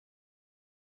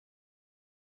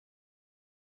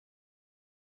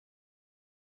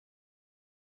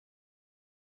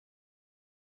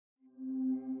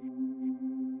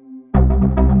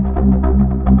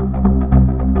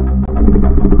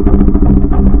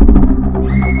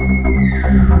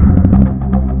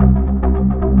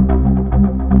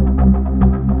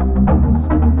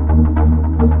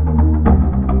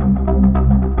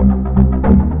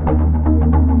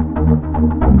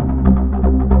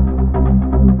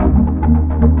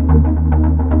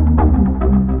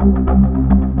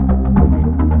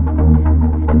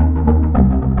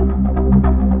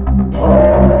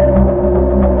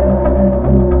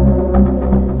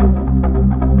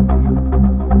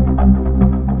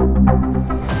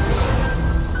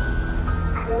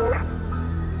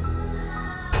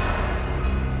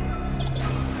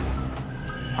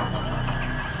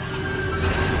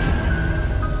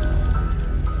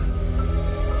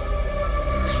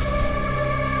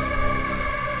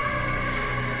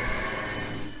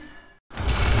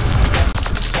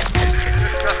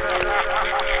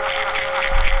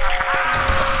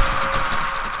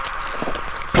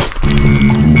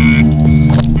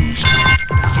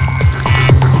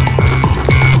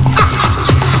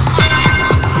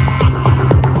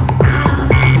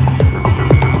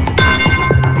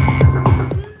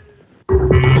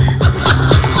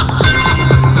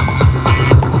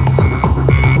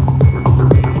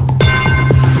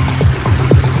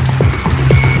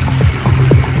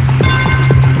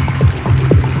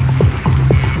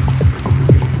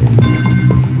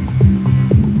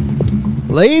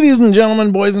Ladies and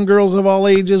gentlemen, boys and girls of all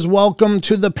ages, welcome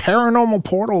to the Paranormal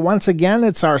Portal. Once again,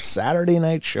 it's our Saturday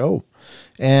night show.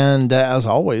 And as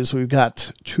always, we've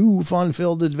got 2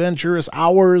 fun-filled, adventurous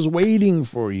hours waiting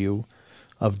for you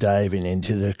of diving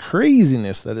into the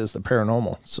craziness that is the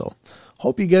paranormal. So,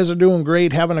 hope you guys are doing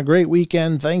great, having a great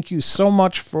weekend. Thank you so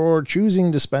much for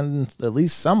choosing to spend at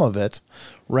least some of it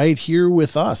right here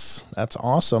with us. That's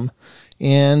awesome.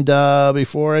 And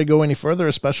before I go any further,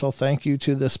 a special thank you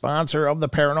to the sponsor of the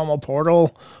Paranormal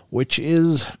Portal, which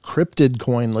is Cryptid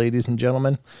Coin, ladies and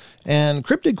gentlemen. And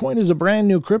Cryptid Coin is a brand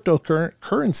new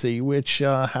cryptocurrency which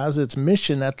has its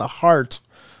mission at the heart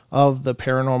of the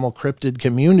paranormal cryptid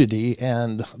community.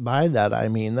 And by that, I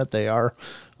mean that they are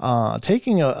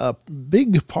taking a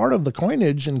big part of the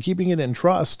coinage and keeping it in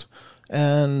trust,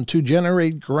 and to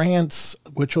generate grants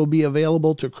which will be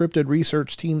available to cryptid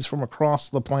research teams from across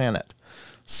the planet.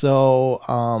 So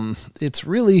it's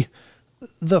really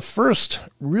the first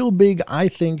real big, I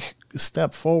think,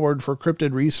 step forward for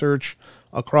cryptid research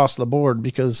across the board,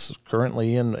 because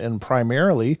currently and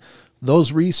primarily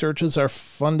those researches are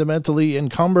fundamentally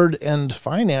encumbered and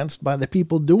financed by the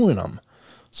people doing them.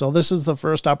 So this is the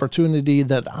first opportunity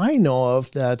that I know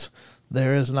of that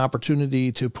there is an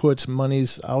opportunity to put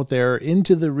monies out there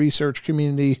into the research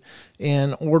community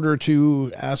in order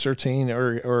to ascertain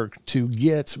or to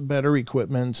get better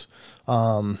equipment,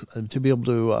 to be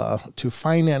able to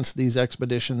finance these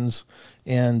expeditions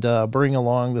and bring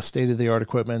along the state-of-the-art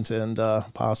equipment and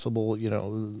possible,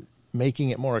 making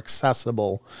it more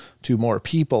accessible to more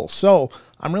people. So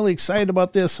I'm really excited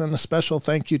about this, and a special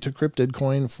thank you to Cryptid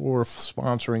Coin for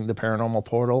sponsoring the Paranormal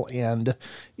Portal. And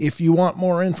if you want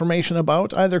more information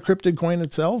about either Cryptid Coin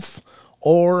itself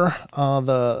or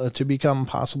to become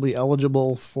possibly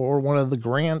eligible for one of the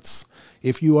grants,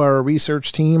 if you are a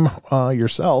research team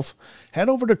yourself, head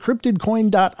over to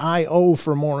cryptidcoin.io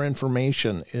for more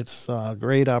information. It's a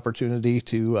great opportunity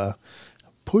to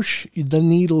push the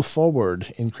needle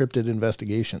forward in cryptid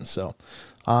investigations. So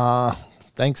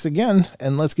thanks again,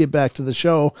 and let's get back to the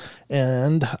show.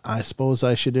 And I suppose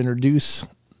I should introduce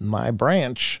my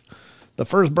branch, the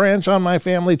first branch on my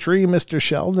family tree, Mr.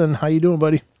 Sheldon. How you doing,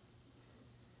 buddy?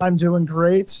 I'm doing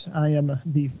great. I am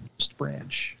the first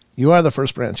branch. You are the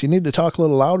first branch. You need to talk a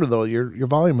little louder, though. Your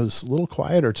volume is a little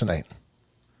quieter tonight.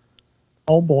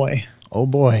 Oh, boy. Oh,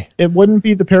 boy. It wouldn't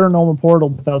be the Paranormal Portal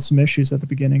without some issues at the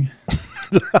beginning.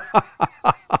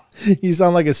 You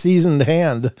sound like a seasoned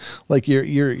hand, like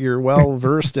you're well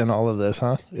versed in all of this,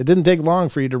 huh? It didn't take long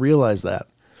for you to realize that.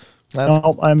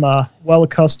 I'm well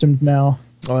accustomed now.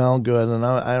 Well, good, and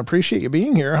I appreciate you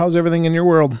being here. How's everything in your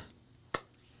world?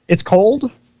 It's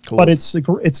cold. But it's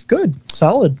good,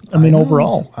 solid. I mean,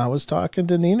 overall. I was talking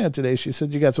to Nina today. She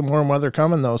said you got some warm weather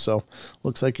coming, though, so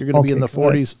looks like you're going to be in the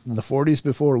 40s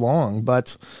before long.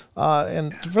 But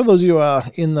and for those of you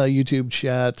in the YouTube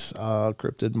chat,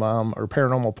 Cryptid Mom, or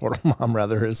Paranormal Portal Mom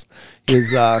rather, is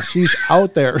she's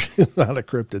out there. She's not a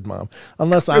Cryptid Mom,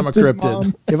 unless I'm a cryptid.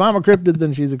 Mom. If I'm a cryptid,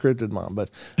 then she's a Cryptid Mom.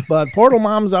 But Portal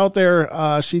Mom's out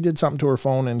there. She did something to her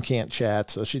phone and can't chat,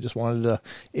 so she just wanted to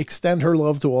extend her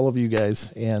love to all of you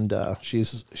guys. And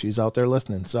she's out there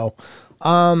listening. So,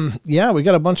 yeah, we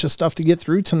got a bunch of stuff to get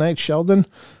through tonight. Sheldon,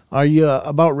 are you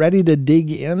about ready to dig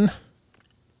in?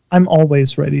 I'm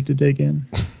always ready to dig in.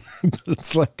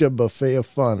 It's like a buffet of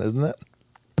fun, isn't it?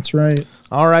 That's right.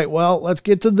 All right, well, let's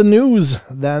get to the news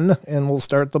then, and we'll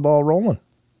start the ball rolling.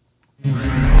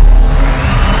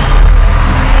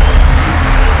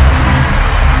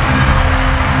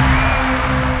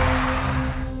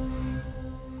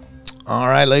 All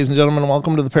right, ladies and gentlemen,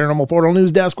 welcome to the Paranormal Portal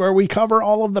News Desk, where we cover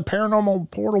all of the Paranormal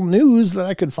Portal news that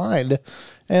I could find.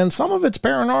 And some of it's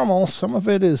paranormal, some of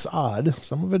it is odd,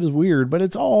 some of it is weird, but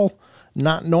it's all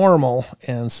not normal,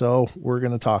 and so we're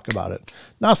going to talk about it.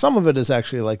 Now, some of it is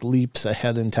actually like leaps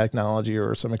ahead in technology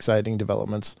or some exciting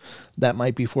developments that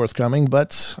might be forthcoming,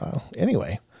 but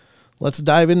anyway. Let's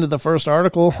dive into the first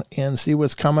article and see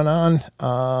what's coming on.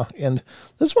 And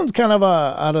this one's kind of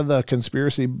out of the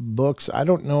conspiracy books. I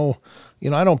don't know,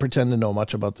 I don't pretend to know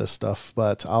much about this stuff,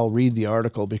 but I'll read the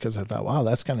article because I thought, wow,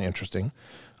 that's kind of interesting.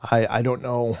 I don't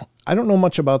know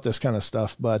much about this kind of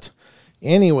stuff, but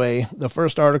anyway, the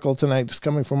first article tonight is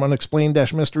coming from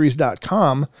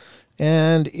unexplained-mysteries.com.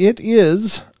 And it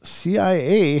is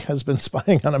CIA has been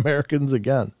spying on Americans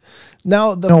again.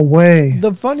 Now, no way.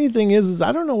 The funny thing is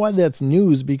I don't know why that's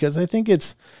news, because I think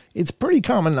it's pretty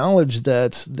common knowledge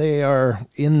that they are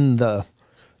in the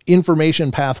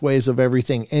information pathways of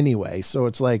everything anyway. So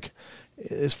it's like,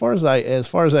 as far as I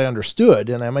understood,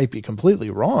 and I might be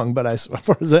completely wrong, but as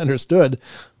far as I understood,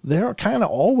 they're kind of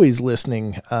always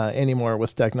listening anymore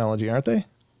with technology, aren't they?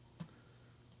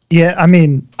 Yeah, I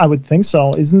mean, I would think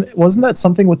so. Wasn't that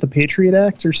something with the Patriot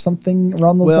Act or something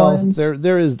around those lines?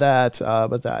 There is that,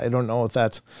 but I don't know if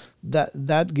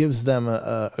that gives them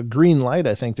a green light,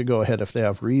 I think, to go ahead if they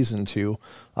have reason to,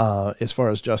 as far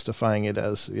as justifying it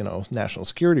as, national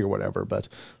security or whatever. But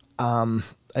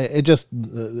it just,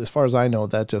 as far as I know,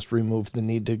 that just removed the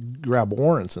need to grab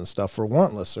warrants and stuff for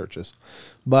warrantless searches.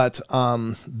 But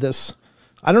this,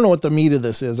 I don't know what the meat of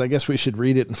this is. I guess we should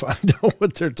read it and find out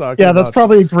what they're talking about. Yeah, that's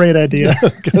probably a great idea.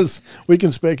 Because we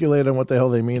can speculate on what the hell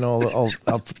they mean all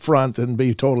up front and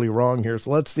be totally wrong here.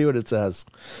 So let's see what it says.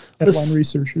 Headline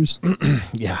researchers.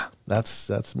 Yeah,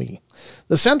 that's me.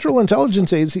 The Central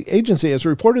Intelligence Agency has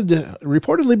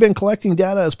reportedly been collecting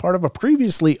data as part of a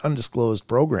previously undisclosed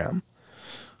program.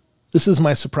 This is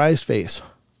my surprised face.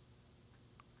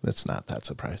 It's not that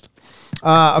surprised.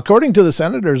 According to the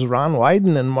senators Ron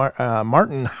Wyden and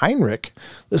Martin Heinrich,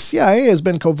 the CIA has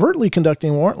been covertly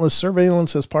conducting warrantless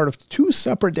surveillance as part of two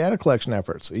separate data collection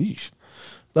efforts. Eesh.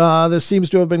 This seems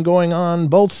to have been going on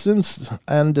both since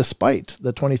and despite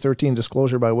the 2013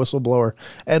 disclosure by whistleblower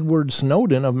Edward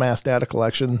Snowden of mass data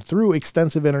collection through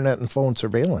extensive internet and phone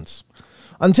surveillance.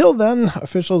 Until then,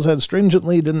 officials had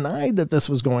stringently denied that this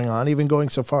was going on, even going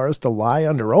so far as to lie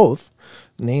under oath.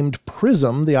 Named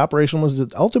PRISM, the operation was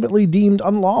ultimately deemed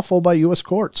unlawful by U.S.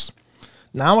 courts.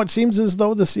 Now it seems as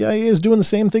though the CIA is doing the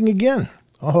same thing again.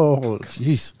 Oh,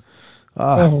 jeez.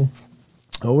 Oh,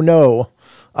 no.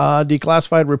 A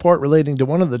declassified report relating to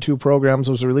one of the two programs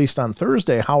was released on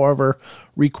Thursday. However,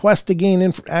 requests to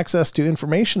gain access to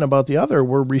information about the other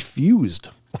were refused.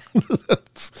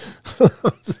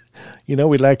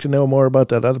 We'd like to know more about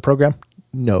that other program.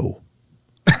 No.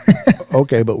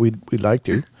 Okay, but we'd like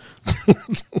to.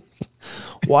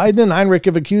 Wyden and Heinrich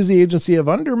have accused the agency of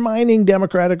undermining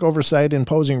democratic oversight and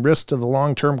posing risks to the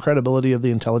long-term credibility of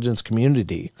the intelligence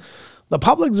community. The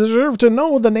public deserve to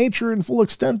know the nature and full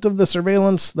extent of the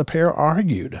surveillance, the pair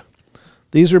argued.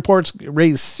 These reports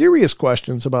raise serious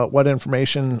questions about what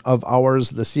information of ours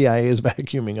the CIA is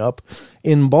vacuuming up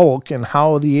in bulk and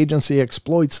how the agency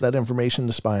exploits that information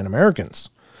to spy on Americans.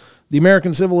 The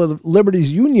American Civil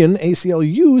Liberties Union,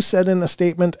 ACLU, said in a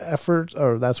statement,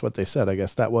 that's what they said, I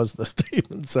guess that was the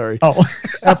statement, sorry. Oh.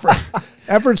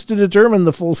 Efforts to determine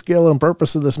the full scale and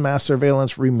purpose of this mass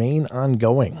surveillance remain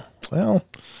ongoing. Well,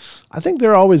 I think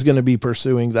they're always going to be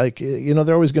pursuing,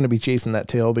 they're always going to be chasing that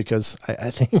tail because I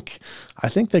think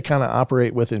they kind of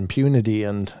operate with impunity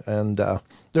and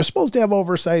they're supposed to have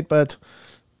oversight, but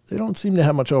they don't seem to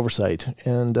have much oversight.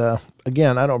 And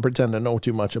again, I don't pretend to know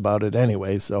too much about it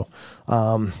anyway. So,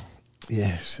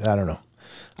 yes, I don't know.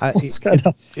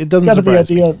 It doesn't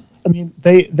surprise me. I mean,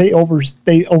 they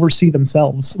oversee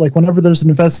themselves. Like whenever there's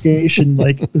an investigation,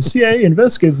 like the CIA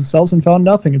investigated themselves and found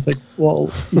nothing. It's like,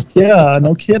 well, yeah,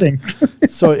 no kidding.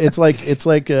 So it's like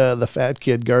the fat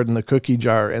kid guarding the cookie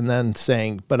jar and then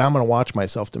saying, "But I'm going to watch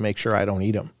myself to make sure I don't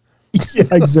eat them." Yeah,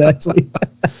 exactly.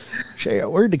 Shea,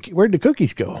 where'd the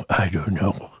cookies go? I don't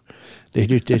know. They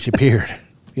just disappeared.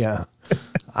 Yeah.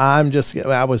 I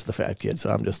was the fat kid,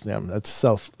 so that's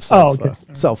self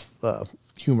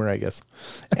humor, I guess.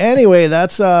 Anyway,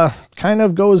 that's kind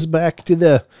of goes back to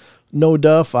the no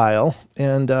duh file,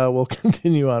 and we'll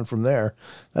continue on from there.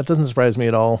 That doesn't surprise me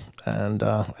at all, and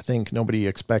I think nobody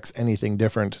expects anything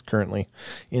different currently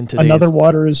in today's... Another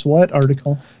water is what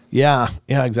article? Yeah,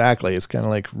 exactly. It's kind of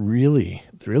like, really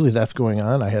that's going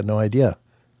on? I had no idea.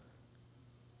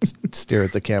 Stare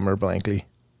at the camera blankly.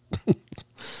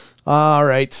 All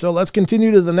right, so let's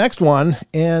continue to the next one,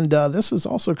 and this is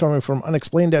also coming from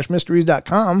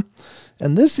unexplained-mysteries.com,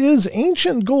 and this is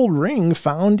ancient gold ring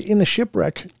found in a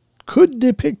shipwreck could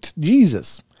depict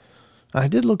Jesus. I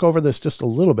did look over this just a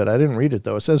little bit. I didn't read it,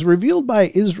 though. It says, revealed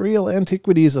by Israel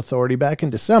Antiquities Authority back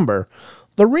in December,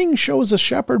 the ring shows a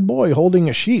shepherd boy holding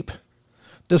a sheep.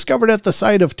 Discovered at the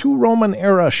site of two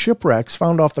Roman-era shipwrecks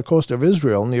found off the coast of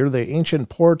Israel near the ancient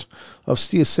port of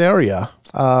Caesarea,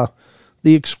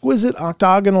 the exquisite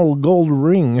octagonal gold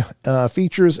ring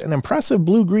features an impressive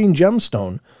blue-green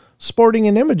gemstone, sporting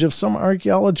an image of some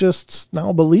archaeologists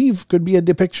now believe could be a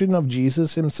depiction of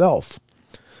Jesus himself.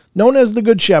 Known as the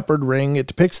Good Shepherd ring, it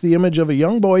depicts the image of a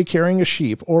young boy carrying a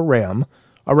sheep, or ram,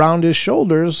 around his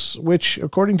shoulders, which,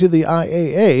 according to the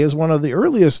IAA, is one of the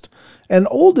earliest and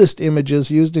oldest images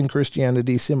used in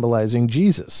Christianity symbolizing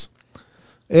Jesus.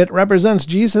 It represents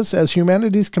Jesus as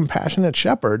humanity's compassionate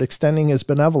shepherd, extending his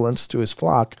benevolence to his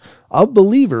flock of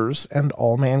believers and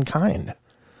all mankind.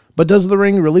 But does the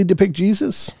ring really depict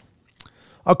Jesus?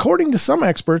 According to some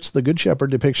experts, the Good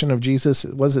Shepherd depiction of Jesus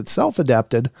was itself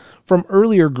adapted from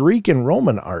earlier Greek and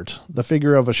Roman art. The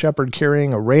figure of a shepherd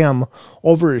carrying a ram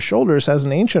over his shoulders has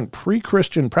an ancient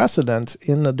pre-Christian precedent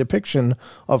in the depiction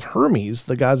of Hermes,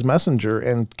 the god's messenger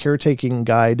and caretaking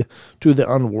guide to the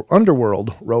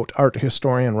underworld, wrote art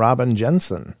historian Robin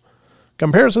Jensen.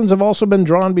 Comparisons have also been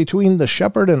drawn between the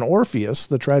shepherd and Orpheus,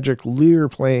 the tragic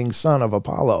lyre-playing son of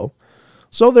Apollo.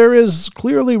 So there is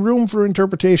clearly room for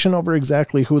interpretation over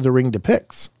exactly who the ring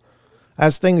depicts.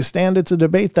 As things stand, it's a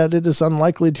debate that it is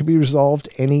unlikely to be resolved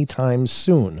anytime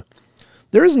soon.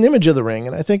 There is an image of the ring,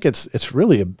 and I think it's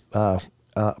really a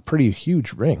pretty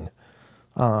huge ring.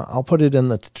 I'll put it in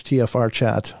the TFR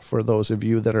chat for those of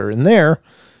you that are in there,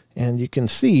 and you can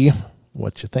see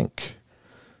what you think.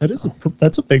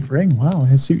 That's a big ring. Wow,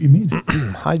 I see what you mean.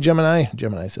 Hi, Gemini.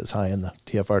 Gemini says hi in the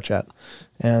TFR chat,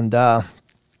 and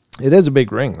it is a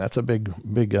big ring. That's a big.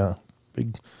 I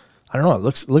don't know.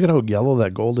 Look at how yellow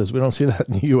that gold is. We don't see that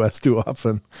in the U.S. too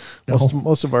often. No.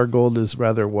 Most of our gold is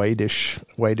rather whitish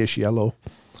yellow.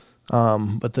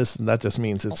 But that just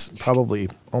means it's probably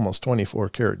almost 24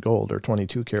 karat gold or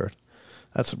 22 karat.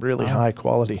 That's really high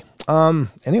quality.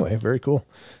 Anyway, very cool.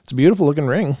 It's a beautiful looking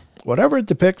ring. Whatever it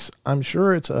depicts, I'm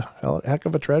sure it's a heck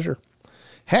of a treasure.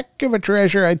 Heck of a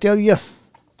treasure, I tell you.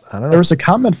 I don't know. There was a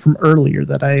comment from earlier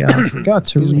that I forgot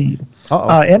to read.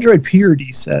 Android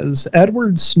Purity says,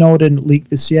 Edward Snowden leaked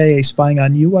the CIA spying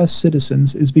on U.S.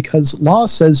 citizens is because law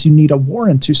says you need a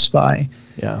warrant to spy.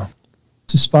 Yeah.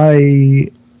 To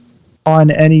spy on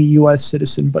any U.S.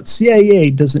 citizen, but CIA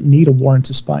doesn't need a warrant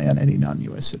to spy on any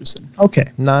non-U.S. citizen.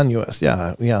 Okay. Non-U.S.,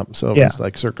 yeah. So it's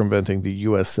like circumventing the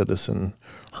U.S. citizen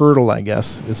hurdle, I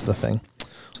guess, is the thing.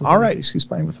 So all right.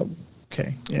 Spying with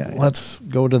okay. Yeah. Let's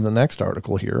go to the next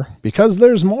article here, because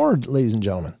there's more, ladies and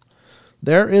gentlemen.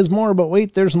 There is more, but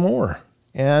wait, there's more.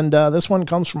 And this one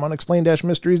comes from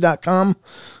unexplained-mysteries.com.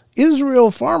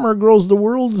 Israel farmer grows the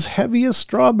world's heaviest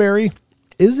strawberry.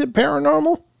 Is it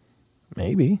paranormal?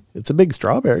 Maybe. It's a big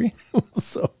strawberry.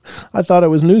 So I thought it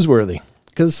was newsworthy,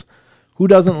 because who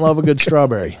doesn't love a good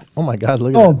strawberry? Oh, my God,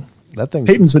 look at that thing.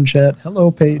 Peyton's in chat.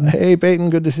 Hello, Peyton. Hey, Peyton.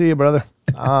 Good to see you, brother.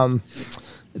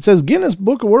 It says Guinness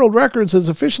Book of World Records has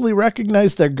officially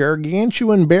recognized the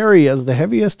gargantuan berry as the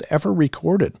heaviest ever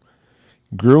recorded.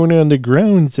 Grown on the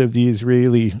grounds of the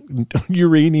Israeli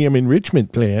uranium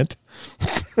enrichment plant.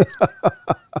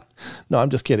 No, I'm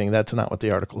just kidding. That's not what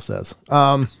the article says.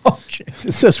 Okay.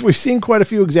 It says we've seen quite a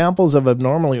few examples of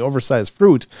abnormally oversized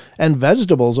fruit and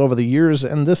vegetables over the years,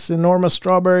 and this enormous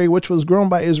strawberry, which was grown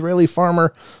by Israeli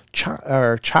farmer Kahi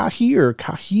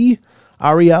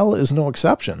Ariel, is no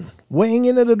exception. Weighing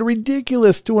in at a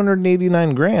ridiculous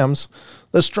 289 grams,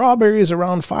 the strawberry is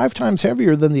around 5 times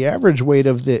heavier than the average weight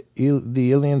of the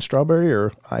Ilian strawberry or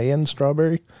Ayin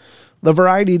strawberry. The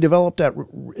variety developed at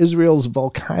Israel's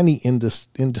Volcani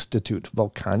Institute.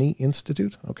 Volcani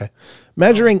Institute? Okay.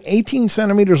 Measuring 18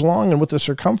 centimeters long and with a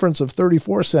circumference of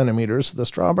 34 centimeters, the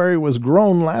strawberry was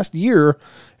grown last year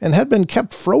and had been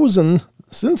kept frozen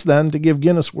since then to give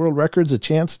Guinness World Records a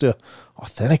chance to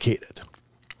authenticate it.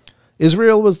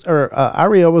 Ariel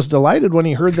was delighted when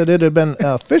he heard that it had been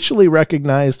officially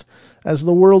recognized as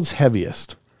the world's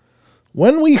heaviest.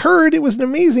 When we heard, it was an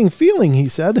amazing feeling, he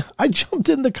said. I jumped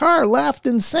in the car, laughed,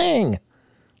 and sang.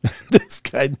 This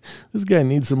guy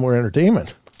needs some more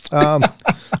entertainment.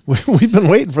 We've been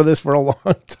waiting for this for a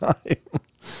long time.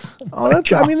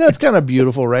 That's kind of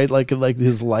beautiful, right? Like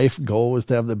his life goal was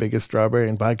to have the biggest strawberry,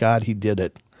 and by God, he did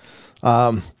it.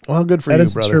 Well, good for you, brother. That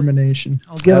is determination.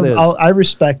 I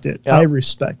respect it. Yep. I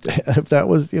respect it. If that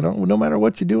was, no matter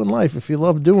what you do in life, if you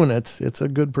love doing it, it's a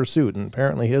good pursuit. And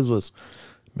apparently his was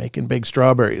making big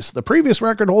strawberries. The previous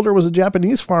record holder was a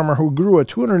Japanese farmer who grew a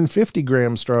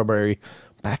 250-gram strawberry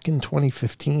back in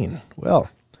 2015. Well,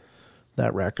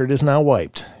 that record is now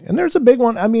wiped. And there's a big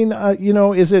one. I mean,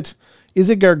 is it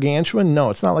gargantuan? No,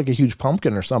 it's not like a huge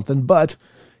pumpkin or something, but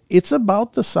it's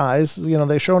about the size.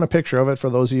 They're showing a picture of it for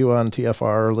those of you on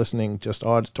TFR or listening just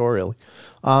auditorially.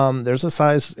 There's a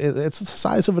size. It's the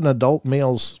size of an adult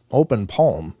male's open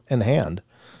palm and hand.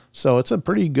 So it's a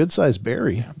pretty good-sized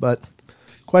berry, but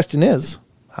question is,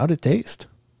 how'd it taste?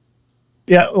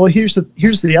 Yeah, well, here's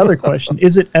the other question.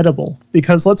 Is it edible?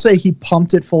 Because let's say he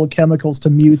pumped it full of chemicals to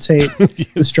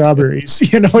mutate the strawberries.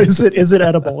 Is it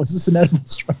edible? Is this an edible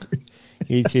strawberry?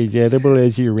 It's as edible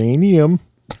as uranium.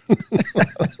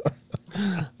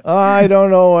 I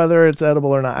don't know whether it's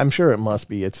edible or not. I'm sure it must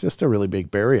be. It's just a really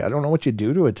big berry. I don't know what you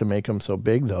do to it to make them so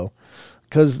big, though,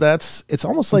 because it's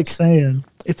almost like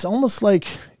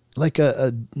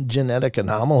a genetic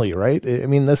anomaly, right? I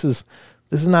mean, this is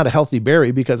this is not a healthy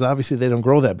berry because obviously they don't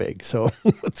grow that big. So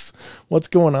what's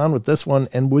going on with this one?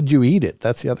 And would you eat it?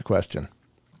 That's the other question.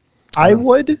 I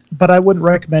would, but I wouldn't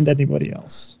recommend anybody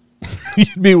else.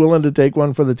 You'd be willing to take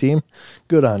one for the team?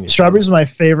 Good on you. Strawberries are my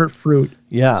favorite fruit.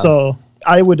 Yeah. So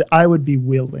I would be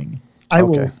willing. I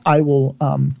will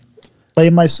lay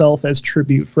myself as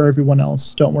tribute for everyone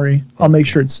else. Don't worry. I'll make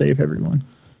sure to save everyone.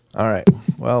 All right.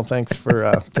 Well, thanks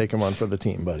for taking one for the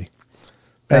team, buddy.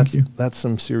 Thank you. That's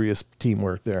some serious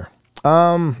teamwork there.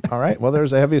 All right. Well,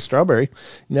 there's a heavy strawberry.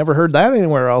 Never heard that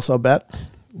anywhere else, I'll bet.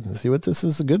 Let's see what this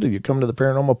is good of. You come to the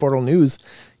Paranormal Portal News,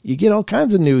 you get all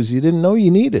kinds of news you didn't know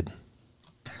you needed.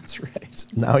 That's right.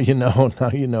 Now you know.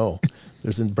 Now you know.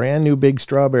 There's a brand new big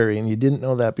strawberry, and you didn't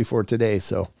know that before today,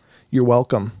 so you're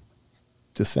welcome.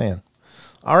 Just saying.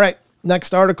 All right.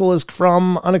 Next article is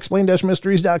from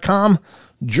unexplained-mysteries.com.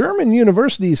 German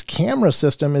university's camera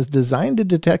system is designed to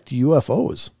detect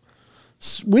UFOs,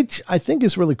 which I think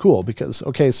is really cool because,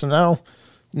 okay, so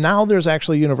now there's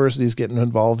actually universities getting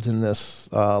involved in this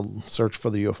search for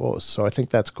the UFOs. So I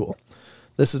think that's cool.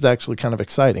 This is actually kind of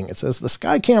exciting. It says the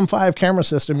Skycam 5 camera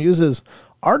system uses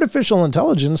artificial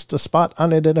intelligence to spot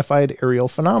unidentified aerial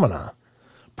phenomena.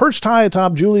 Perched high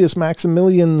atop Julius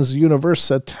Maximilian's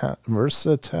Universitat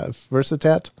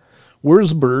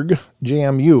Würzburg,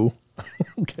 JMU,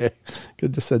 okay,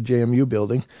 could just said JMU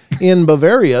building, in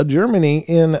Bavaria, Germany,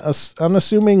 in an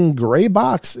unassuming gray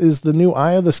box is the new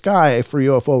eye of the sky for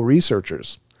UFO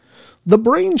researchers. The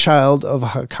brainchild of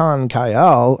Hakan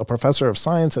Kayal, a professor of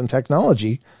science and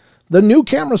technology, the new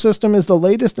camera system is the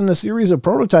latest in a series of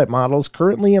prototype models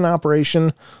currently in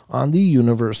operation on the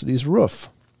university's roof.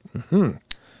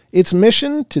 Its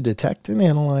mission to detect and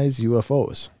analyze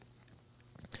UFOs.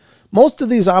 Most of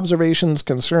these observations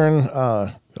concern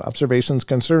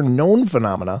known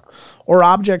phenomena or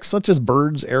objects such as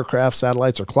birds, aircraft,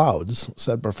 satellites, or clouds,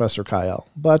 said Professor Kyle.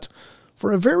 But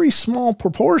for a very small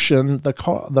proportion,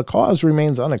 the cause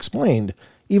remains unexplained,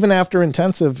 even after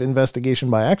intensive investigation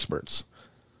by experts.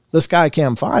 The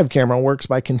Skycam 5 camera works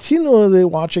by continually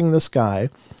watching the sky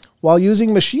while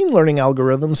using machine learning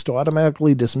algorithms to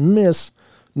automatically dismiss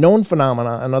known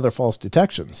phenomena and other false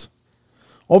detections.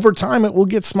 Over time, it will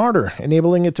get smarter,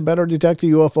 enabling it to better detect a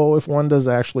UFO if one does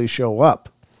actually show up.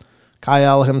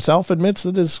 Kyle himself admits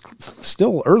that it is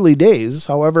still early days.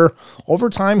 However, over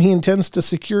time, he intends to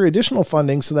secure additional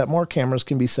funding so that more cameras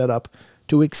can be set up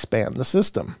to expand the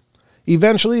system.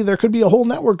 Eventually, there could be a whole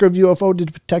network of UFO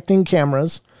detecting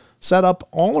cameras set up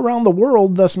all around the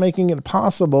world, thus making it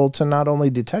possible to not only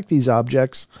detect these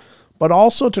objects, but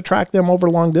also to track them over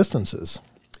long distances.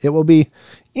 It will be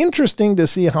interesting to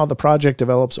see how the project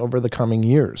develops over the coming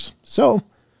years. So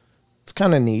it's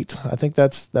kind of neat. I think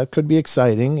that could be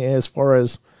exciting as far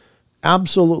as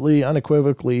absolutely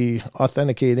unequivocally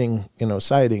authenticating,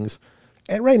 sightings.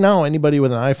 And right now, anybody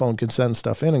with an iPhone can send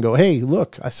stuff in and go, hey,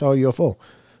 look, I saw a UFO.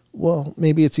 Well,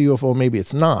 maybe it's a UFO, maybe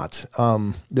it's not.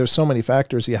 There's so many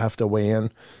factors you have to weigh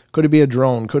in. Could it be a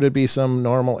drone? Could it be some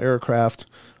normal aircraft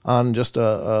on just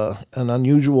an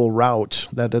unusual route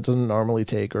that it doesn't normally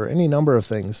take, or any number of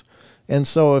things? And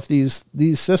so if these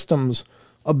systems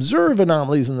observe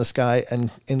anomalies in the sky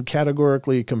and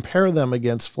categorically compare them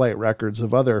against flight records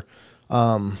of other,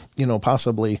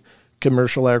 possibly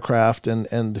commercial aircraft and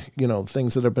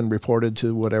things that have been reported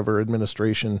to whatever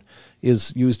administration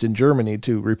is used in Germany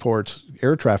to report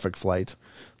air traffic flight,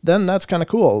 then that's kind of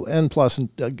cool. And plus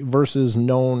versus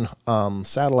known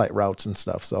satellite routes and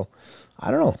stuff. So I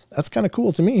don't know. That's kind of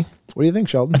cool to me. What do you think,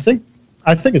 Sheldon?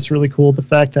 I think it's really cool, the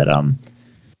fact that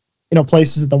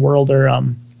places in the world are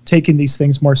taking these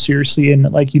things more seriously,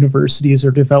 and like universities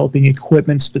are developing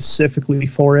equipment specifically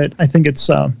for it. I think it's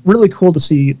really cool to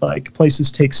see like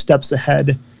places take steps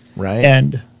ahead, right?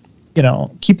 And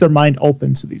keep their mind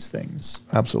open to these things.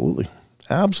 Absolutely.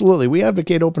 We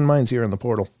advocate open minds here in the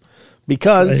portal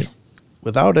because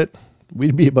without it,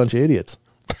 we'd be a bunch of idiots.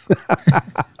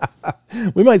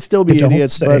 We might still be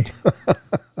idiots,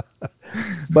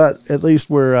 but at least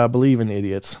we're believing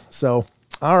idiots. So,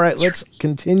 all right, let's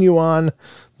continue on.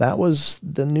 That was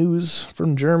the news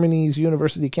from Germany's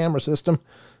university camera system.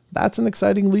 That's an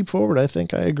exciting leap forward. I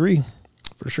think I agree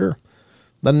for sure.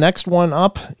 The next one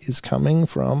up is coming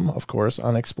from, of course,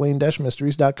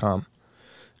 unexplained-mysteries.com.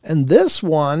 And this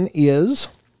one is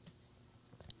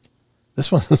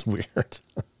weird.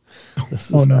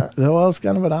 It's kind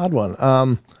of an odd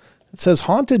one. It says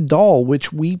haunted doll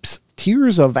which weeps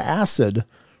tears of acid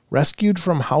rescued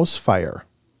from house fire.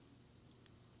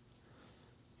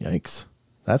 Yikes.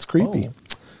 That's creepy.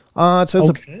 It says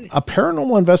a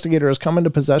paranormal investigator has come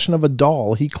into possession of a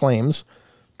doll he claims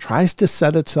tries to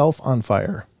set itself on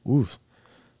fire. Ooh.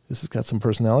 This has got some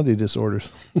personality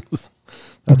disorders.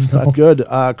 That's not good.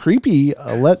 Creepy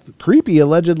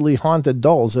allegedly haunted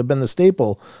dolls have been the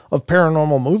staple of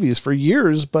paranormal movies for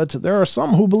years, but there are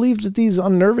some who believe that these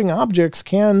unnerving objects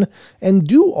can and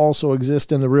do also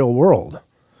exist in the real world.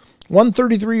 One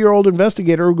 33-year-old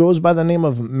investigator who goes by the name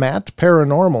of Matt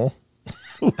Paranormal.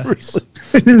 Nice.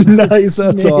 Nice.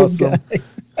 That's awesome.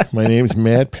 My name's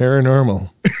Matt Paranormal.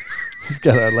 He's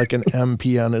got like an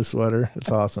MP on his sweater.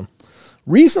 It's awesome.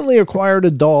 Recently acquired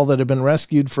a doll that had been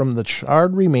rescued from the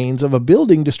charred remains of a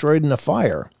building destroyed in a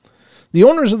fire. The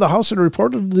owners of the house had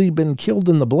reportedly been killed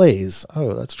in the blaze.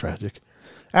 Oh, that's tragic.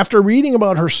 After reading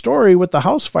about her story with the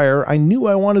house fire, I knew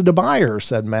I wanted to buy her,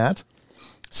 said Matt.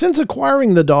 Since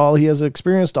acquiring the doll, he has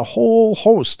experienced a whole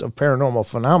host of paranormal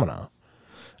phenomena.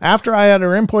 After I had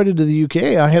her imported to the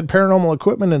UK, I had paranormal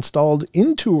equipment installed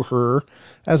into her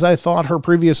as I thought her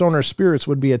previous owner's spirits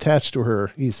would be attached to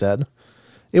her, he said.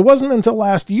 It wasn't until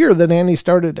last year that Annie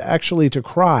started actually to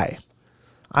cry.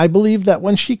 I believe that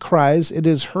when she cries, it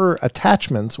is her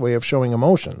attachment's way of showing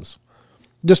emotions.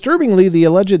 Disturbingly, the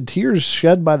alleged tears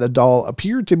shed by the doll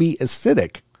appear to be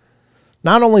acidic.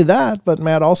 Not only that, but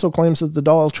Matt also claims that the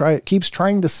doll keeps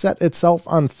trying to set itself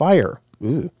on fire.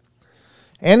 Ooh.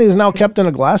 Annie is now kept in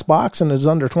a glass box and is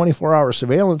under 24-hour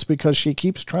surveillance because she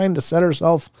keeps trying to set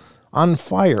herself on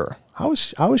fire. How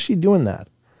is she doing that?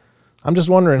 I'm just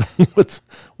wondering,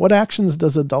 what actions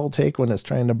does a doll take when it's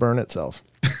trying to burn itself?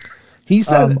 He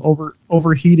said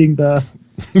overheating the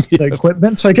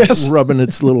equipment, I guess. Rubbing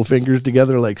its little fingers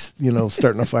together like,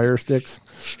 starting a fire sticks.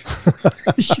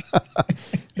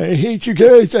 I hate you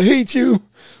guys. I hate you.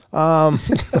 I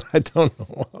don't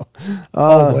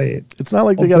know. Wait. It's not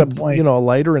like they got a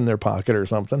lighter in their pocket or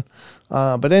something.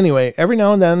 But anyway, every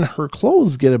now and then her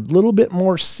clothes get a little bit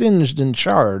more singed and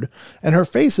charred, and her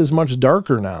face is much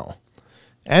darker now.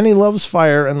 Annie loves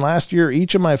fire, and last year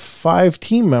each of my 5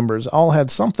 team members all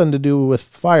had something to do with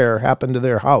fire happen to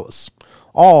their house,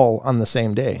 all on the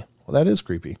same day. Well, that is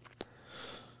creepy.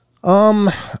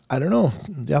 I don't know.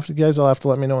 You guys will have to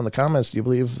let me know in the comments. Do you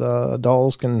believe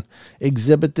dolls can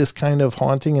exhibit this kind of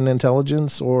haunting and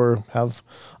intelligence, or have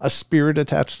a spirit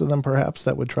attached to them, perhaps,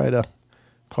 that would try to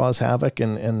cause havoc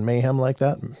and mayhem like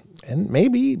that? And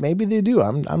maybe they do.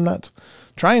 I'm not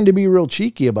trying to be real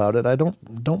cheeky about it. I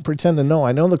don't pretend to know.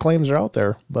 I know the claims are out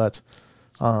there, but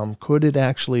could it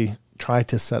actually try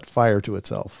to set fire to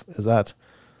itself? Is that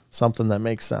something that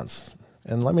makes sense?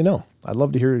 And let me know. I'd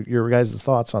love to hear your guys'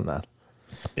 thoughts on that.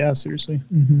 Yeah, seriously.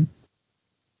 Mm-hmm.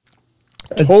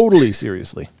 Totally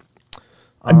seriously.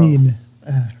 I mean...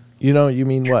 you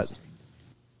mean what?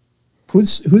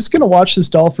 Who's going to watch this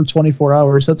doll for 24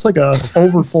 hours? That's like a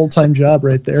over full-time job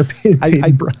right there.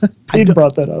 Peyton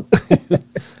brought that up.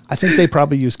 I think they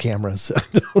probably use cameras.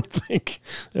 I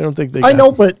don't think they I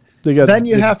know, but then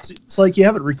you have to... It's like you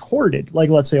have it recorded, like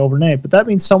let's say overnight, but that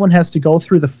means someone has to go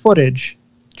through the footage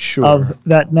of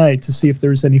that night to see if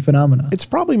there's any phenomena. It's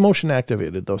probably motion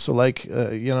activated though. So like,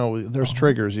 there's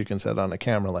triggers you can set on a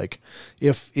camera. Like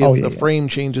if the frame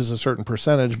changes a certain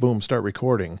percentage, boom, start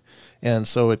recording. And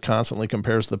so it constantly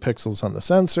compares the pixels on the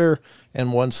sensor.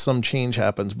 And once some change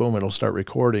happens, boom, it'll start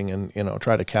recording and,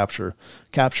 try to capture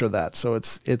that. So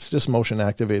it's just motion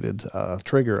activated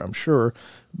trigger, I'm sure.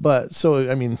 But so,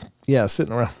 I mean, yeah,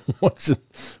 sitting around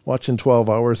watching 12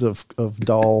 hours of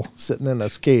doll sitting in a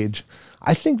cage,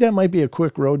 I think that might be a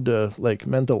quick road to like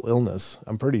mental illness.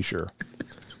 I'm pretty sure.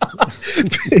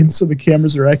 And so the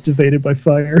cameras are activated by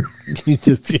fire.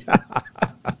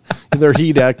 They're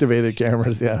heat activated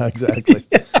cameras. Yeah, exactly.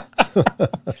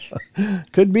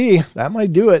 Could be. That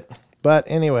might do it. But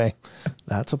anyway,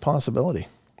 that's a possibility.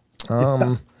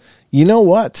 You know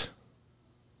what?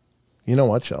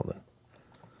 Sheldon?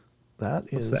 That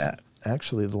is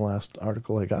actually the last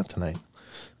article I got tonight.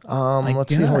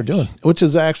 Let's see how we're doing, which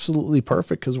is absolutely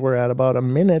perfect because we're at about a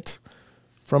minute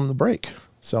from the break.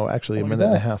 So actually a minute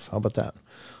and a half. How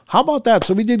about that?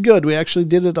 So we did good. We actually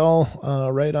did it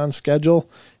all right on schedule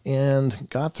and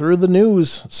got through the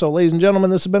news. So ladies and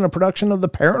gentlemen, this has been a production of the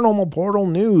Paranormal Portal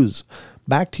News.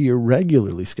 Back to your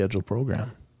regularly scheduled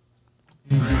program.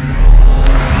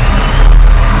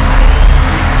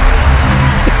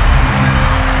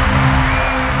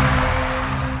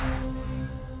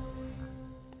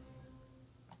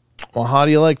 Well, how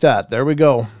do you like that? There we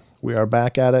go. We are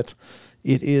back at it.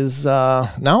 It is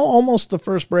now almost the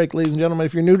first break, ladies and gentlemen.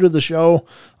 If you're new to the show,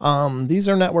 these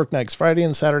are network nights. Friday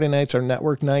and Saturday nights are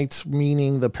network nights,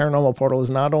 meaning the Paranormal Portal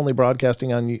is not only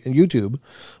broadcasting on YouTube,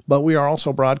 but we are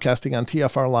also broadcasting on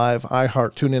TFR Live,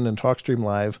 iHeart, TuneIn, and TalkStream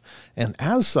Live. And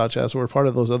as such, as we're part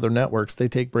of those other networks, they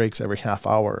take breaks every half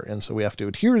hour. And so we have to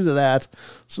adhere to that.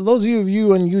 So those of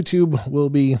you on YouTube will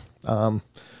be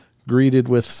greeted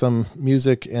with some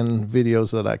music and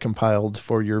videos that I compiled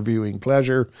for your viewing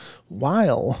pleasure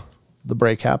while the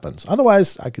break happens.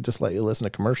 Otherwise, I could just let you listen to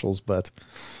commercials, but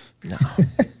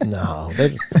no,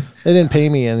 they didn't pay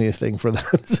me anything for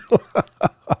that.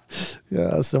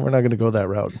 So we're not going to go that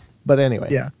route. But anyway,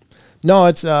 yeah. No,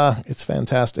 it's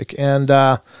fantastic. And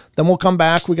then we'll come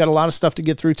back. We got a lot of stuff to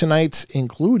get through tonight,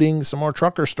 including some more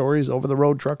trucker stories,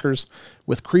 over-the-road truckers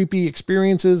with creepy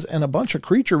experiences, and a bunch of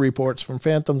creature reports from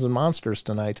phantoms and monsters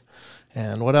tonight.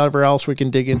 And whatever else we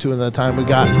can dig into in the time we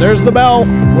got. There's the bell.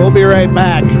 We'll be right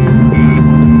back.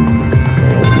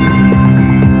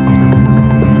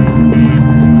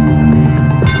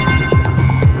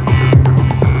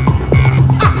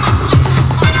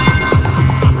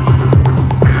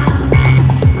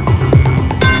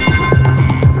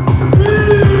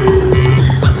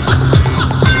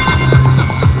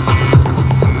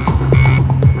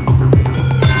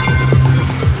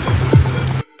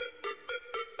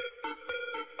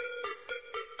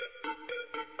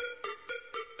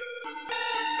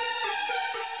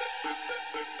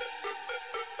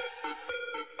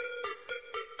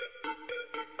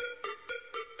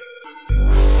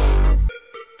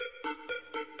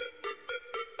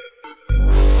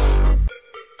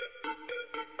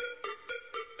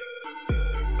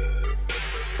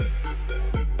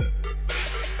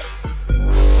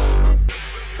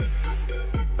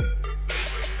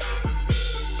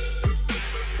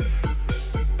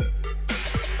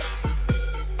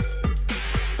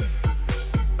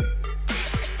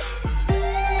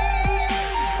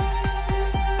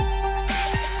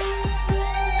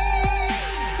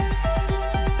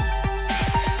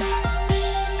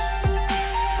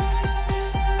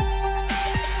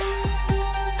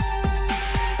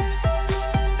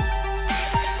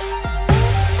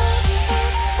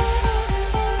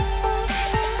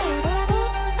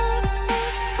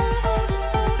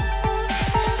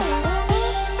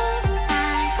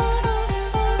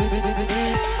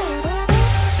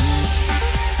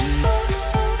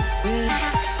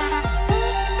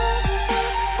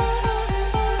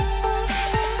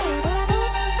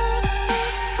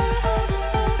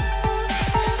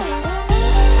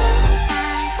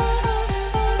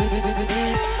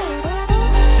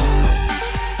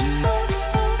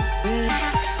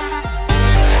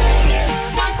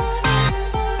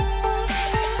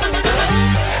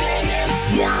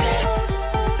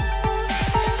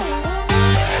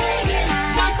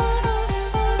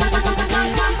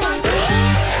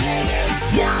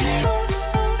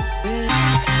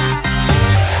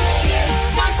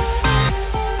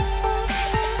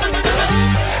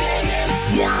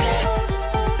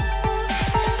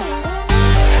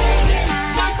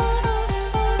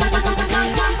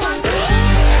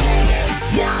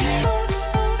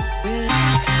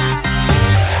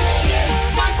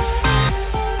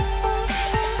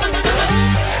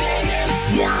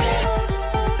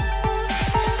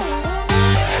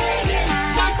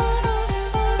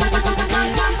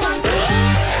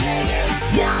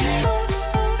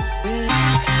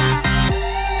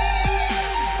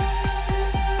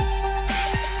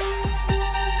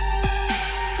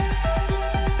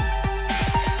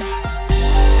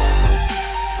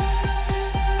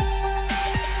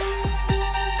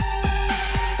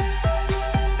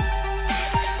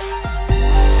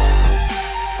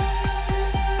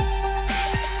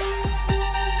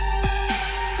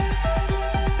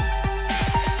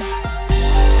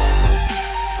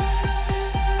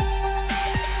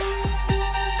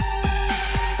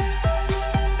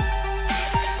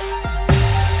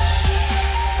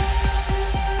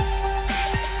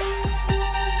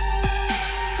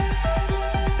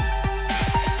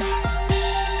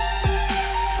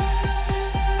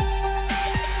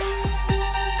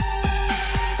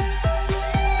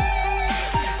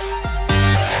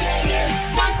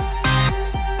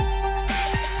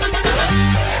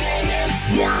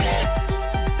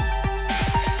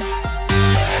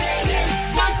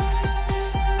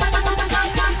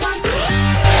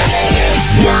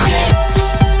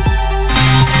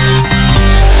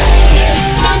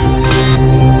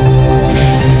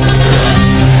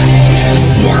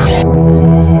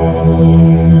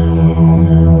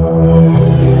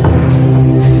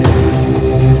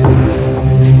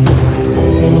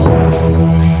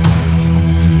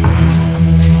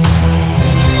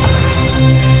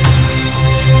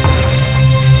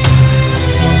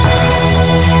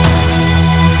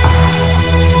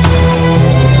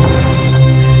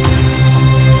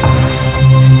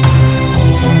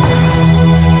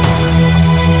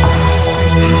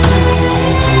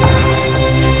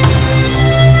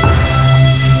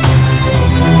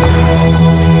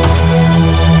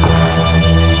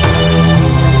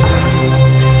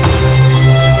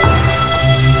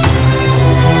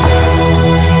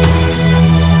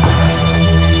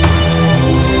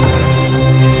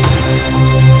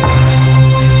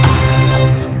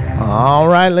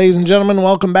 right, ladies and gentlemen,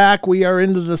 welcome back. We are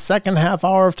into the second half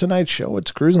hour of tonight's show.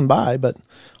 It's cruising by, but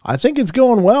I think it's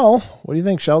going well. What do you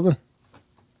think, Sheldon?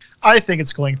 I think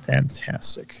it's going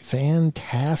fantastic.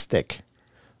 Fantastic.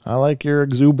 I like your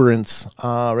exuberance.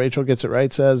 Rachel gets it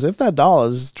right, says, if that doll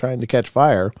is trying to catch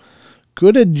fire,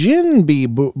 could a djinn be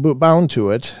bound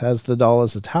to it, as the doll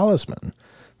is a talisman?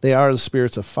 They are the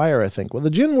spirits of fire, I think. Well, the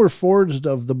jinn were forged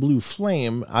of the blue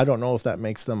flame. I don't know if that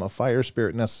makes them a fire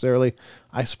spirit necessarily.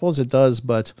 I suppose it does,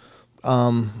 but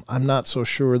I'm not so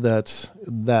sure that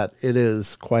it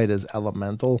is quite as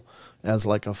elemental as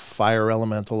like a fire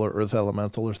elemental or earth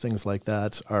elemental or things like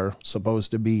that are supposed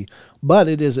to be. But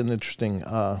it is an interesting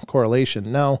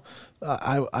correlation. Now,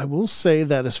 I will say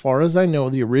that as far as I know,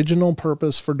 the original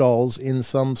purpose for dolls in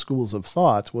some schools of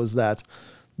thought was that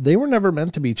they were never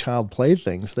meant to be child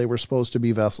playthings. They were supposed to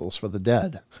be vessels for the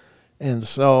dead. And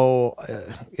so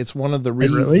it's one of the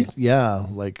reasons. Really? Yeah,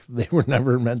 like they were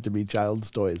never meant to be child's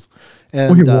toys.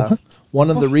 And one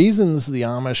of the reasons the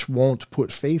Amish won't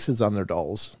put faces on their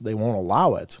dolls, they won't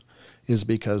allow it, is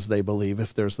because they believe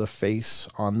if there's the face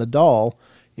on the doll,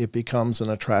 it becomes an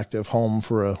attractive home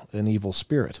for an evil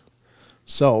spirit.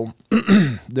 So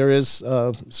there is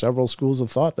several schools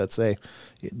of thought that say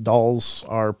dolls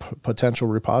are potential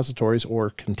repositories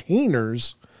or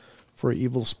containers for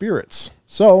evil spirits.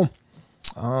 So,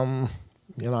 I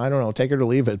don't know, take it or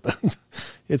leave it, but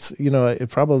it's,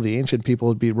 probably the ancient people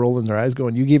would be rolling their eyes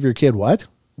going, you give your kid what?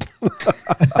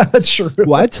 That's true.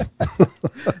 What?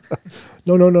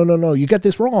 No, you got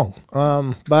this wrong.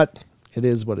 But it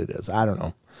is what it is. I don't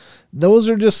know. Those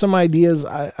are just some ideas.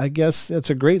 I guess it's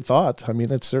a great thought. I mean,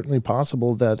 it's certainly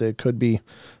possible that it could be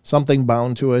something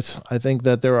bound to it. I think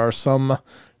that there are some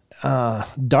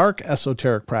dark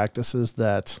esoteric practices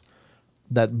that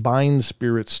bind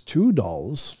spirits to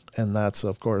dolls, and that's,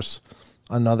 of course,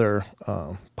 another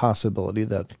possibility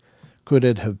that could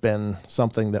it have been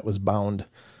something that was bound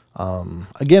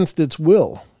against its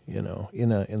will,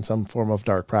 in some form of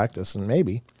dark practice, and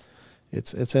maybe.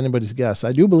 It's anybody's guess.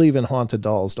 I do believe in haunted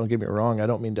dolls. Don't get me wrong. I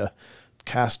don't mean to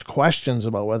cast questions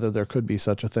about whether there could be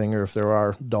such a thing or if there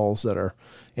are dolls that are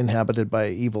inhabited by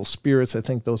evil spirits. I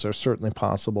think those are certainly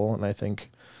possible, and I think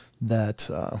that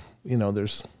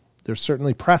there's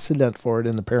certainly precedent for it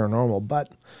in the paranormal.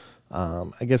 But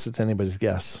I guess it's anybody's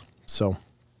guess. So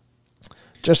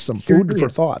just some food for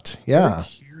thought. Yeah.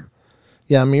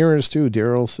 Yeah, mirrors too.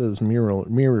 Daryl says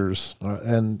mirrors,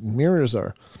 and mirrors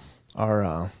are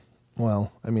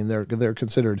well, I mean, they're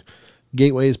considered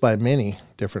gateways by many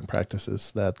different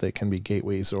practices, that they can be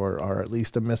gateways or are at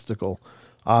least a mystical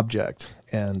object.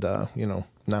 And,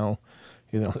 now,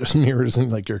 there's mirrors in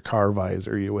like your car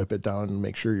visor. You whip it down and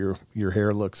make sure your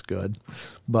hair looks good.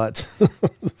 But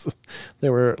they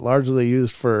were largely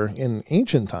used in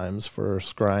ancient times for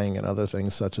scrying and other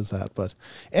things such as that. But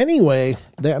anyway,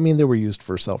 they were used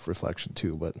for self-reflection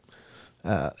too. But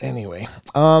anyway,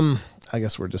 I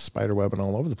guess we're just spiderwebbing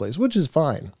all over the place, which is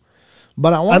fine.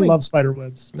 But I love spider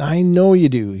webs. I know you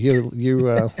do.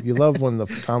 You love when the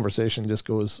conversation just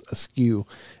goes askew,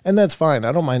 and that's fine.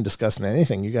 I don't mind discussing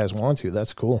anything you guys want to.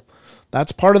 That's cool.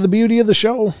 That's part of the beauty of the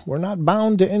show. We're not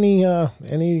bound to any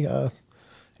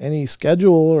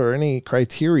schedule or any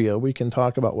criteria. We can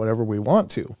talk about whatever we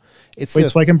want to.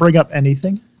 So I can bring up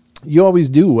anything? You always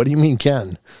do. What do you mean,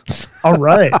 Ken? All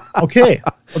right. Okay.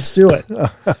 Let's do it.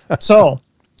 So,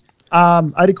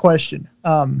 I had a question.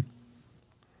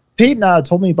 Peyton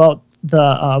told me about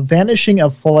the vanishing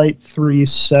of Flight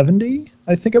 370,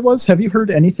 I think it was. Have you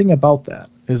heard anything about that?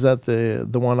 Is that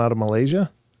the one out of Malaysia?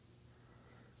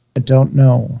 I don't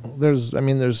know.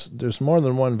 There's more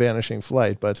than one vanishing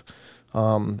flight, but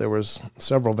there was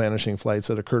several vanishing flights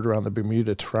that occurred around the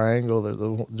Bermuda Triangle.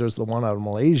 There's the one out of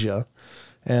Malaysia.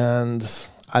 And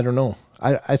I don't know.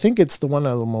 I think it's the one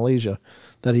out of Malaysia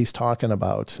that he's talking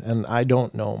about, and I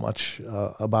don't know much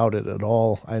about it at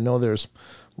all. I know there's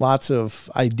lots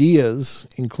of ideas,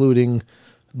 including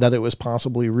that it was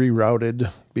possibly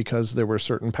rerouted because there were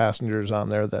certain passengers on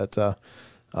there that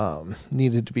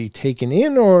needed to be taken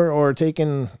in or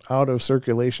taken out of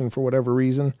circulation for whatever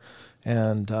reason.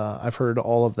 And I've heard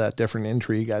all of that different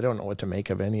intrigue. I don't know what to make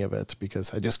of any of it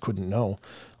because I just couldn't know.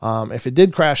 If it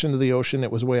did crash into the ocean,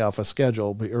 it was way off a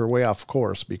schedule or way off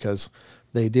course because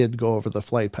they did go over the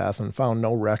flight path and found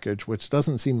no wreckage, which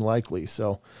doesn't seem likely.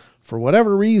 So for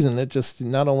whatever reason, it just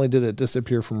not only did it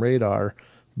disappear from radar,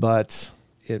 but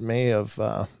it may have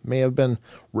been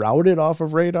routed off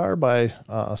of radar by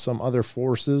some other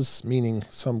forces, meaning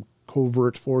some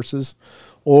covert forces,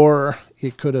 or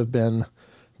it could have been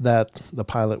that the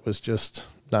pilot was just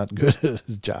not good at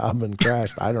his job and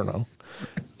crashed. I don't know.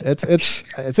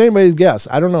 It's anybody's guess.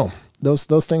 I don't know.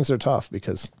 those things are tough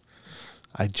because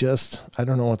I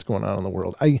don't know what's going on in the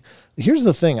world. Here's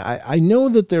the thing. I know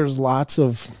that there's lots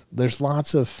of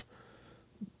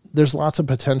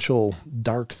potential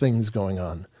dark things going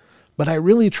on, but I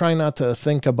really try not to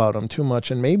think about them too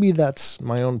much. And maybe that's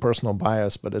my own personal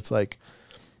bias, but it's like,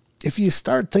 if you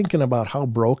start thinking about how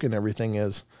broken everything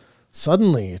is,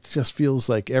 suddenly it just feels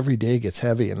like every day gets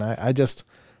heavy. And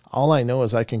all I know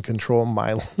is I can control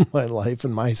my life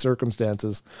and my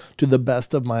circumstances to the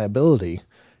best of my ability.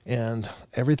 And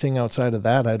everything outside of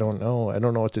that, I don't know. I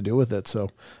don't know what to do with it. So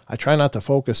I try not to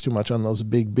focus too much on those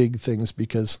big things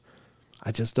because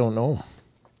I just don't know.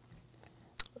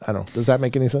 I don't know. Does that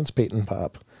make any sense, Peyton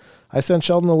Pop? I sent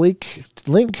Sheldon a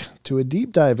link to a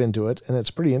deep dive into it, and it's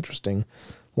pretty interesting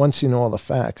once you know all the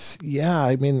facts. Yeah,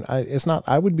 I mean,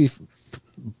 I would be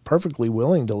perfectly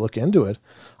willing to look into it.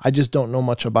 I just don't know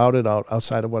much about it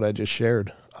outside of what I just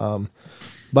shared.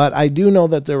 But I do know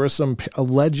that there were some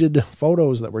alleged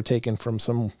photos that were taken from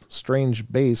some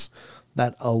strange base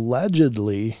that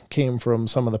allegedly came from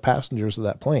some of the passengers of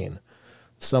that plane.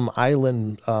 Some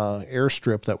island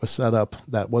airstrip that was set up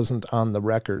that wasn't on the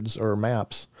records or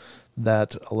maps,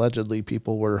 that allegedly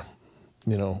people were,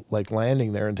 like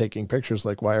landing there and taking pictures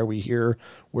like, why are we here?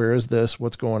 Where is this?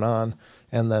 What's going on?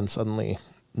 And then suddenly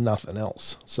nothing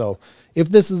else. So if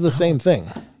this is the same thing,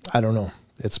 I don't know.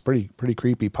 It's pretty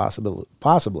creepy,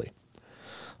 possibly.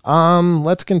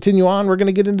 Let's continue on. We're going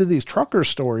to get into these trucker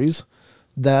stories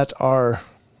that are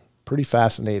pretty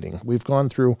fascinating. We've gone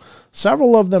through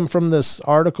several of them from this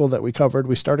article that we covered.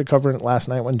 We started covering it last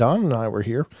night when Don and I were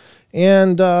here.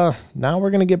 And now we're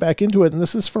going to get back into it. And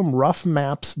this is from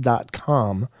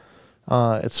roughmaps.com.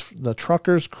 It's the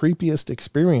truckers' creepiest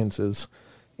experiences.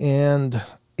 And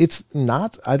it's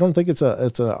not, I don't think it's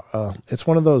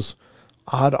one of those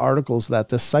odd articles that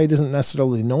this site isn't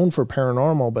necessarily known for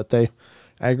paranormal, but they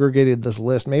aggregated this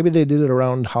list. Maybe they did it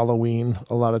around Halloween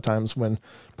a lot of times when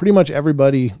pretty much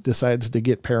everybody decides to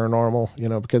get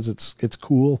paranormal, because it's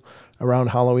cool around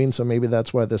Halloween. So maybe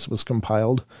that's why this was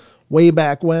compiled way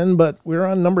back when, but we're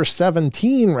on number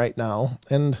 17 right now.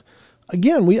 And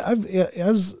again,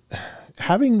 as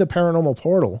having the Paranormal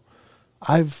Portal,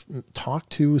 I've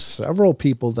talked to several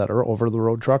people that are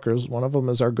over-the-road truckers. One of them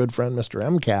is our good friend, Mr.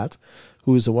 MCAT,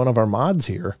 who's one of our mods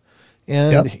here.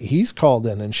 And he's called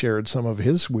in and shared some of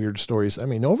his weird stories. I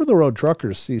mean, over-the-road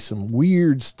truckers see some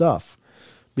weird stuff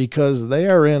because they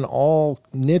are in all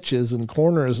niches and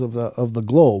corners of the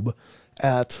globe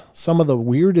at some of the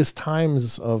weirdest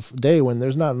times of day when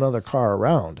there's not another car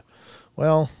around.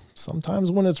 Well,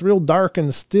 sometimes when it's real dark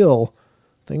and still,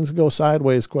 things go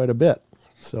sideways quite a bit.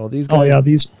 So these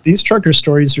guys, these trucker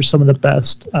stories are some of the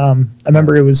best. I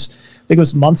remember I think it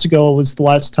was months ago was the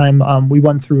last time we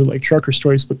went through like trucker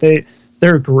stories, but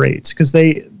they're great because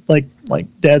they like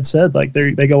Dad said, like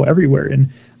they go everywhere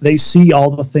and they see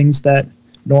all the things that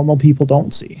normal people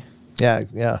don't see.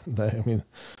 Yeah. I mean,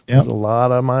 there's a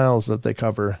lot of miles that they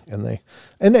cover, and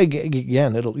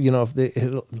again,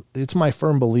 it's my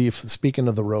firm belief. Speaking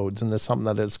of the roads, and there's something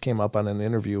that has came up on an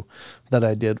interview that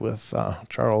I did with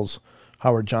Charles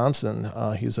Howard Johnson.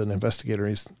 He's an investigator.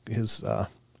 He's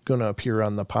going to appear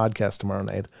on the podcast tomorrow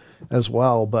night as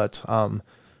well. But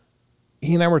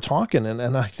he and I were talking,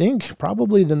 and I think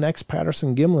probably the next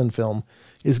Patterson-Gimlin film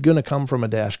is going to come from a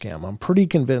dash cam. I'm pretty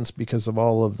convinced because of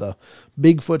all of the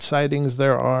Bigfoot sightings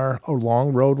there are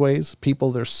along roadways.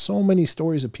 There's so many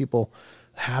stories of people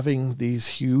having these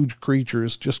huge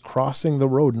creatures just crossing the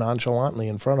road nonchalantly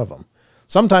in front of them.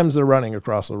 Sometimes they're running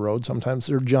across the road. Sometimes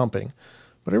they're jumping.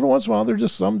 But every once in a while,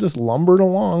 some just lumbering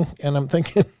along. And I'm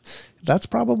thinking that's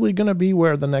probably going to be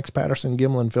where the next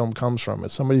Patterson-Gimlin film comes from.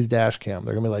 It's somebody's dash cam.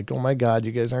 They're going to be like, oh, my God,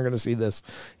 you guys aren't going to see this.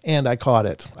 And I caught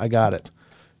it. I got it.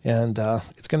 And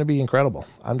it's going to be incredible.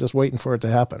 I'm just waiting for it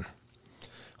to happen.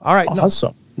 All right.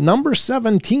 Awesome. Number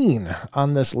 17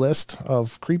 on this list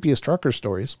of creepiest trucker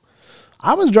stories.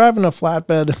 I was driving a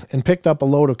flatbed and picked up a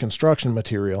load of construction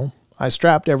material. I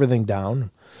strapped everything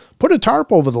down, put a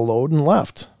tarp over the load, and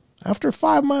left. After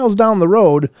 5 miles down the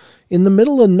road, in the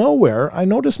middle of nowhere, I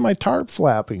noticed my tarp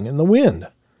flapping in the wind.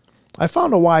 I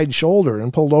found a wide shoulder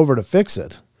and pulled over to fix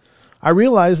it. I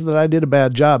realized that I did a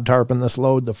bad job tarping this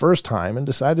load the first time and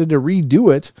decided to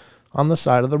redo it on the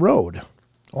side of the road.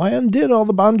 Well, I undid all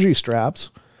the bungee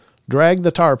straps, dragged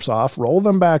the tarps off, roll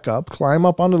them back up, climb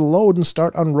up onto the load, and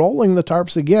start unrolling the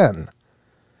tarps again.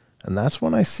 And that's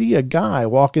when I see a guy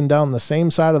walking down the same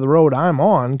side of the road I'm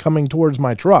on coming towards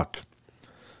my truck.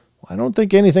 I don't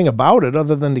think anything about it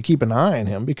other than to keep an eye on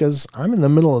him because I'm in the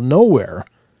middle of nowhere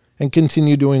and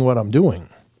continue doing what I'm doing.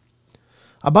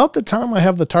 About the time I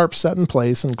have the tarp set in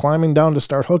place and climbing down to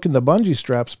start hooking the bungee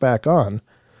straps back on,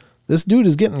 This dude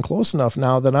is getting close enough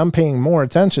now that I'm paying more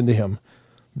attention to him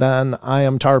than I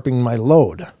am tarping my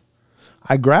load.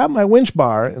 I grab my winch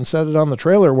bar and set it on the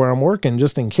trailer where I'm working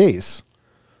just in case.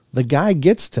 The guy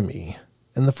gets to me,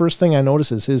 and the first thing I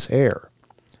notice is his hair.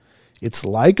 It's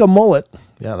like a mullet.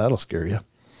 Yeah, that'll scare you.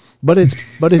 But it's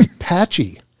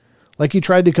patchy, like he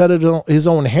tried to cut his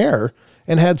own hair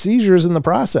and had seizures in the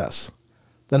process.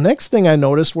 The next thing I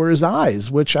noticed were his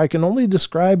eyes, which I can only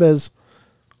describe as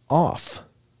off,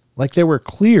 like they were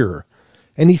clear.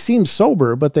 And he seemed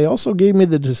sober, but they also gave me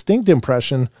the distinct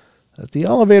impression that the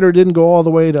elevator didn't go all the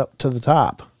way up to the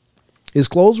top. His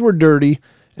clothes were dirty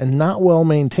and not well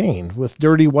maintained, with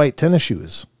dirty white tennis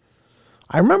shoes.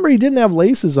 I remember he didn't have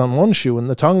laces on one shoe, and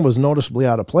the tongue was noticeably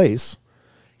out of place.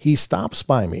 He stops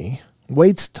by me,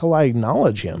 waits till I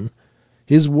acknowledge him.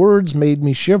 His words made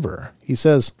me shiver. He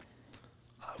says,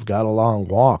 "I've got a long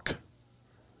walk."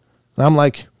 And I'm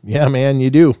like, "Yeah, man, you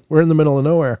do. We're in the middle of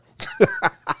nowhere."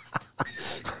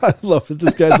 I love it.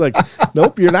 This guy's like,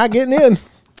 "Nope, you're not getting in."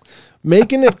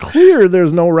 Making it clear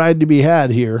there's no ride to be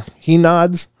had here. He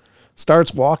nods,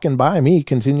 starts walking by me,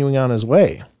 continuing on his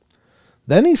way.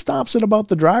 Then he stops at about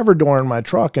the driver door in my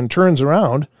truck and turns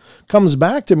around, comes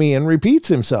back to me and repeats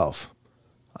himself.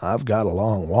 "I've got a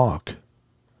long walk."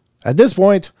 At this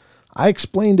point, I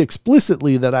explained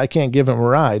explicitly that I can't give him a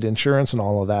ride, insurance and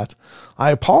all of that. I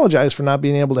apologize for not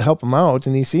being able to help him out,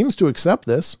 and he seems to accept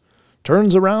this,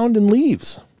 turns around and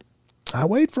leaves. I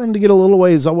wait for him to get a little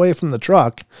ways away from the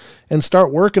truck and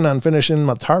start working on finishing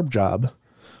my tarp job.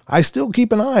 I still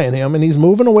keep an eye on him, and he's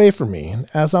moving away from me.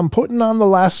 As I'm putting on the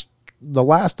last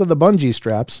of the bungee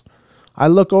straps, I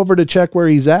look over to check where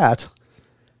he's at,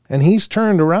 and he's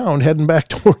turned around heading back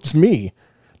towards me,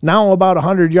 now about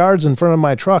 100 yards in front of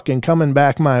my truck and coming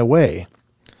back my way.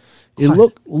 It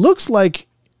looks like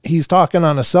he's talking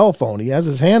on a cell phone. He has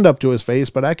his hand up to his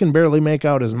face, but I can barely make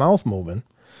out his mouth moving.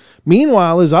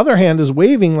 Meanwhile, his other hand is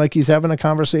waving like he's having a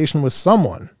conversation with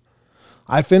someone.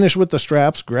 I finish with the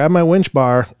straps, grab my winch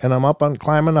bar, and I'm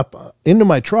climbing up into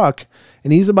my truck,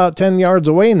 and he's about 10 yards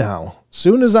away now.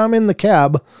 Soon as I'm in the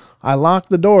cab, I lock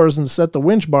the doors and set the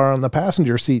winch bar on the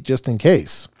passenger seat just in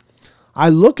case. I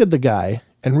look at the guy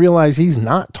and realize he's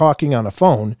not talking on a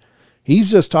phone.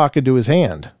 He's just talking to his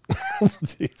hand.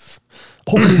 Jeez.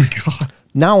 Oh my God.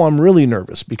 Now I'm really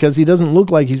nervous because he doesn't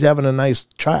look like he's having a nice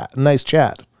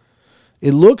chat.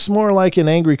 It looks more like an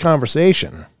angry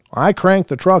conversation. I crank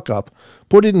the truck up,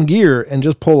 put it in gear, and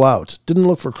just pull out. Didn't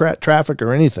look for traffic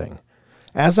or anything.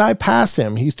 As I pass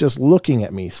him, he's just looking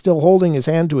at me, still holding his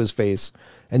hand to his face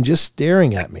and just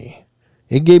staring at me.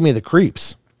 It gave me the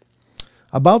creeps.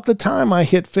 About the time I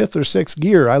hit 5th or 6th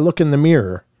gear, I look in the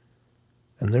mirror,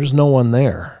 and there's no one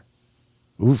there.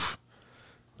 Oof.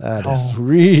 That is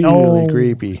really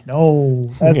creepy. No.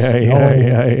 That's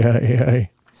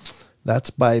That's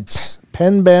by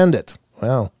Pen Bandit.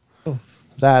 Well,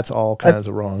 that's all kinds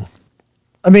of wrong.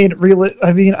 I mean,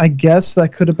 I guess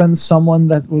that could have been someone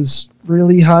that was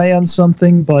really high on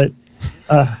something, but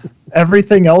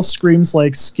everything else screams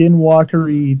like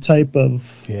skinwalker-y type of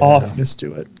offness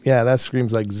to it. Yeah, that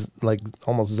screams like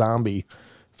almost zombie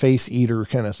face eater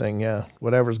kind of thing. Yeah,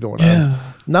 whatever's going on.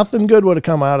 Nothing good would have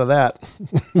come out of that.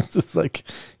 It's like,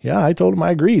 yeah, I told him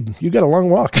I agreed. You got a long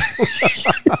walk.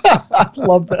 I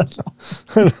love that.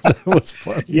 That was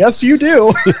fun. Yes, you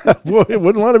do. Yeah, boy, it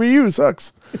wouldn't want to be you.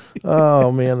 Sucks.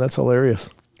 Oh, man, that's hilarious.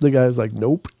 The guy's like,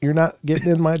 "Nope, you're not getting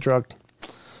in my truck."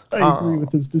 I agree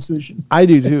with his decision. I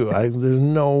do too. There's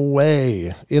no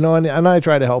way, and I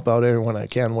try to help out everyone I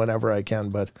can, whenever I can,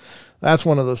 but that's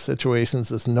one of those situations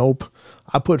that's nope.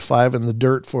 I put 5 in the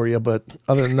dirt for you, but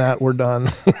other than that, we're done.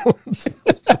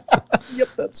 Yep,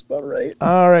 that's about right.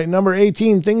 All right, number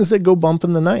 18, things that go bump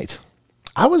in the night.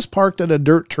 I was parked at a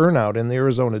dirt turnout in the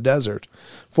Arizona desert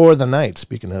for the night,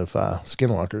 speaking of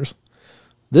skinwalkers.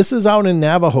 This is out in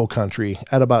Navajo country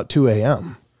at about 2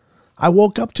 a.m. I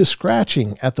woke up to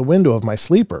scratching at the window of my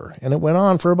sleeper, and it went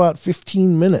on for about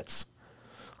 15 minutes.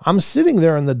 I'm sitting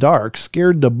there in the dark,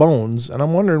 scared to bones, and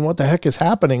I'm wondering what the heck is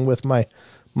happening with my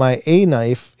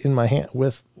knife in my hand,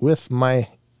 with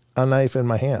a knife in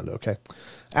my hand. Okay.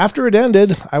 After it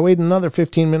ended, I waited another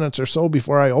 15 minutes or so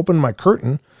before I opened my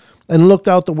curtain and looked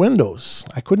out the windows.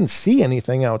 I couldn't see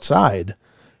anything outside,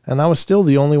 and I was still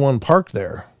the only one parked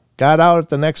there. Got out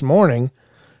the next morning,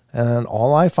 and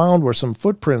all I found were some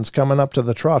footprints coming up to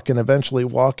the truck and eventually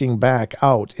walking back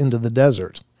out into the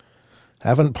desert.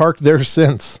 Haven't parked there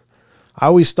since. I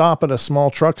always stop at a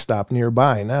small truck stop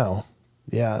nearby now.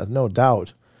 Yeah, no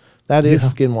doubt. That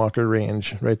is Skinwalker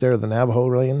Range right there, the Navajo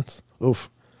Range. Oof.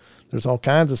 There's all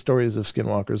kinds of stories of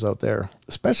skinwalkers out there,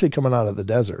 especially coming out of the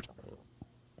desert.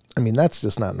 I mean, that's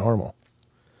just not normal.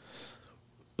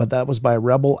 but that was by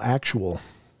Rebel Actual.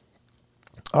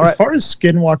 As far as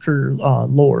Skinwalker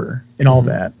lore and all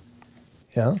that,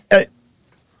 yeah.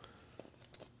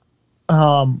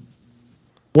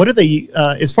 What do they?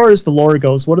 As far as the lore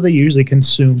goes, what do they usually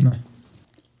consume?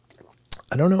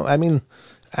 I don't know. I mean,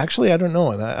 actually, I don't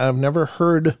know, and I've never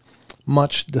heard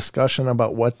much discussion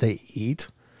about what they eat.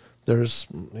 There's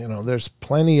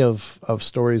plenty of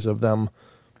stories of them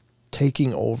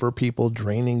taking over people,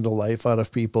 draining the life out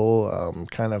of people,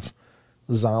 kind of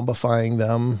zombifying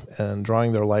them and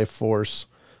drawing their life force.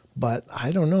 But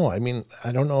I don't know. I mean,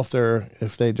 I don't know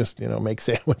if they just, make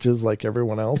sandwiches like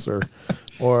everyone else,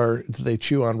 or do they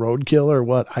chew on roadkill or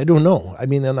what? I don't know. I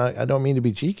mean, and I don't mean to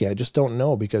be cheeky. I just don't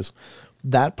know, because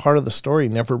that part of the story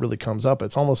never really comes up.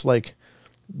 It's almost like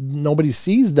nobody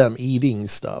sees them eating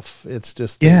stuff. It's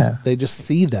just, they just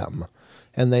see them,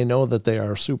 and they know that they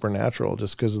are supernatural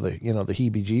just because of the, the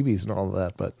heebie-jeebies and all of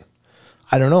that. But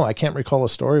I don't know. I can't recall a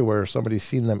story where somebody's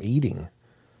seen them eating.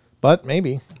 But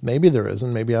maybe there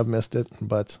isn't. Maybe I've missed it.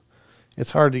 But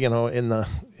it's hard to, in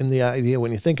the idea,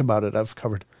 when you think about it, I've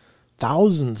covered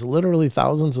literally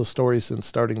thousands of stories since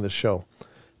starting the show.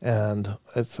 And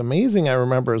it's amazing I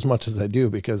remember as much as I do,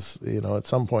 because, at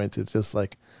some point it's just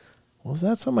like, was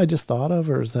that something I just thought of,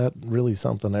 or is that really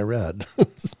something I read?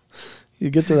 You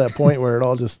get to that point where it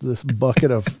all just this bucket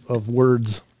of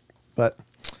words. But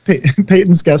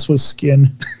Peyton's guess was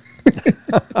skin.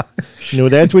 No,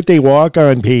 that's what they walk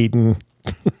on, Peyton.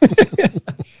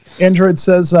 Android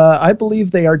says, I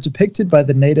believe they are depicted by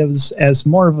the natives as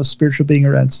more of a spiritual being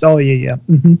around. Oh, yeah.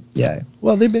 Mm-hmm. Yeah.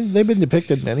 Well, they've been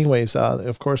depicted in many ways.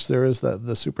 Of course, there is the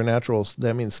supernaturals.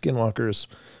 That means Skinwalker is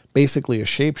basically a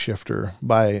shapeshifter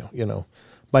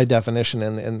by definition.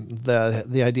 And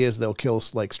the idea is they'll kill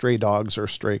like stray dogs or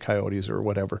stray coyotes or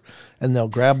whatever, and they'll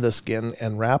grab the skin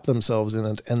and wrap themselves in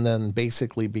it, and then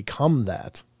basically become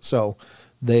that. So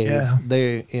they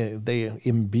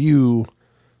imbue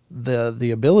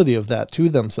the ability of that to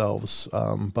themselves.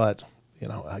 But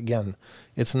again,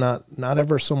 it's not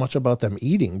ever so much about them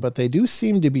eating, but they do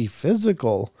seem to be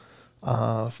physical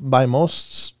by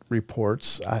most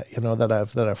reports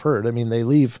that I've heard. I mean, they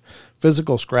leave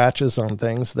physical scratches on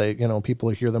things. They people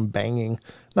hear them banging.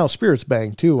 Now spirits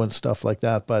bang too and stuff like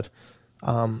that, but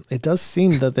it does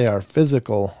seem that they are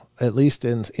physical, at least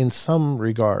in some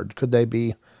regard. Could they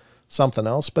be something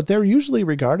else? But they're usually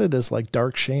regarded as like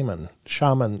dark shaman,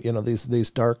 these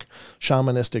dark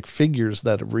shamanistic figures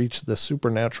that have reached the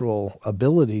supernatural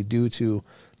ability due to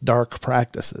dark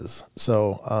practices.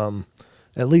 So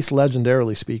at least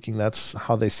legendarily speaking, that's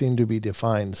how they seem to be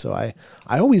defined. So I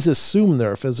always assume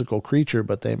they're a physical creature,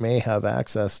 but they may have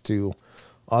access to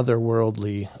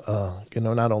otherworldly,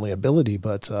 not only ability,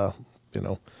 but,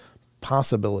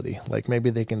 possibility. Like maybe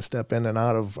they can step in and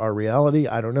out of our reality.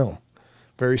 I don't know.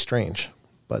 Very strange.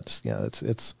 But yeah,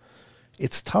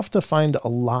 it's tough to find a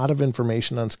lot of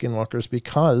information on Skinwalkers,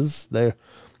 because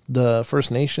the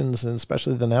First Nations, and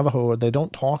especially the Navajo, they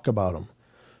don't talk about them.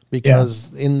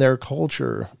 Because in their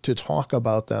culture, to talk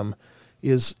about them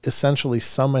is essentially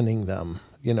summoning them,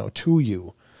 to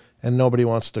you. And nobody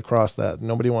wants to cross that.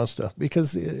 Nobody wants to,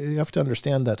 because you have to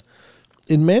understand that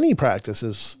in many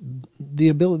practices,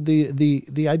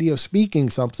 the idea of speaking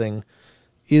something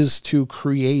is to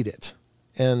create it.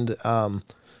 And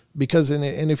because,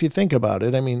 and if you think about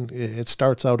it, I mean, it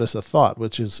starts out as a thought,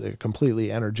 which is a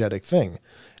completely energetic thing.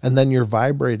 And then you're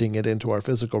vibrating it into our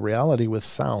physical reality with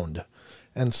sound.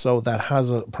 And so that has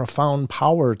a profound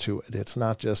power to it. It's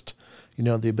not just,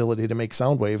 the ability to make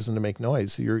sound waves and to make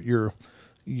noise.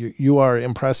 You are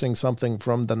impressing something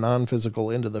from the non-physical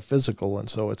into the physical. And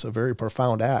so it's a very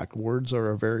profound act. Words are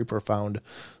a very profound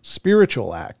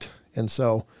spiritual act. And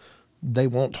so they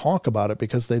won't talk about it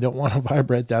because they don't want to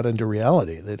vibrate that into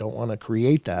reality. They don't want to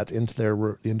create that into their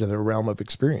realm of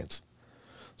experience.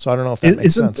 So I don't know if that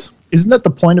makes sense. Isn't that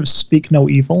the point of speak no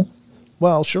evil?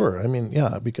 Well, sure. I mean,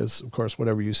 yeah, because of course,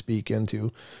 whatever you speak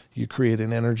into, you create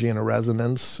an energy and a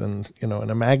resonance and, and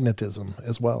a magnetism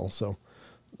as well. So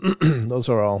those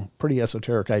are all pretty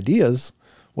esoteric ideas,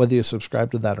 whether you subscribe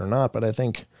to that or not. But I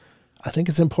think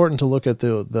it's important to look at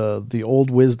the old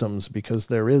wisdoms, because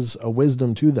there is a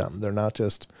wisdom to them. They're not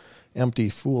just empty,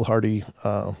 foolhardy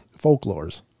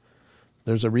folklores.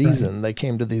 There's a reason they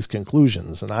came to these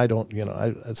conclusions, and I don't,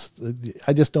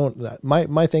 I just don't.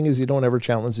 My thing is, you don't ever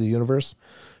challenge the universe,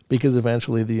 because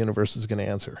eventually the universe is going to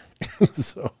answer.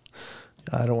 So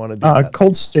I don't want to do that.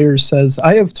 Cold Stairs says,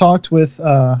 I have talked with,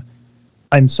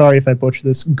 I'm sorry if I butcher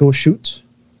this, Goshut,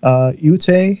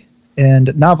 Ute,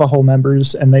 and Navajo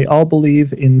members, and they all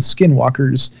believe in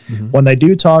skinwalkers. Mm-hmm. When they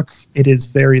do talk, it is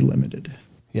very limited.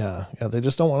 Yeah, they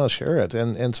just don't want to share it.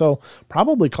 And so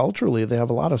probably culturally they have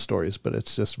a lot of stories, but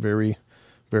it's just very,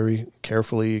 very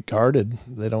carefully guarded.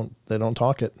 They don't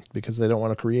talk it because they don't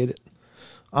want to create it.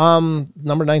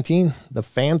 Number 19, the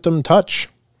Phantom Touch.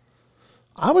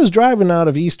 I was driving out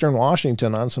of eastern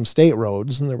Washington on some state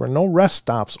roads, and there were no rest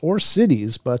stops or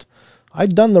cities, but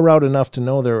I'd done the route enough to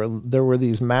know there were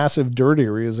these massive dirt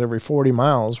areas every 40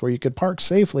 miles where you could park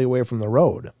safely away from the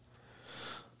road.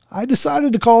 I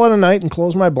decided to call it a night and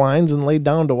close my blinds and laid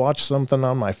down to watch something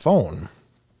on my phone.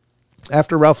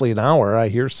 After roughly an hour, I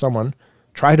hear someone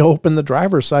try to open the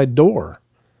driver's side door.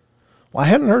 Well, I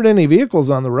hadn't heard any vehicles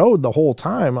on the road the whole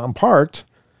time I'm parked,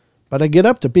 but I get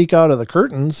up to peek out of the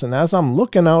curtains, and as I'm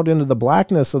looking out into the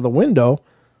blackness of the window,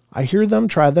 I hear them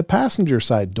try the passenger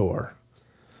side door.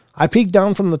 I peek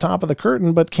down from the top of the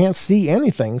curtain but can't see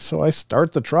anything, so I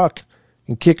start the truck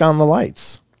and kick on the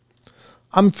lights.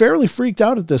 I'm fairly freaked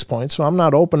out at this point, so I'm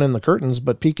not opening the curtains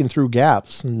but peeking through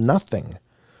gaps. Nothing.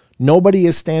 Nobody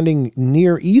is standing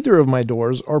near either of my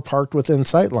doors or parked within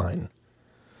sightline.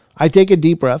 I take a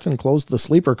deep breath and close the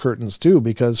sleeper curtains too,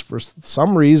 because for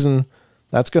some reason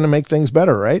that's going to make things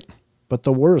better, right? But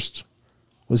the worst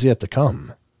was yet to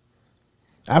come.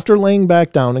 After laying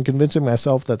back down and convincing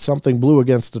myself that something blew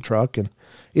against the truck and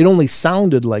it only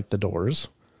sounded like the doors,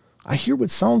 I hear what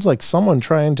sounds like someone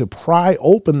trying to pry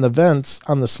open the vents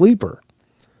on the sleeper.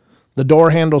 The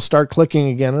door handles start clicking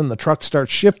again and the truck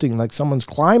starts shifting like someone's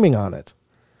climbing on it.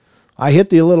 I hit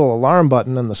the little alarm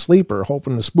button on the sleeper,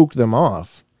 hoping to spook them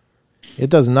off. It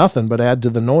does nothing but add to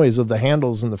the noise of the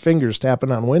handles and the fingers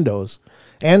tapping on windows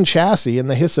and chassis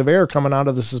and the hiss of air coming out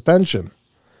of the suspension.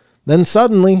 Then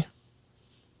suddenly,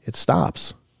 it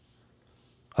stops.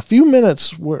 A few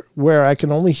minutes where I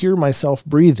can only hear myself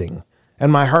breathing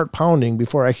and my heart pounding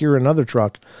before I hear another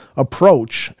truck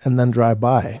approach and then drive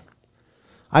by.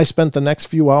 I spent the next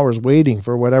few hours waiting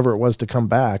for whatever it was to come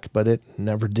back, but it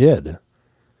never did.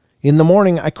 In the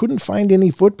morning, I couldn't find any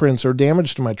footprints or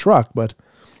damage to my truck, but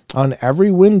on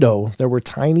every window there were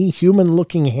tiny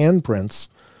human-looking handprints,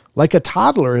 like a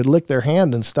toddler had licked their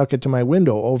hand and stuck it to my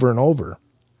window over and over.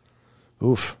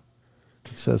 Oof.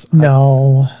 It says,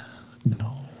 No.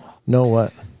 No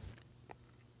what?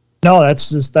 No, that's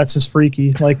just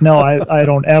freaky. Like, no, I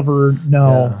don't ever, no,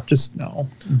 yeah. Just no.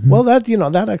 Mm-hmm. Well,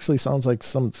 that actually sounds like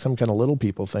some kind of little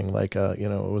people thing. Like,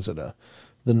 was it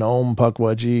the gnome,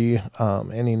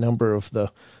 Pukwudgie, any number of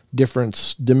the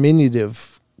different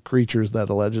diminutive creatures that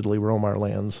allegedly roam our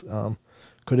lands.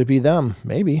 Could it be them?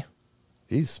 Maybe.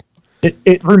 Jeez.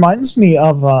 It reminds me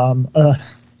of,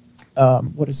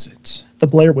 what is it? The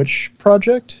Blair Witch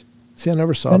Project. See, I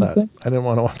never saw that. I didn't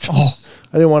want to watch.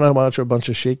 I didn't want to watch a bunch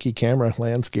of shaky camera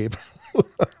landscape.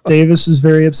 Davis is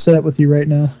very upset with you right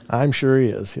now. I'm sure he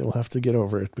is. He'll have to get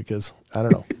over it because I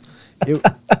don't know.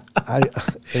 I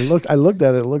looked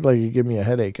at it. It looked like it gave me a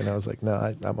headache, and I was like,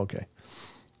 no, I'm okay.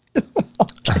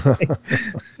 Okay.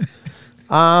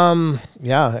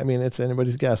 Yeah. I mean, it's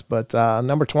anybody's guess. But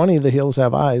number 20, The Hills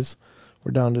Have Eyes.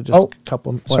 We're down to just a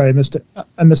couple. Sorry, I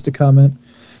missed a comment.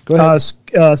 Go ahead.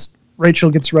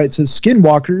 Rachel gets right. Says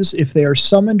skinwalkers, if they are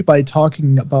summoned by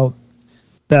talking about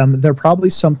them, they're probably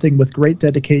something with great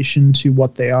dedication to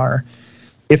what they are.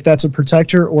 If that's a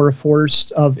protector or a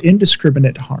force of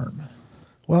indiscriminate harm.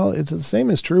 Well, it's the same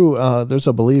is true. There's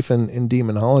a belief in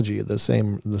demonology, the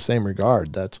same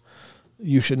regard, that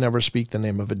you should never speak the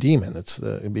name of a demon. It's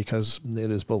because it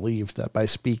is believed that by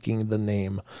speaking the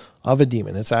name of a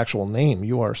demon, its actual name,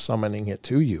 you are summoning it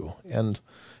to you. And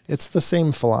it's the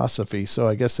same philosophy. So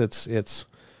I guess it's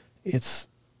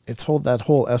that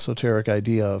whole esoteric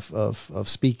idea of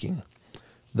speaking.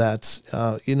 That's,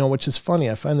 which is funny.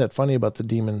 I find that funny about the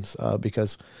demons,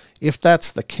 because if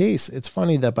that's the case, it's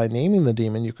funny that by naming the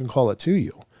demon, you can call it to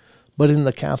you. But in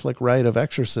the Catholic rite of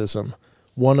exorcism,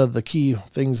 one of the key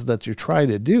things that you try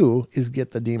to do is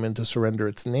get the demon to surrender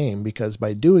its name, because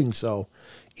by doing so,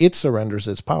 it surrenders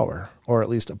its power, or at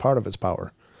least a part of its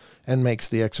power, and makes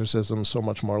the exorcism so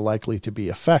much more likely to be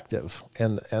effective.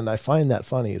 And I find that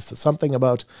funny. It's something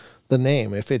about the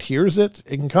name. If it hears it,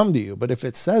 it can come to you. But if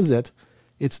it says it,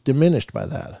 it's diminished by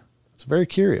that. It's very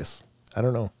curious. I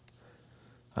don't know.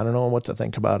 I don't know what to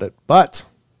think about it. But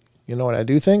you know what I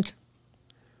do think?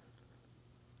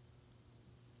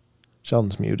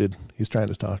 Sheldon's muted. He's trying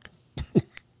to talk.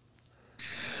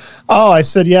 Oh, I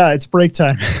said, yeah, it's break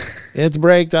time. It's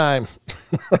break time.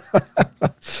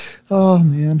 Oh,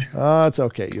 man. Oh, it's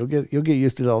okay. You'll get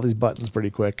used to all these buttons pretty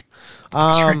quick.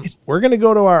 That's right. We're going to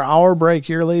go to our hour break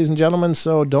here, ladies and gentlemen,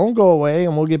 so don't go away,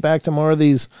 and we'll get back to more of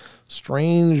these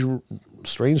strange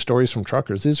strange stories from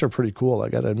truckers. These are pretty cool, I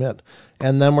got to admit.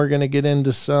 And then we're going to get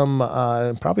into some,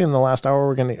 probably in the last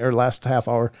hour, or last half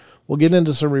hour, we'll get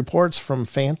into some reports from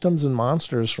Phantoms and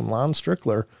Monsters from Lon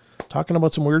Strickler, talking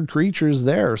about some weird creatures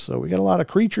there. So we got a lot of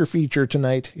creature feature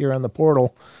tonight here on the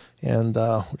portal, and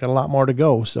we got a lot more to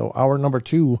go. So hour number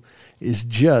 2 is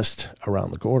just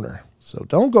around the corner. So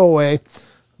don't go away.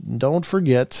 Don't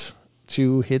forget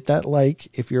to hit that like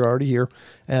if you're already here.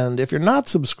 And if you're not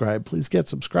subscribed, please get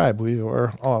subscribed. We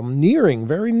are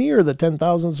very near the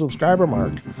 10,000 subscriber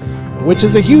mark, which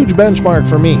is a huge benchmark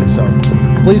for me. So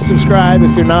please subscribe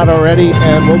if you're not already,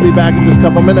 and we'll be back in just a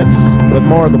couple minutes with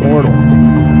more of the portal.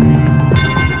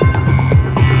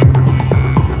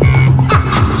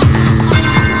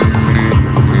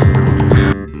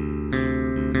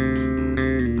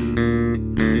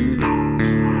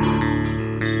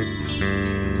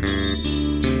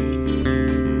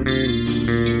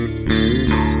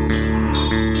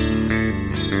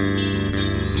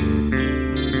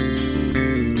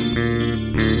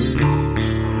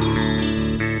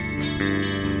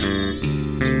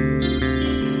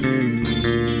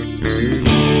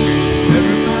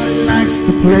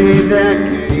 Play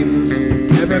their games.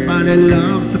 Everybody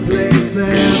loves to place their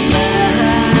bets.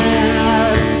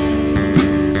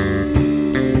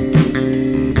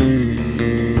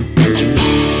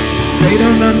 They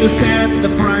don't understand the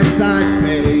price I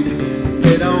paid.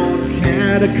 They don't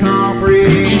care to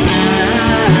comprehend.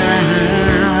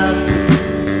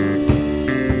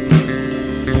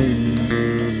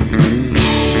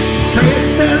 Trace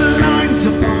their lines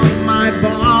upon my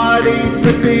body,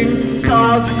 ripping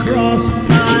scars across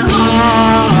my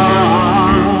heart.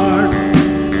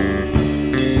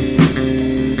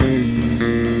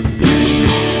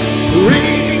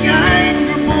 Raging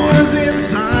anger boils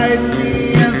inside me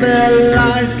as their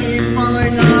lies keep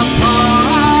falling apart.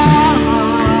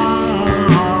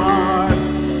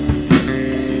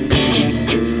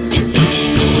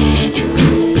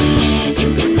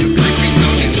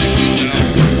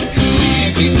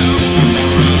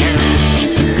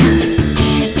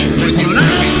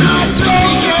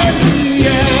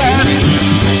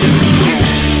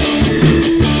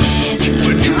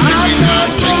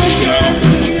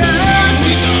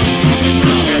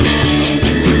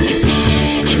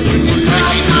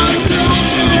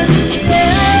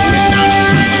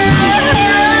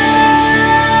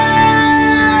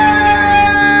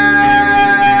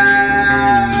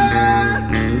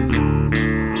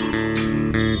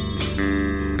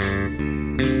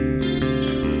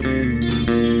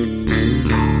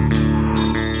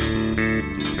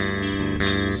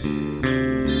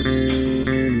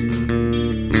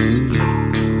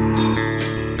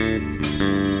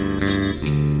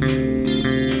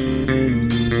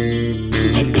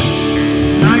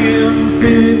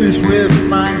 With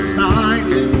my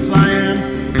silence, I am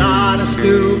not a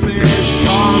stupid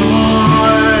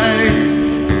boy.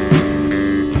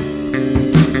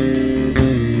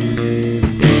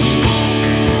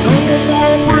 No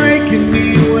more breaking me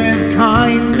with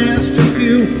kindness, just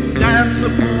you dance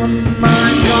upon my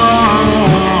joy.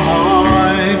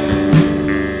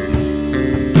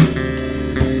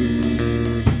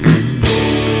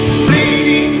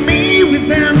 Leading me with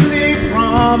empty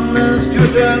promise, you're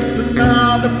just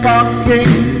another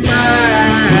fucking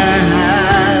mess.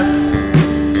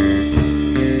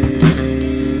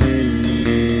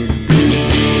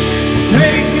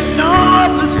 Taking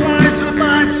off the slice of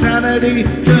my sanity,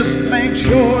 just make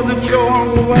sure that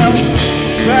you're well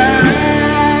fed.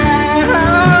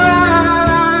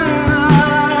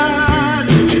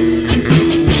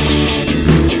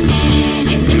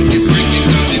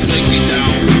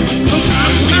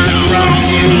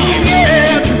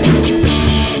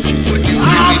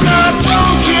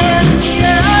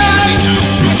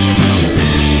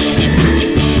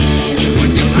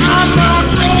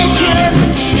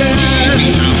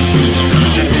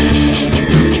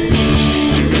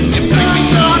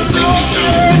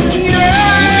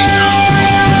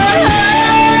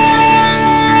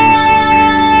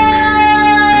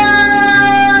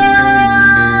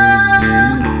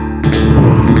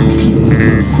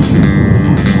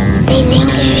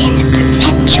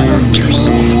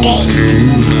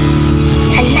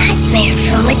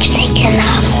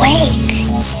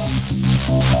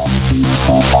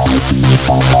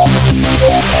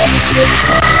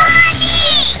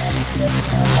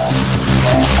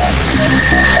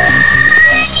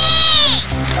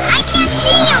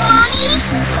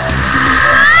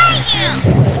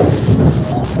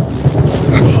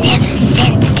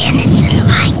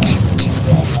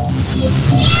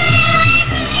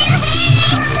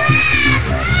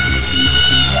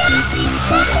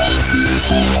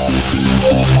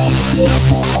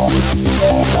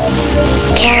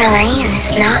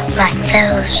 like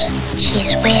those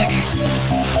she's with.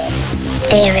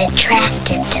 They're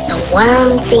attracted to the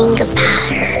one thing about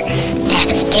her that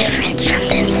is different from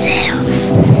themselves.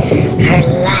 Her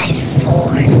life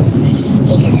force.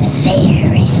 It is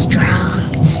very strong.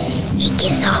 It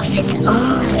gives off its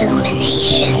own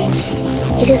illumination.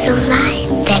 It is a light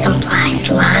that implies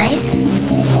life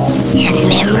and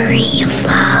memory of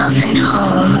love and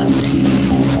home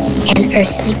and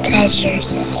earthly pleasures.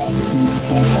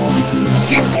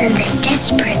 Something they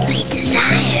desperately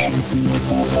desire,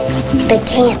 but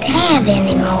can't have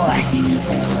anymore.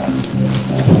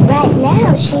 Right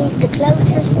now, she's the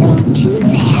closest thing to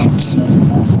that.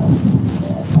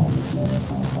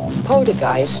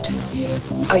 Poltergeists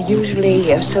are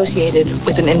usually associated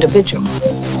with an individual.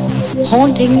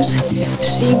 Hauntings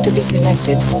seem to be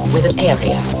connected with an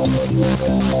area.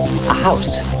 A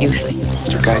house, usually.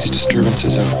 Poltergeist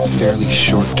disturbances are fairly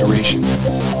short duration,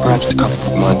 perhaps a couple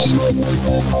of months.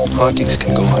 Hauntings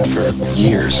can go on for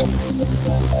years.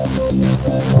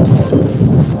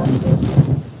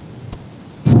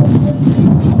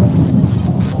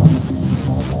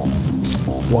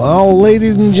 Well,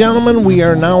 ladies and gentlemen, we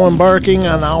are now embarking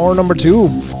on hour number 2.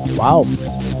 Wow.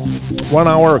 1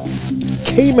 hour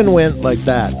came and went like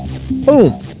that.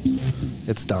 Boom.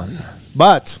 It's done.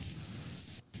 But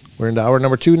we're into hour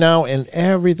number 2 now, and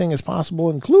everything is possible,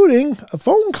 including a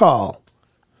phone call.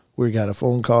 We got a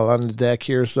phone call on the deck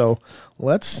here, so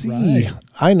let's see. Right.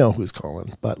 I know who's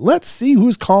calling, but let's see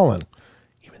who's calling,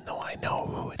 even though I know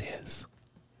who it is.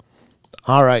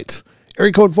 All right.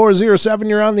 Area code 407,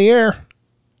 you're on the air.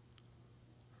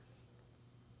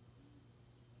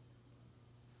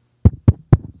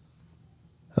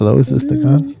 Hello, is this the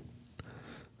gun?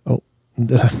 Oh,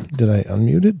 did I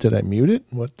unmute it? Did I mute it?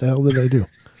 What the hell did I do?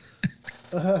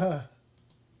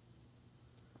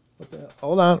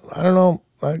 Hold on. I don't know.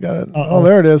 I got it. Uh-oh. Oh,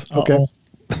 there it is. Okay.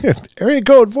 Area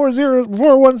code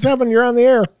 40417, you're on the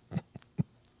air.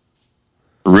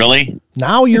 Really?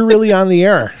 Now you're really on the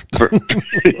air. For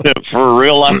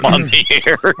real, I'm on the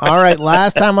air. All right.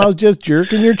 Last time I was just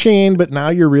jerking your chain, but now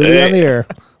you're really on the air.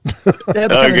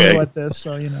 Dad's kind of new at this,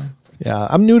 so you know. Yeah,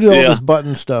 I'm new to all this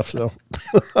button stuff, so.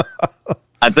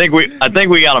 I think we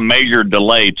got a major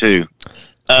delay too.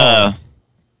 I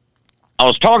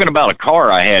was talking about a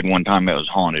car I had one time that was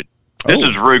haunted. This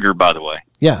is Ruger, by the way.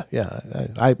 Yeah.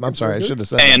 I'm sorry, I should have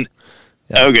said that.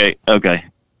 Yeah. Okay.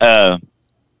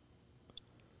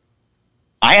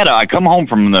 I come home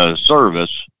from the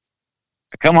service.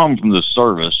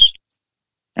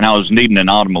 And I was needing an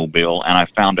automobile, and I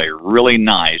found a really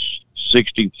nice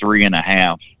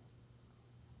 63.5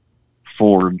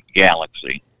 Ford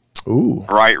Galaxy. Ooh.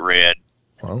 Bright red.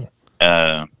 Wow.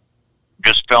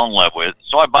 Just fell in love with it.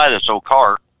 So I buy this old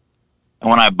car. And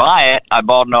when I buy it, I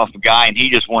bought it off a guy, and he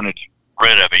just wanted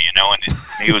rid of it, you know, and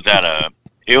he was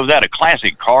at a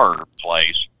classic car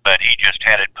place, but he just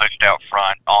had it pushed out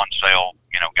front on sale,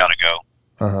 you know, gotta go.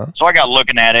 Uh-huh. So I got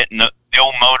looking at it, and the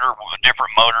old motor, a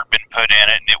different motor had been put in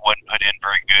it, and it wasn't put in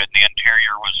very good. The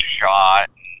interior was shot.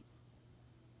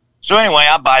 So anyway,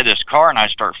 I buy this car, and I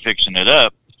start fixing it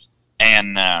up,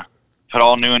 and put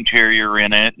all new interior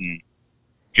in it, and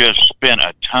just spent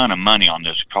a ton of money on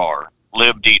this car.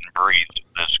 Lived, eat, and breathed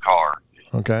this car.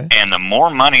 Okay. And the more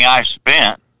money I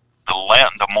spent,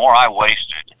 the more I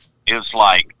wasted. It was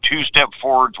like 2 steps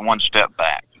forwards, 1 step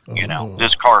back. You know,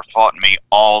 this car fought me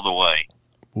all the way.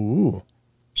 Ooh.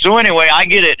 So anyway, I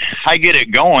get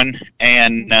it going,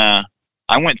 and I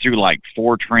went through like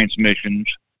 4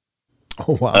 transmissions.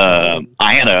 Oh wow!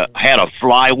 I had a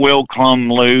flywheel come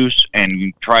loose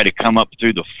and try to come up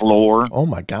through the floor. Oh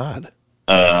my God!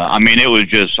 I mean, it was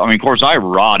just. I mean, of course, I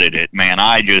rotted it, man.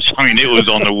 It was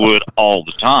on the wood all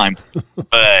the time.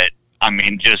 But I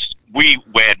mean, we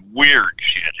had weird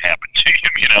shit happen to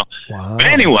him, you know. Wow. But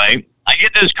anyway, I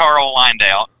get this car all lined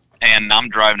out, and I'm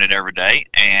driving it every day,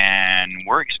 and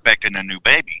we're expecting a new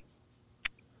baby.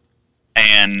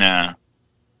 And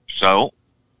so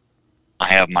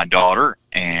I have my daughter,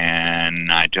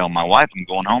 and I tell my wife I'm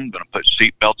going home, I'm going to put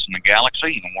seat belts in the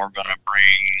Galaxy, and we're going to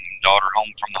bring daughter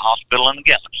home from the hospital in the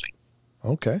Galaxy.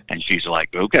 Okay. And she's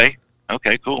like, okay,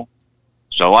 cool.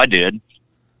 So I did.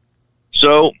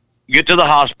 So get to the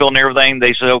hospital and everything.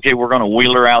 They said, okay, we're going to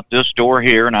wheel her out this door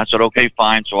here. And I said, okay,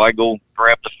 fine. So I go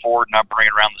grab the Ford, and I bring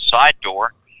it around the side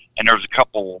door, and there's a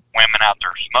couple women out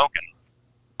there smoking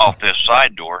off this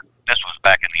side door. This was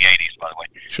back in the 80s, by the way.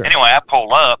 Sure. Anyway, I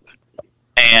pull up,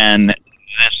 and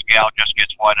this gal just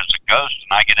gets white as a ghost,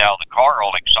 and I get out of the car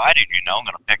all excited, you know, I'm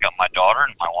going to pick up my daughter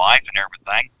and my wife and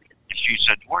everything. And she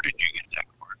said, where did you get that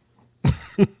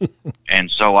car?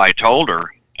 And so I told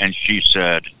her, and she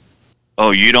said,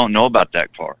 oh, you don't know about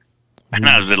that car. And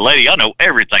I said, lady, I know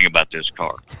everything about this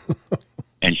car.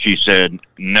 And she said,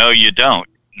 no, you don't.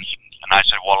 And I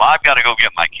said, well, I've got to go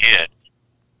get my kid.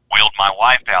 Wheeled my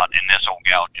wife out, and this old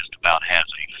gal just about has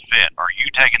a fit. Are you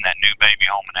taking that new baby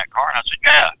home in that car? And I said,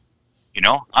 yeah. You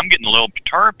know, I'm getting a little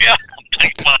perturbed. Yeah, I'm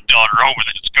taking my daughter home with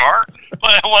this car.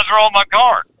 But what's wrong with my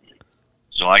car?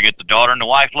 So I get the daughter and the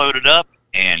wife loaded up,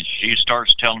 and she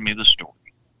starts telling me the story.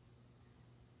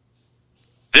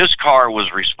 This car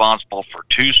was responsible for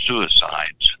 2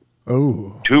 suicides.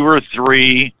 Oh. Two or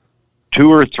three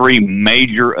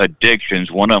major addictions.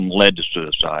 One of them led to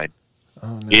suicide.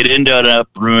 Oh, no. It ended up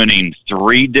ruining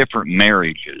 3 different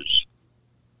marriages.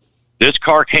 This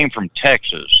car came from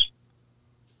Texas,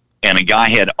 and a guy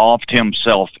had offed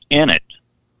himself in it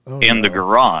in the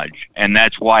garage, and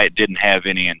that's why it didn't have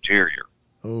any interior.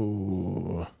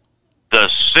 Oh. The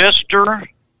sister,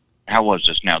 how was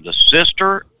this now? The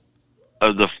sister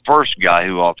of the first guy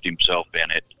who offed himself in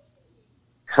it,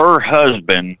 her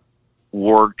husband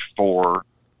worked for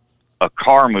a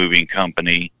car moving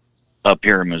company up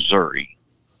here in Missouri.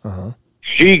 Uh-huh.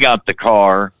 She got the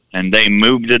car, and they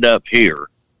moved it up here.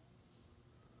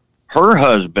 Her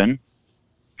husband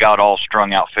got all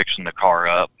strung out fixing the car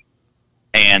up,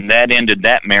 and that ended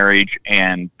that marriage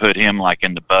and put him like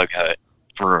in the bug hut,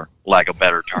 for lack of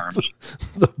better terms.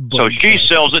 So she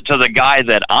sells it to the guy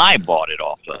that I bought it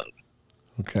off of.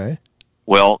 Okay.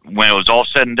 Well, when it was all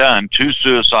said and done, 2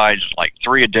 suicides, like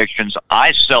 3 addictions,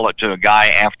 I sell it to a guy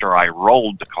after I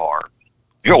rolled the car.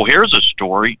 Yo, here's a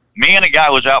story. Me and a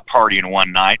guy was out partying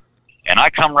one night, and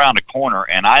I come around a corner,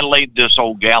 and I laid this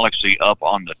old Galaxy up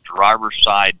on the driver's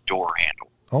side door handle.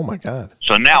 Oh my God!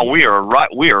 So now we are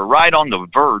right on the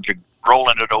verge of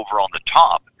rolling it over on the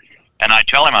top. And I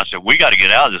tell him, I said, we got to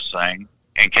get out of this thing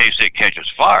in case it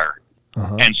catches fire.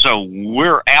 Uh-huh. And so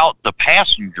we're out the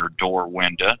passenger door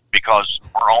window because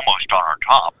we're almost on our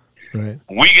top. Right.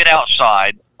 We get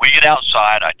outside.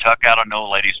 I tuck out an old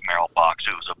lady's mailbox.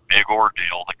 It was a big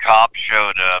ordeal. The cops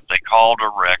showed up. They called a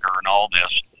wrecker and all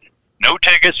this. No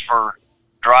tickets for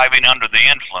driving under the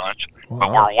influence,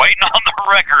 but we're waiting on the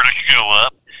wrecker to show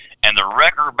up. And the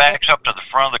wrecker backs up to the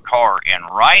front of the car, and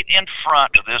right in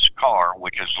front of this car,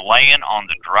 which is laying on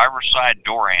the driver's side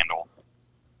door handle,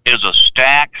 is a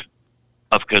stack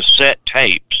of cassette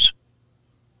tapes,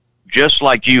 just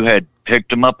like you had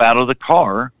picked them up out of the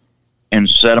car and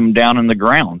set them down in the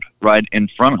ground right in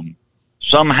front of them.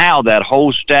 Somehow that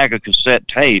whole stack of cassette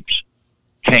tapes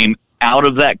came out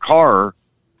of that car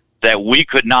that we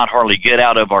could not hardly get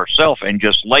out of ourselves and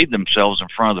just laid themselves in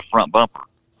front of the front bumper.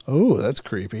 Oh, that's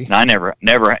creepy. And I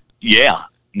never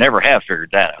have figured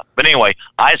that out. But anyway,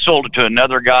 I sold it to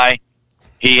another guy.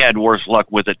 He had worse luck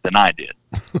with it than I did.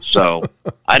 So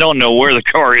I don't know where the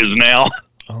car is now.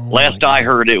 Oh, Last I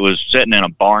heard, it was sitting in a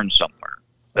barn somewhere.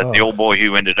 That the old boy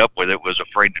who ended up with it was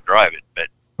afraid to drive it.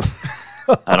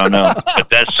 But I don't know. But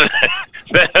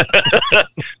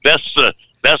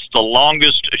that's the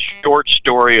longest short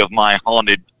story of my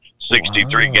haunted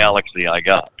 '63 Galaxy I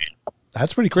got.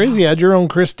 That's pretty crazy. You had your own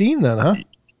Christine then, huh?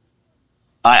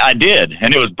 I did,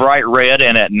 and it was bright red,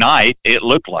 and at night it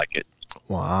looked like it.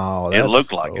 Wow, it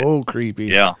looked like it. Oh, creepy.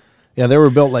 Yeah, yeah. They were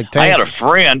built like tanks.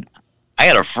 I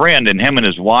had a friend, and him and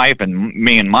his wife, and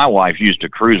me and my wife used to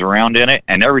cruise around in it.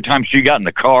 And every time she got in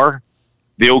the car,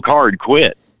 the old car would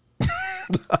quit.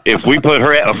 If we put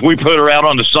her out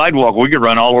on the sidewalk, we could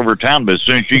run all over town. But as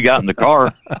soon as she got in the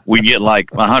car, we'd get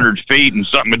like 100 feet, and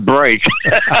something would break.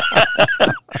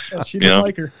 She didn't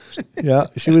like her. Yeah,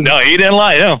 she was. No, he didn't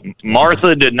like her. No.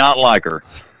 Martha did not like her.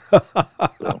 So.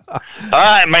 All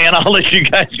right, man. I'll let you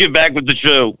guys get back with the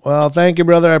show. Well, thank you,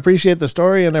 brother. I appreciate the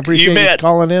story, and I appreciate you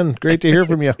calling in. Great to hear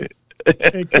from you.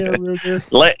 Take care,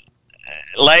 Ruger.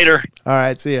 Later. All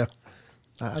right, see ya.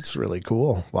 That's really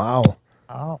cool. Wow.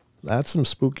 Wow. That's some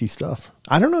spooky stuff.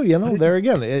 I don't know, there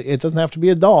again, it doesn't have to be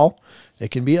a doll. It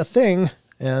can be a thing,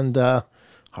 and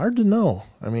hard to know.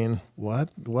 I mean, what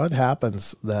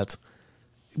happens that,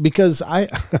 because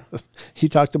he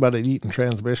talked about it eating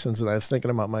transmissions, and I was thinking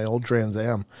about my old Trans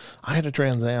Am. I had a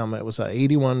Trans Am. It was a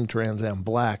 81 Trans Am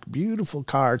black, beautiful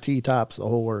car, T-tops, the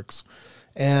whole works.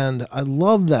 And I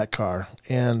loved that car.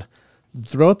 And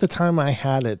throughout the time I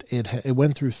had it, it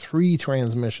went through 3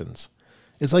 transmissions.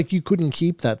 It's like you couldn't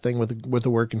keep that thing with a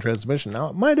working transmission. Now,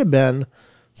 it might have been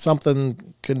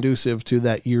something conducive to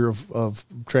that year of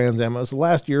Trans Am. It was the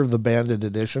last year of the Bandit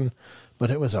edition,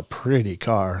 but it was a pretty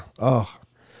car. Oh,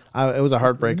 it was a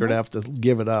heartbreaker to have to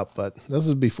give it up, but this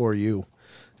is before you.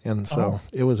 And so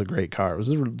it was a great car. It was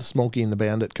the Smokey and the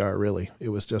Bandit car, really. It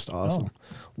was just awesome.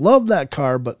 Loved that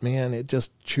car, but man, it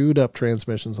just chewed up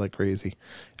transmissions like crazy.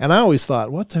 And I always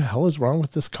thought, what the hell is wrong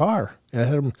with this car? I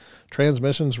had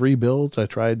transmissions rebuilt. I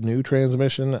tried new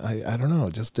transmission. I don't know.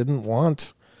 It just didn't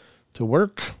want to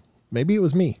work. Maybe it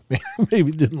was me. Maybe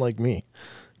it didn't like me.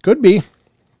 Could be.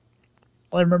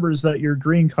 All I remember is that your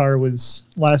green car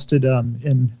lasted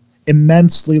in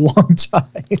immensely long time.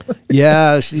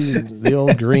 Yeah, the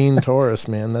old green Taurus,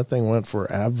 man, that thing went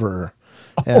forever.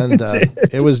 And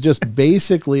it was just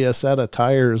basically a set of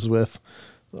tires with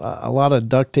a lot of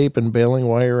duct tape and baling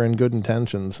wire and good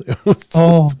intentions. It was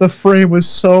just, the frame was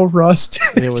so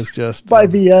rusted. It was just by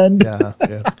the end. Yeah.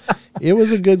 It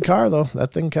was a good car though.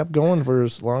 That thing kept going for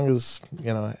as long as,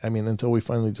 until we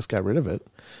finally just got rid of it,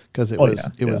 because it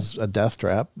was a death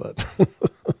trap, but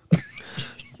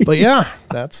but yeah,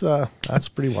 that's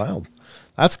pretty wild.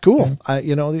 That's cool.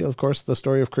 Of course, the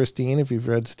story of Christine, if you've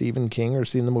read Stephen King or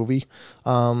seen the movie,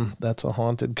 that's a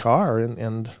haunted car.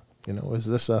 And is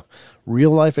this a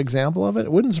real life example of it?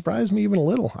 It wouldn't surprise me even a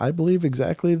little. I believe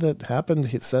exactly that happened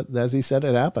as he said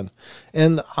it happened.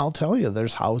 And I'll tell you,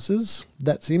 there's houses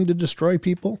that seem to destroy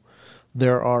people.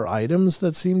 There are items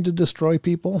that seem to destroy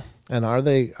people. And are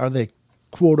they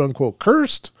quote unquote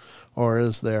cursed? Or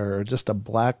is there just a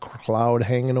black cloud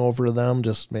hanging over them,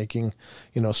 just making,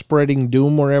 spreading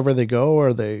doom wherever they go? Or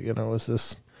is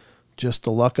this just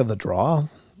the luck of the draw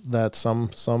that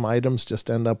some items just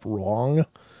end up wrong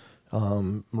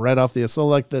right off the? So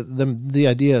like the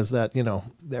idea is that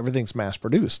everything's mass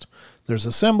produced. There's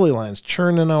assembly lines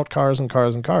churning out cars and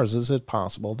cars and cars. Is it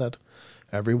possible that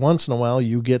every once in a while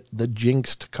you get the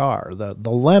jinxed car,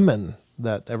 the lemon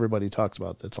that everybody talks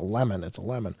about? It's a lemon.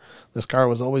 This car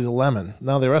was always a lemon.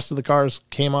 Now the rest of the cars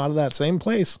came out of that same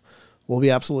place will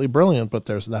be absolutely brilliant, but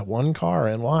there's that one car,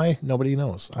 and why? Nobody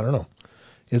knows. I don't know.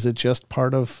 Is it just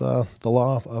part of the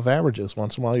law of averages?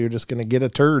 Once in a while you're just going to get a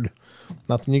turd.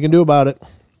 Nothing you can do about it.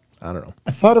 I don't know.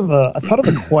 I thought of a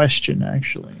question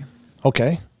actually.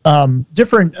 Okay.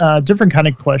 Different kind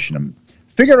of question. I'm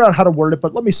figuring out how to word it,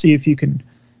 but let me see if you can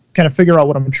kind of figure out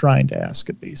what I'm trying to ask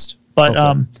at least. But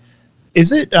okay.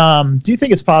 Is it? Do you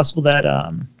think it's possible that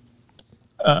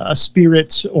a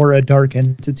spirit or a dark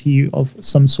entity of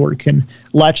some sort can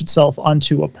latch itself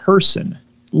onto a person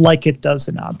like it does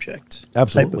an object?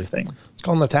 Absolutely. Type of thing. It's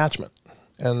called an attachment,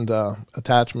 and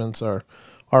attachments are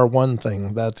one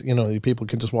thing that people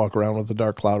can just walk around with a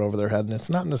dark cloud over their head, and it's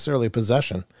not necessarily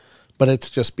possession, but it's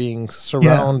just being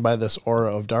surrounded by this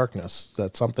aura of darkness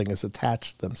that something has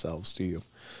attached themselves to you.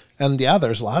 And yeah,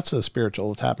 there's lots of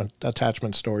spiritual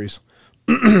attachment stories.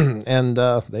 And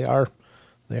they are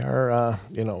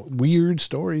weird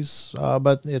stories,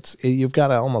 but you've got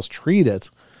to almost treat it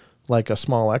like a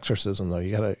small exorcism, though.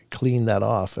 You got to clean that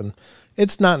off, and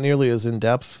it's not nearly as in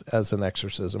depth as an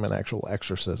actual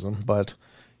exorcism, but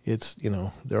it's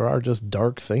there are just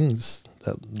dark things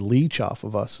that leech off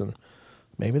of us, and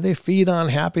maybe they feed on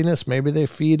happiness, maybe they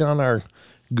feed on our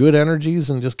good energies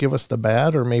and just give us the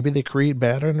bad, or maybe they create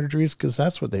bad energies because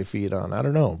that's what they feed on. I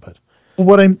don't know, but.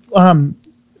 What I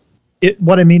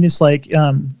mean is like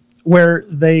where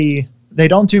they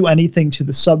don't do anything to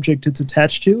the subject it's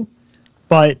attached to,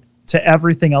 but to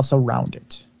everything else around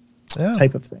it,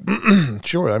 type of thing.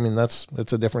 Sure,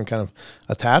 it's a different kind of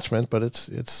attachment, but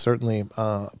it's certainly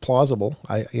plausible.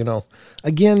 There's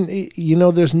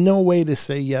no way to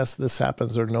say yes, this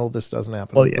happens, or no, this doesn't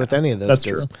happen with any of this. That's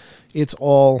true. It's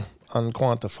all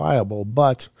unquantifiable,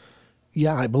 but.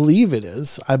 Yeah, I believe it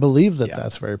is. I believe that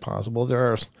that's very possible.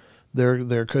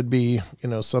 There could be,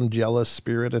 some jealous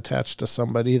spirit attached to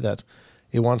somebody that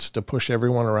it wants to push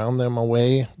everyone around them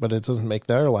away, but it doesn't make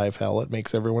their life hell. It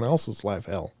makes everyone else's life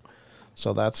hell.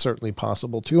 So that's certainly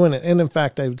possible too. And in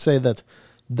fact, I would say that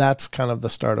that's kind of the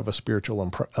start of a spiritual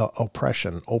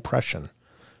oppression,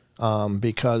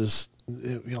 because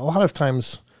a lot of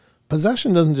times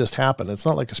possession doesn't just happen. It's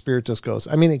not like a spirit just goes.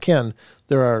 It can.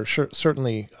 There are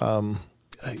certainly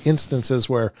instances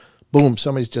where, boom,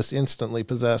 somebody's just instantly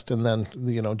possessed, and then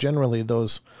generally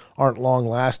those aren't long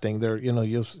lasting. They're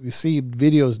you see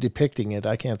videos depicting it.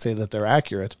 I can't say that they're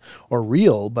accurate or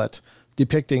real, but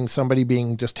depicting somebody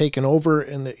being just taken over,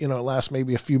 and it lasts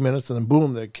maybe a few minutes, and then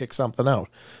boom, they kick something out.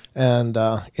 And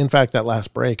in fact, that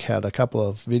last break had a couple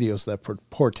of videos that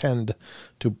portend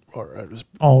to,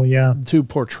 to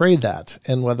portray that,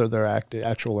 and whether they're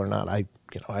actual or not, I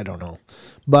don't know.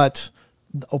 But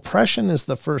oppression is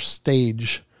the first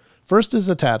stage. First is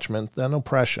attachment, then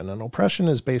oppression, and oppression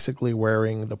is basically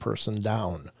wearing the person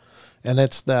down, and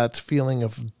it's that feeling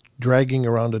of dragging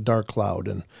around a dark cloud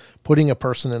and putting a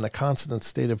person in a constant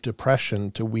state of depression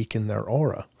to weaken their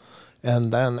aura.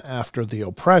 And then after the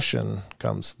oppression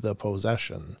comes the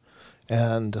possession.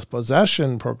 And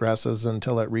possession progresses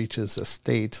until it reaches a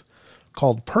state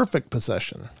called perfect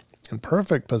possession. And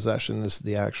perfect possession is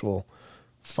the actual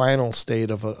final state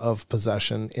of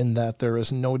possession, in that there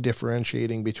is no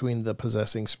differentiating between the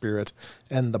possessing spirit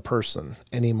and the person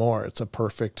anymore. It's a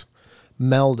perfect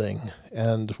melding,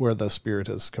 and where the spirit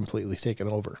is completely taken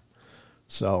over.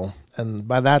 So, and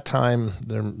by that time,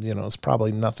 there, it's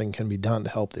probably nothing can be done to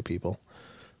help the people.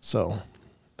 So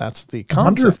that's the concept. I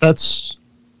wonder if that's,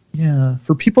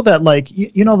 for people that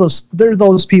they're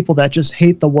those people that just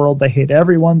hate the world. They hate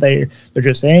everyone. They're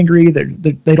just angry.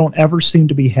 They don't ever seem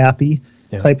to be happy,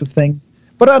 type of thing.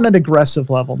 But on an aggressive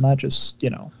level, not just,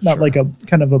 not like a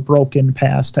kind of a broken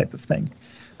past type of thing.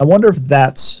 I wonder if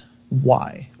that's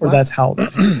why, or that's how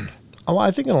that happened. Oh,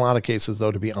 I think in a lot of cases,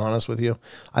 though, to be honest with you,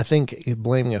 I think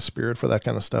blaming a spirit for that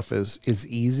kind of stuff is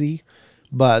easy.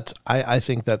 But I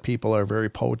think that people are very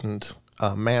potent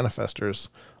manifestors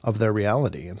of their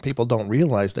reality, and people don't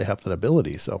realize they have that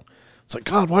ability. So it's like,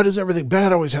 God, why does everything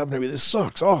bad always happen to me? This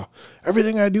sucks. Oh,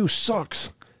 everything I do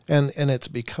sucks. And it's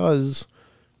because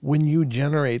when you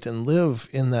generate and live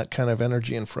in that kind of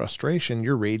energy and frustration,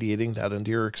 you're radiating that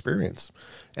into your experience.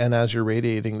 And as you're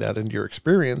radiating that into your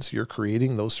experience, you're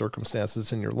creating those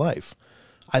circumstances in your life.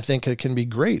 I think it can be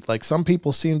great. Like, some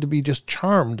people seem to be just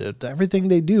charmed. Everything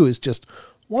they do is just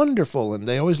wonderful, and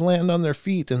they always land on their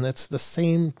feet, and that's the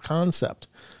same concept.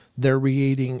 They're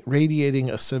radiating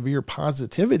a severe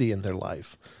positivity in their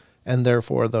life, and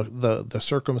therefore the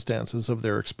circumstances of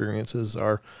their experiences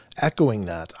are echoing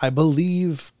that. I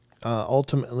believe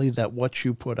ultimately that what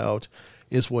you put out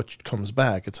is what comes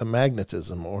back. It's a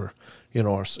magnetism, or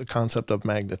a concept of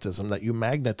magnetism, that you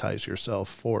magnetize yourself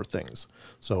for things.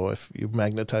 So if you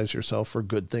magnetize yourself for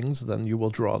good things, then you will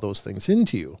draw those things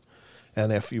into you.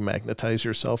 And if you magnetize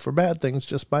yourself for bad things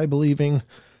just by believing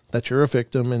that you're a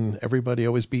victim and everybody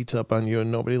always beats up on you and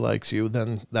nobody likes you,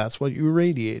 then that's what you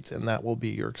radiate, and that will be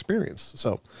your experience.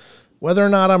 So whether or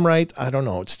not I'm right, I don't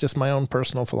know. It's just my own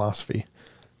personal philosophy.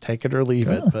 Take it or leave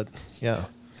it, but yeah.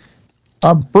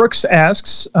 Brooks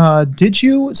asks, did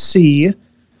you see,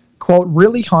 quote,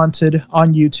 really haunted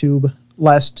on YouTube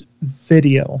last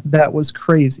video? That was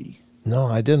crazy. No,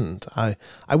 I didn't. I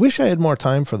wish I had more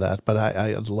time for that, but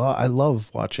I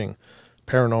love watching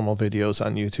paranormal videos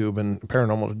on YouTube and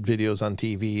paranormal videos on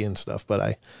TV and stuff, but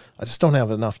I just don't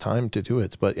have enough time to do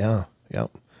it. But yeah.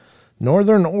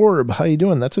 Northern Orb, how you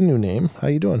doing? That's a new name. How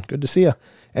you doing? Good to see you.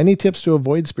 Any tips to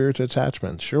avoid spiritual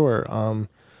attachment? Sure. I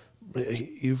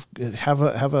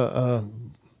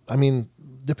mean,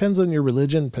 depends on your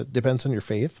religion, depends on your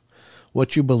faith,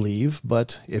 what you believe.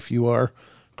 But if you are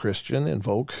Christian,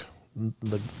 invoke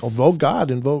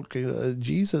God, invoke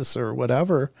Jesus or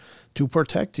whatever to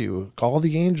protect you. Call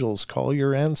the angels, call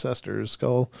your ancestors,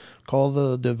 call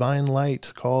the divine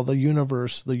light, call the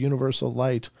universe, the universal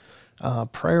light.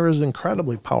 Prayer is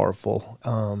incredibly powerful.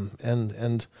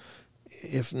 And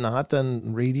if not,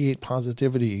 then radiate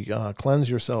positivity, cleanse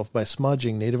yourself by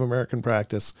smudging, Native American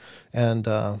practice. And,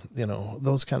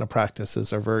 those kind of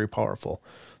practices are very powerful.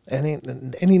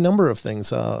 Any number of things,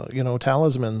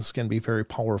 talismans can be very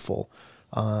powerful.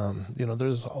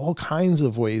 There's all kinds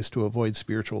of ways to avoid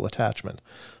spiritual attachment.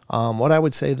 What I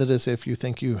would say that is, if you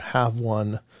think you have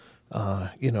one,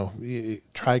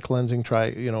 try cleansing,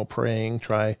 try, praying,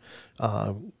 try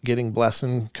getting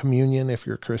blessing, communion if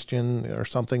you're Christian or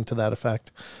something to that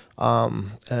effect.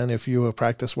 And if you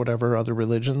practice whatever other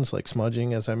religions, like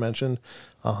smudging, as I mentioned,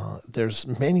 there's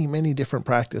many, many different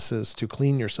practices to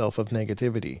clean yourself of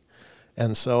negativity.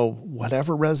 And so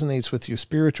whatever resonates with you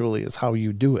spiritually is how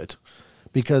you do it.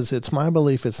 Because it's my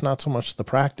belief, it's not so much the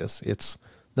practice, it's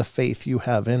the faith you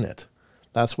have in it.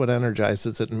 That's what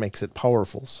energizes it and makes it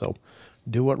powerful. So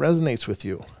do what resonates with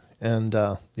you. And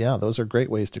those are great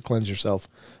ways to cleanse yourself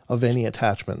of any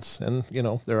attachments. And,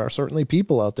 there are certainly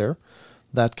people out there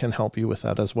that can help you with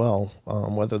that as well,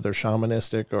 whether they're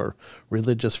shamanistic or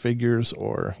religious figures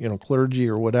or, clergy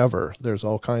or whatever. There's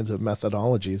all kinds of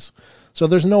methodologies. So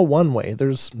there's no one way.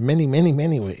 There's many, many,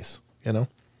 many ways,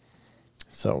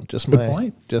 So just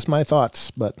my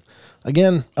thoughts. But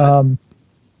again, go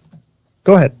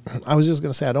ahead. I was just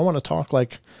going to say, I don't want to talk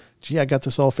like, gee, I got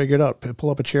this all figured out. Pull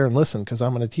up a chair and listen, because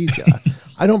I'm going to teach you.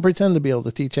 I don't pretend to be able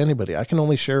to teach anybody. I can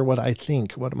only share what I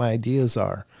think, what my ideas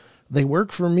are. They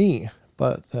work for me,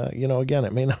 but, again,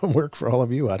 it may not work for all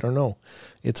of you. I don't know.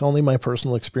 It's only my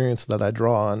personal experience that I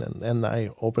draw on, and I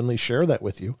openly share that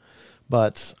with you.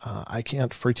 But I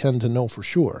can't pretend to know for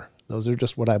sure. Those are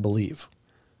just what I believe.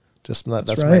 That's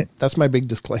right. That's my big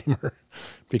disclaimer,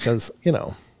 because,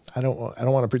 I don't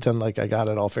want to pretend like I got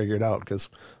it all figured out, because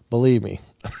believe me,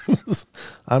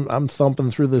 I'm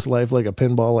thumping through this life like a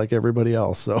pinball, like everybody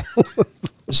else. So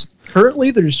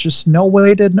currently, there's just no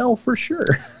way to know for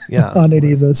sure. Yeah, on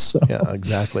any of this. So. Yeah,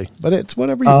 exactly. But it's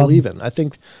whatever you believe in. I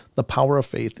think the power of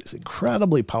faith is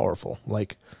incredibly powerful.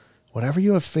 Like whatever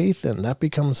you have faith in, that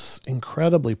becomes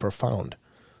incredibly profound.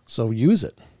 So use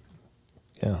it.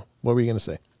 Yeah. What were you going to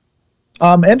say?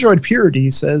 Android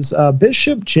Purity says,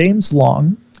 Bishop James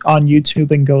Long on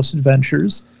YouTube and Ghost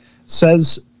Adventures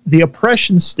says the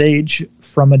oppression stage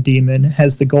from a demon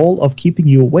has the goal of keeping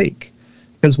you awake,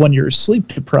 because when you're sleep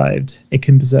deprived, it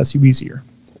can possess you easier.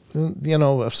 You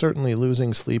know, certainly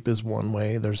losing sleep is one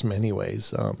way. There's many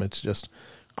ways. It's just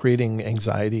creating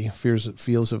anxiety,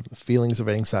 feelings of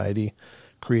anxiety,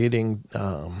 creating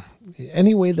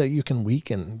any way that you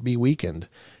can be weakened.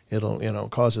 It'll,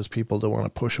 causes people to want to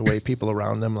push away people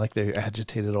around them, like they're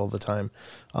agitated all the time.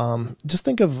 Just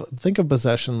think of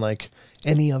possession like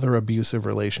any other abusive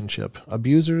relationship.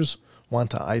 Abusers want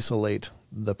to isolate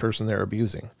the person they're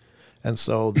abusing. And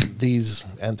so these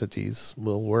entities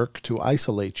will work to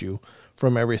isolate you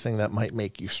from everything that might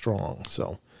make you strong.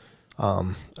 So,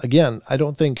 again, I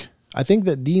think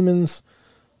that demons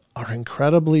are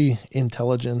incredibly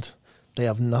intelligent. They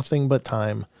have nothing but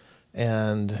time.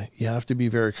 And you have to be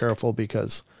very careful,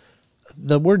 because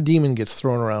the word demon gets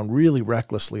thrown around really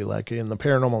recklessly. Like in the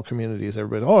paranormal communities,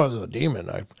 everybody, oh, it's a demon.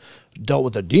 I dealt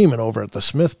with a demon over at the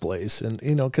Smith place. And,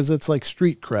 because it's like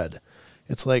street cred.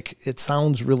 It's like, it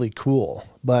sounds really cool.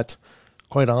 But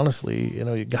quite honestly,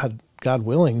 God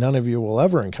willing, none of you will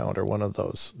ever encounter one of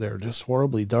those. They're just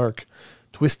horribly dark,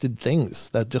 twisted things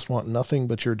that just want nothing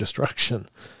but your destruction.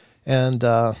 And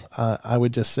I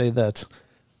would just say that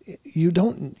you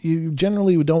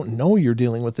generally don't know you're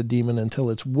dealing with a demon until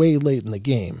it's way late in the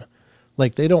game.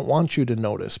 Like, they don't want you to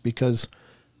notice, because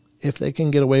if they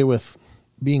can get away with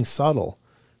being subtle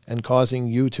and causing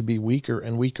you to be weaker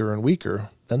and weaker and weaker,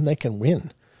 then they can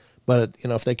win. But,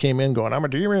 if they came in going, I'm a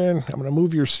demon, I'm going to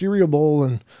move your cereal bowl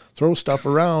and throw stuff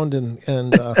around, and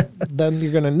then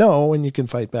you're going to know, and you can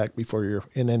fight back before you're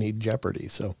in any jeopardy.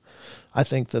 So I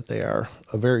think that they are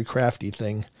a very crafty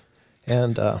thing,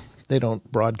 and they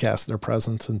don't broadcast their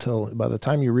presence until by the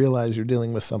time you realize you're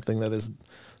dealing with something that is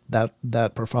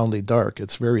that profoundly dark.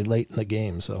 It's very late in the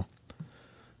game. So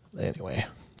anyway,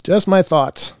 just my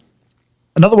thoughts.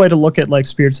 Another way to look at like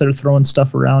spirits that are throwing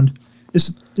stuff around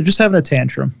is they're just having a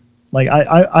tantrum. Like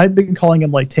I've been calling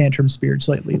them like tantrum spirits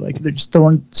lately. Like they're just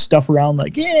throwing stuff around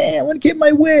like, yeah, I want to get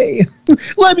my way.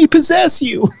 Let me possess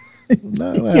you.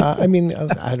 No, I mean,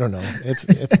 I don't know. It's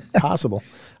possible.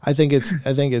 I think it's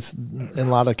in a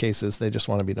lot of cases, they just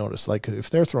want to be noticed. Like if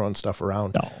they're throwing stuff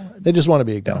around, they just want to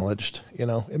be acknowledged.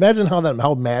 Imagine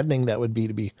how maddening that would be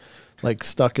to be like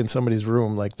stuck in somebody's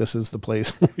room. Like this is the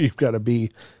place where you've got to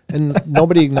be, and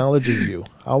nobody acknowledges you.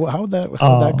 How'd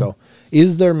that go?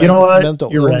 Is there mental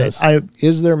illness? Right.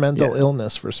 Is there mental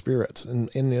illness for spirits? And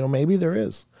maybe there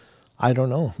is. I don't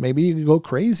know. Maybe you could go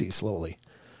crazy slowly.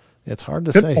 It's hard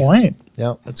to say. Good point.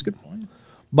 Yeah, that's a good point.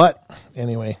 But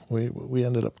anyway, we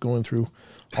ended up going through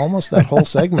almost that whole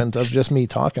segment of just me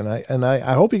talking.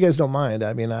 I hope you guys don't mind.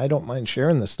 I mean, I don't mind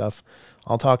sharing this stuff.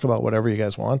 I'll talk about whatever you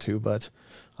guys want to. But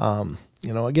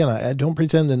again, I don't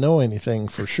pretend to know anything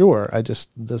for sure.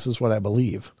 This is what I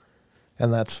believe,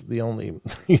 and that's the only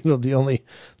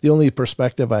the only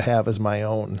perspective I have is my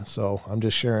own. So I'm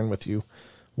just sharing with you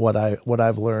what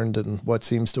I've learned and what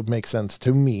seems to make sense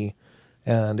to me.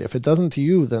 And if it doesn't to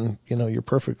you, then, you're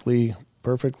perfectly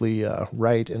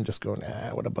right and just going,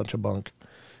 what a bunch of bunk.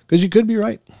 Because you could be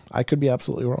right. I could be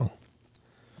absolutely wrong.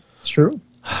 It's true.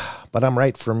 But I'm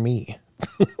right for me.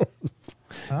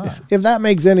 If that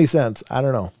makes any sense, I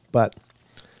don't know. But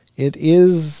it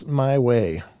is my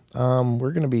way.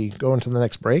 We're going to be going to the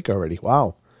next break already.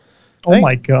 Wow.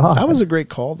 My God. That was a great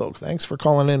call, though. Thanks for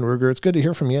calling in, Ruger. It's good to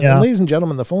hear from you. Yeah. And ladies and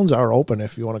gentlemen, the phones are open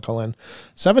if you want to call in.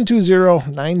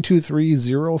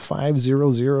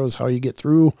 720-923-0500 is how you get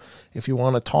through. If you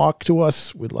want to talk to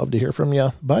us, we'd love to hear from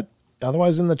you. But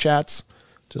otherwise, in the chats,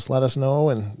 just let us know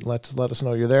and let us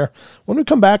know you're there. When we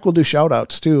come back, we'll do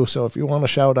shout-outs, too. So if you want a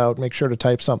shout-out, make sure to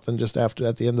type something just at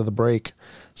the end of the break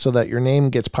so that your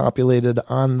name gets populated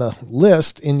on the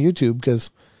list in YouTube, because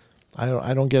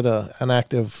I don't get an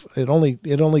active. It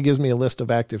only gives me a list of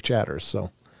active chatters.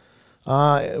 So,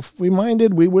 if we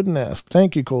minded, we wouldn't ask.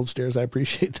 Thank you, Cold Stairs. I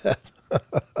appreciate that.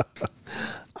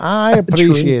 I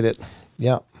appreciate it.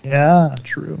 Yeah. Yeah.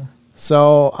 True.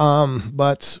 So,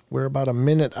 but we're about a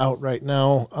minute out right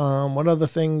now. One other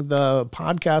thing, the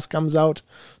podcast comes out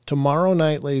tomorrow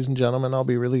night, ladies and gentlemen. I'll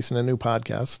be releasing a new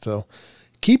podcast. So,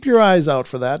 keep your eyes out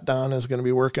for that. Don is going to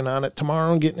be working on it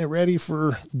tomorrow and getting it ready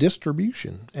for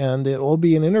distribution. And it will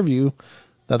be an interview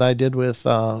that I did with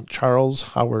Charles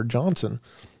Howard Johnson,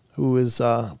 who is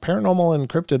a paranormal and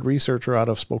cryptid researcher out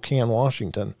of Spokane,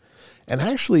 Washington. And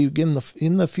actually, in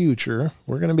the future,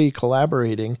 we're going to be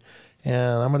collaborating,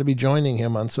 and I'm going to be joining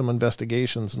him on some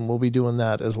investigations, and we'll be doing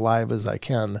that as live as I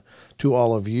can to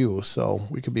all of you. So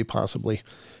we could be possibly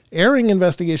airing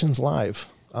investigations live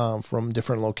from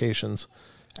different locations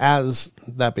as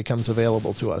that becomes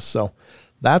available to us. So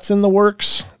that's in the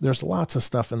works. There's lots of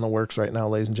stuff in the works right now,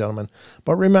 ladies and gentlemen.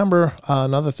 But remember,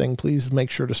 another thing, please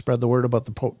make sure to spread the word about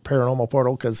the Paranormal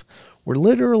Portal, because we're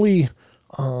literally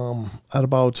at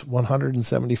about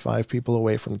 175 people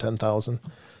away from 10,000.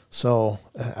 So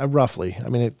roughly, I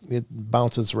mean, it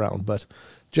bounces around, but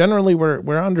generally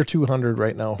we're under 200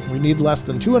 right now. We need less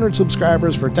than 200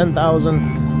 subscribers for 10,000.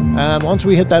 And once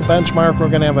we hit that benchmark, we're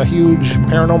going to have a huge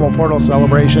Paranormal Portal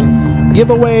celebration,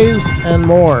 giveaways, and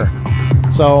more.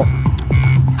 So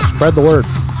spread the word.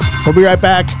 We'll be right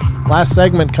back. Last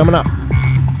segment coming up.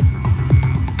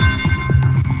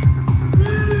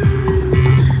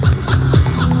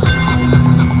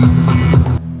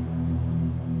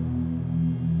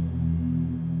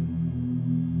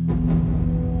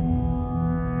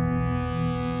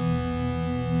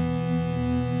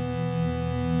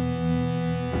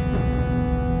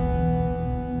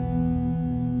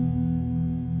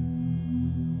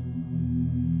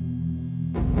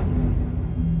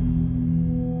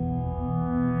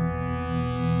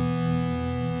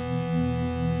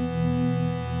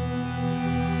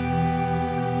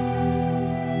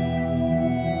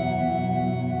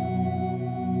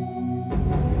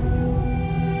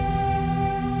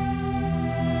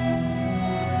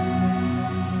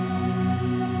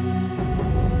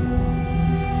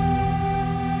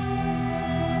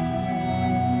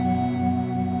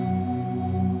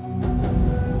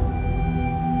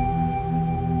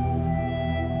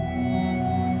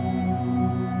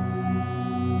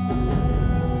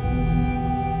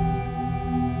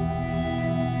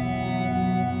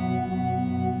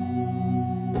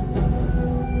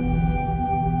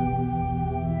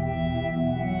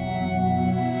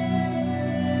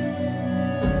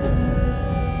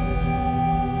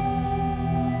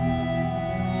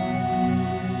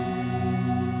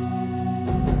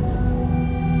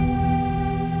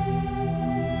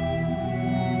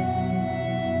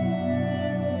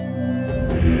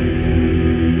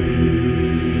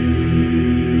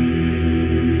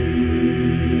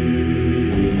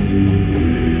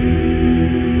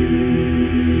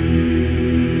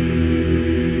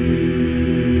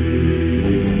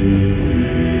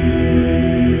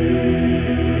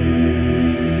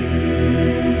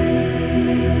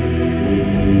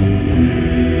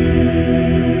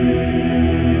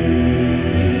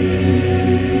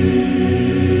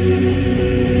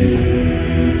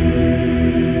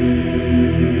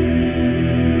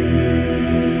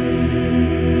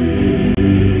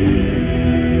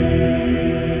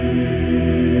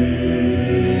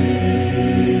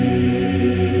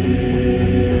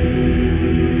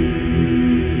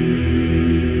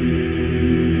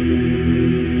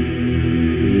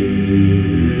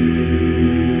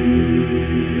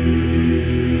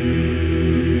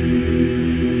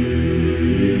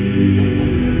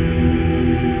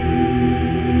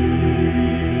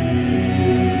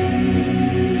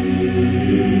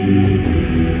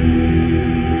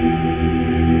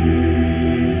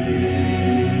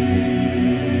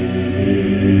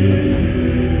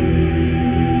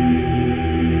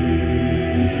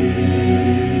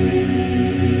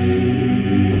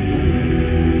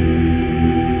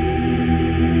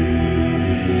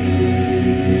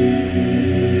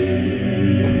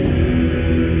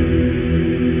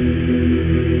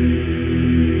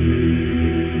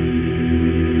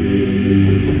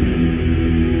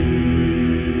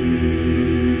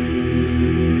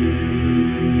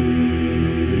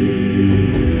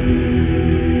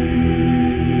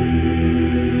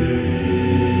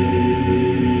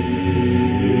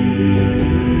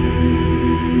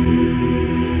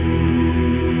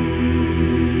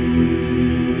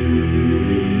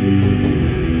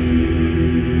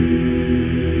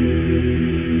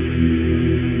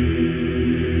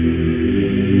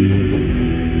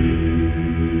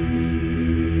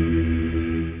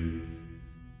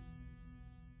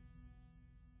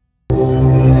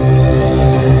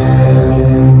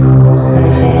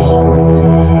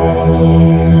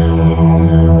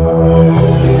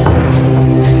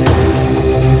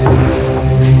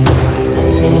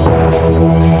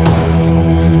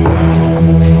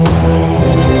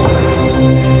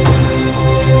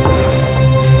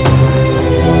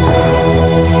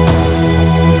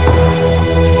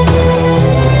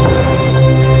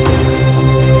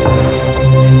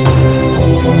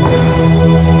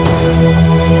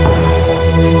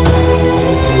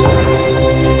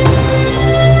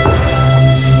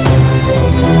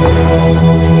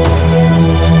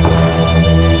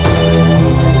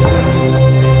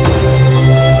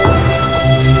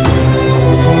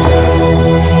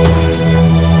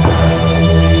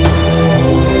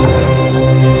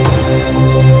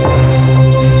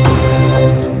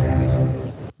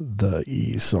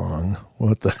 song.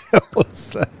 What the hell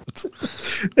was that?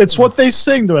 It's what they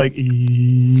sing. They're like, yeah,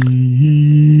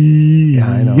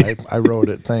 I know. I wrote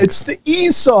it. Thanks. It's the E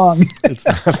song. It's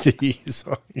not the E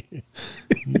song.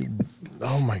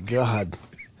 Oh my God.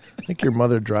 I think your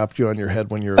mother dropped you on your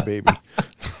head when you were a baby.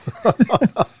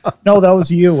 No, that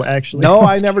was you, actually. No,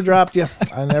 I never dropped you.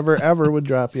 I never, ever would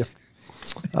drop you.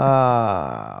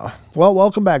 Well,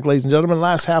 welcome back, ladies and gentlemen.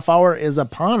 Last half hour is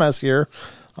upon us here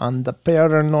on the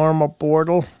Paranormal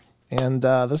Portal. And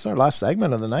this is our last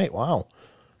segment of the night. Wow.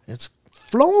 It's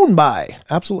flown by.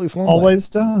 Absolutely flown Always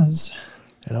does.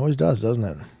 It always does, doesn't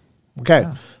it? Okay.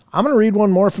 Yeah. I'm going to read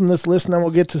one more from this list, and then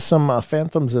we'll get to some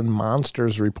Phantoms and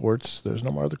Monsters reports. There's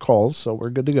no more other calls, so we're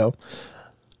good to go.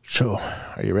 So,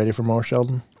 are you ready for more,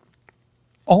 Sheldon?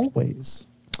 Always.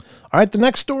 All right, the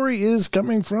next story is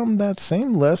coming from that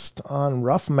same list on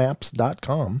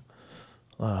roughmaps.com.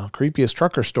 Creepiest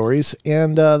trucker stories,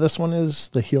 and this one is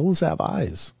The Hills Have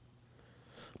Eyes.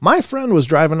 My friend was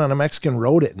driving on a Mexican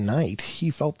road at night. He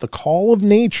felt the call of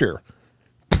nature.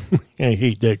 I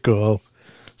hate that call.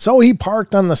 So he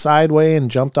parked on the sideway and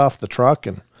jumped off the truck,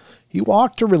 and he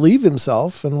walked to relieve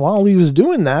himself, and while he was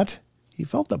doing that, he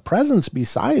felt a presence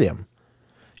beside him.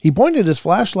 He pointed his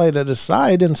flashlight at his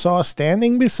side and saw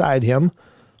standing beside him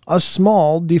a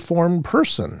small, deformed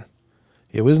person.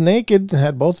 It was naked and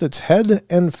had both its head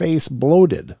and face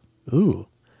bloated. Ooh.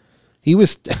 He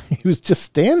was just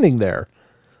standing there.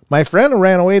 My friend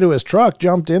ran away to his truck,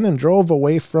 jumped in, and drove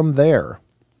away from there.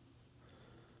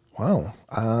 Wow.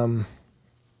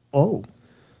 Oh,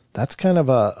 that's kind of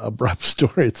a abrupt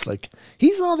story. It's like,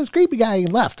 he saw this creepy guy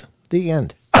and left. The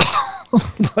end.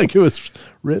 Like it was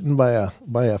written by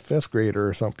a fifth grader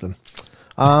or something.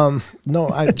 No,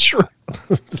 I sure.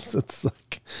 It's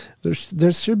like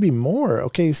there should be more.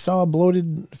 Okay, he saw a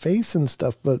bloated face and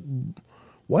stuff, but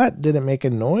what? Did it make a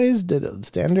noise? Did it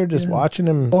stand there just watching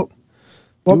him?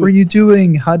 What were you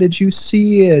doing? How did you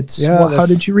see it? Yeah, how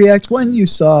did you react when you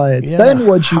saw it? Yeah, then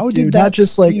what'd you how do? Did that Not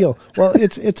just like feel? Well,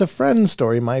 it's a friend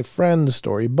story, my friend's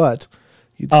story, but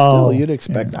you'd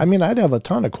expect. Yeah. I mean, I'd have a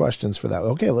ton of questions for that.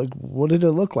 Okay, look, what did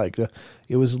it look like?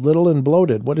 It was little and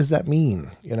bloated. What does that mean?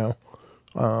 You know,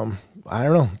 I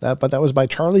don't know but that was by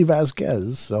Charlie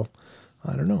Vasquez. So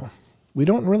I don't know. We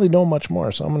don't really know much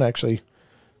more. So I'm gonna actually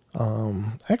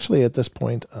at this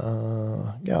point,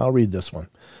 I'll read this one.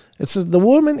 It says, The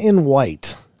Woman in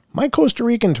White. My Costa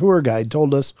Rican tour guide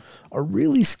told us a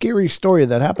really scary story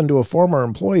that happened to a former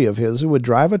employee of his who would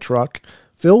drive a truck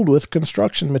filled with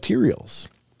construction materials.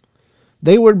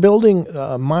 They were building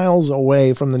miles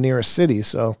away from the nearest city,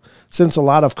 so since a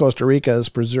lot of Costa Rica is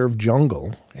preserved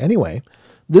jungle. Anyway,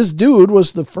 this dude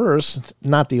was the first,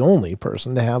 not the only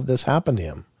person to have this happen to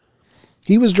him.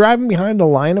 He was driving behind a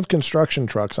line of construction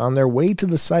trucks on their way to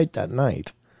the site that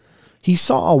night. He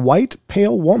saw a white,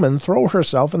 pale woman throw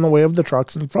herself in the way of the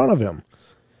trucks in front of him.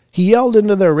 He yelled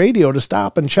into their radio to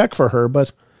stop and check for her,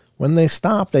 but when they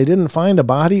stopped, they didn't find a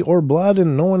body or blood,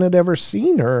 and no one had ever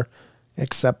seen her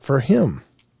except for him.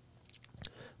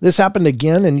 This happened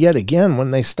again and yet again.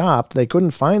 When they stopped, they couldn't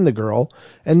find the girl,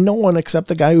 and no one except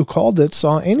the guy who called it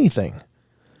saw anything.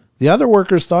 The other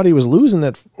workers thought he was losing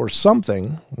it or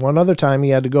something. One other time he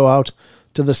had to go out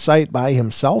to the site by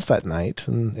himself at night,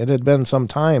 and it had been some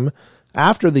time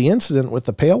after the incident with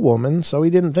the pale woman, so he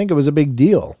didn't think it was a big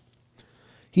deal.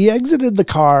 He exited the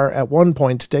car at one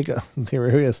point to take a... Here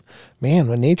he is. Man,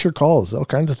 when nature calls, all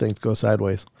kinds of things go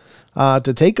sideways.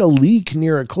 To take a leak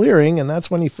near a clearing, and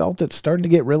that's when he felt it starting to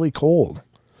get really cold.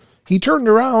 He turned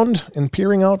around, and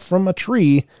peering out from a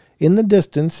tree in the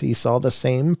distance, he saw the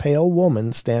same pale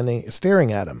woman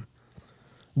staring at him.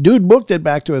 Dude booked it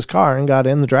back to his car and got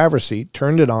in the driver's seat,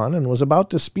 turned it on, and was about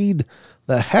to speed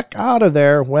the heck out of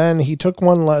there when he took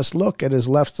one last look at his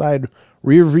left side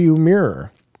rearview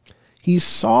mirror. He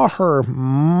saw her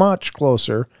much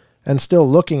closer and still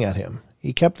looking at him.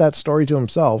 He kept that story to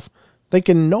himself,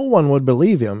 thinking no one would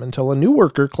believe him, until a new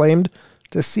worker claimed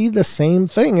to see the same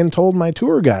thing and told my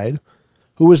tour guide,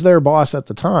 who was their boss at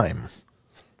the time.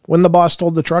 When the boss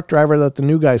told the truck driver that the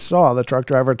new guy saw, the truck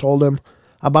driver told him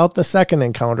about the second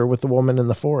encounter with the woman in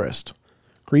the forest.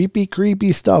 Creepy,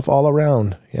 creepy stuff all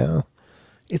around. Yeah.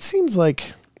 It seems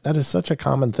like that is such a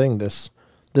common thing, this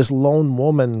lone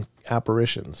woman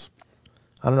apparitions.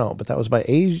 I don't know, but that was by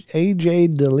A.J.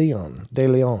 De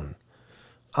Leon.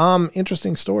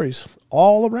 Interesting stories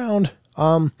all around.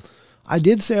 I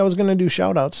did say I was going to do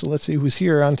shout-outs, so let's see who's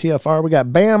here on TFR. We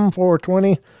got Bam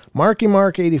 420, Marky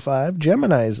Mark 85,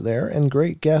 Gemini's there, and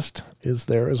Great Guest is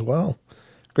there as well.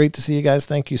 Great to see you guys.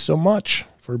 Thank you so much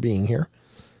for being here.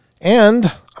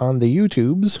 And on the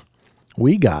YouTubes,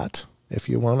 we got if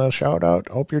you want to shout out,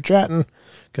 hope you're chatting,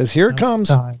 because here it comes.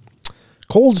 Time.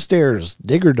 Cold Stairs,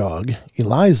 Digger Dog,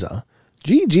 Eliza,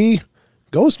 Gigi,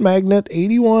 Ghost Magnet,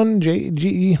 81,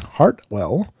 J.G.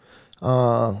 Hartwell.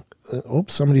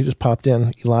 Oops, somebody just popped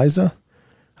in. Eliza,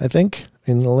 I think,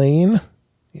 in the lane.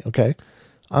 Okay.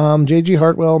 J.G.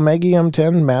 Hartwell, Maggie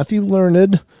M10, Matthew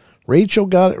Learned, Rachel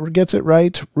gets it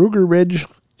right, Ruger Ridge,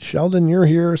 Sheldon, you're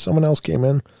here. Someone else came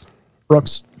in.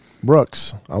 Brooks.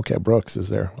 Okay, Brooks is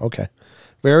there. Okay.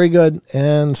 Very good.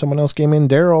 And someone else came in.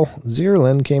 Daryl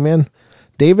Zierlin came in.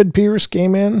 David Pierce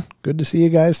came in. Good to see you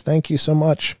guys. Thank you so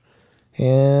much.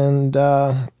 And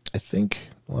I think,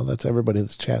 well, that's everybody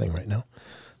that's chatting right now.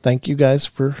 Thank you guys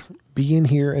for being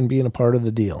here and being a part of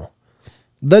the deal.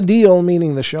 The deal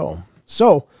meaning the show.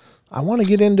 So I want to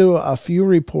get into a few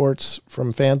reports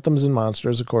from Phantoms and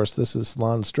Monsters. Of course, this is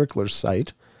Lon Strickler's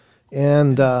site.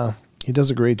 And he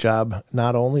does a great job,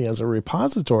 not only as a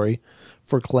repository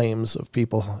for claims of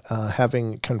people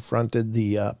having confronted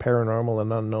the paranormal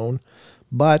and unknown,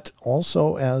 but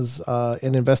also as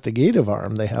an investigative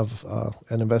arm. They have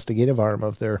an investigative arm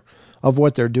of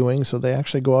what they're doing, so they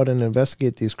actually go out and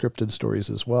investigate these cryptid stories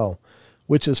as well,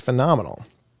 which is phenomenal.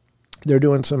 They're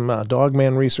doing some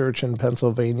dogman research in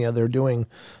Pennsylvania. They're doing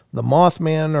the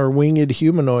Mothman or winged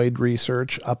humanoid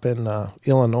research up in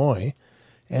Illinois.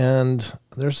 And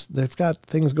they've got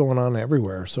things going on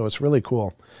everywhere, so it's really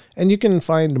cool. And you can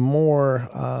find more.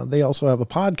 They also have a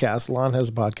podcast. Lon has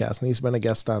a podcast, and he's been a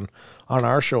guest on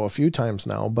our show a few times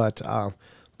now. But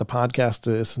the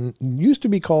podcast used to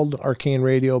be called Arcane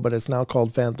Radio, but it's now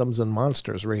called Phantoms and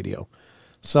Monsters Radio.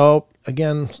 So,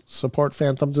 again, support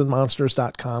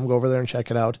phantomsandmonsters.com. Go over there and check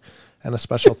it out. And a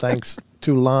special thanks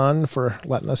to Lon for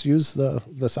letting us use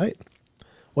the site.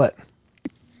 What?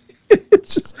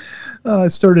 It's just...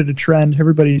 it started a trend.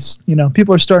 Everybody's,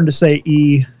 people are starting to say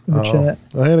E in the chat.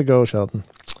 I had to go, Sheldon.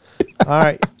 All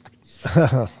right.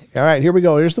 All right, here we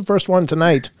go. Here's the first one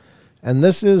tonight. And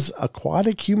this is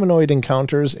aquatic humanoid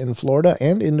encounters in Florida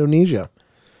and Indonesia.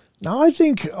 Now, I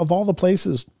think of all the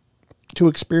places to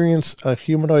experience a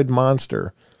humanoid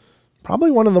monster,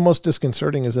 probably one of the most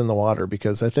disconcerting is in the water,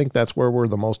 because I think that's where we're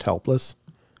the most helpless.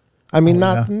 I mean,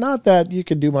 not that you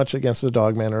could do much against a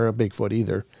dogman or a Bigfoot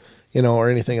either, or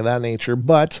anything of that nature.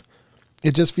 But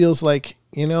it just feels like,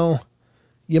 you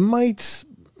might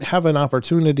have an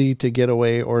opportunity to get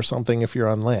away or something if you're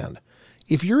on land.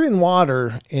 If you're in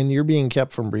water and you're being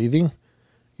kept from breathing,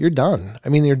 you're done. I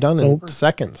mean, you're done in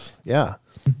seconds. Yeah.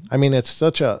 I mean, it's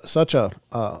such a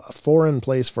foreign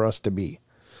place for us to be.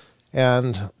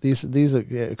 And these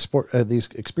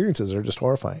experiences are just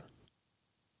horrifying.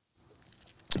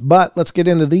 But let's get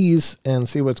into these and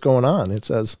see what's going on. It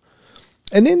says,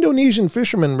 an Indonesian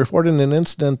fisherman reported an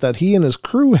incident that he and his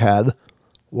crew had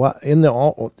in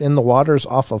the waters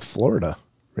off of Florida.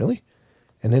 Really?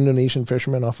 An Indonesian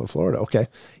fisherman off of Florida. Okay.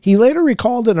 He later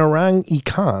recalled an orang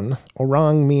ikan.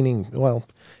 Orang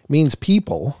means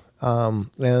people,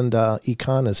 and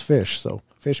ikan is fish, so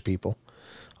fish people.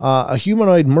 A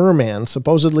humanoid merman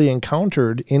supposedly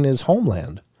encountered in his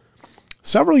homeland.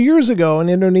 Several years ago, an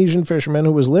Indonesian fisherman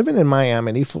who was living in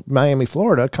Miami,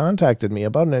 Florida, contacted me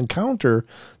about an encounter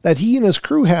that he and his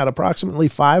crew had approximately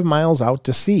 5 miles out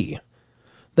to sea.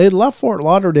 They had left Fort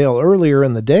Lauderdale earlier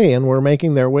in the day and were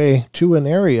making their way to an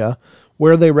area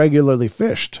where they regularly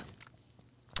fished.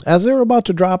 As they were about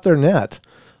to drop their net,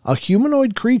 a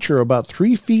humanoid creature about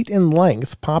 3 feet in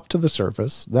length popped to the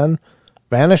surface, then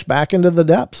vanished back into the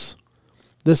depths.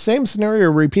 The same scenario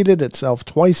repeated itself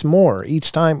twice more,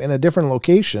 each time in a different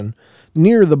location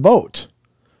near the boat.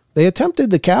 They attempted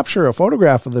to capture a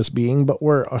photograph of this being, but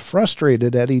were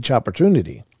frustrated at each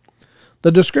opportunity.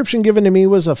 The description given to me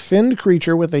was a finned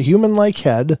creature with a human-like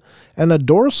head and a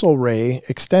dorsal ray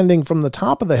extending from the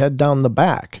top of the head down the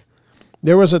back.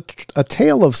 There was a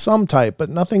tail of some type, but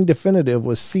nothing definitive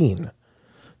was seen.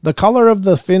 The color of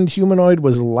the finned humanoid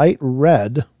was light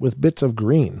red with bits of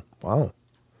green. Wow.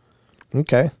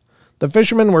 Okay. The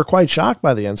fishermen were quite shocked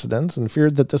by the incident and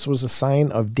feared that this was a sign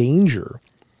of danger.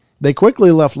 They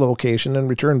quickly left the location and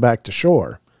returned back to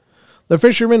shore. The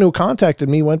fisherman who contacted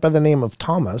me went by the name of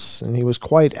Thomas, and he was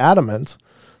quite adamant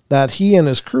that he and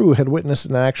his crew had witnessed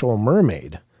an actual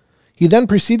mermaid. He then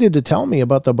proceeded to tell me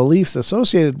about the beliefs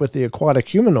associated with the aquatic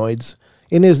humanoids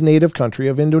in his native country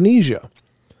of Indonesia.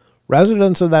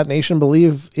 Residents of that nation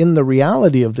believe in the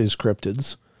reality of these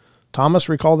cryptids. Thomas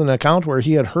recalled an account where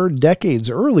he had heard decades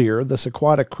earlier this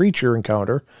aquatic creature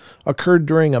encounter occurred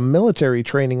during a military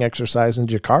training exercise in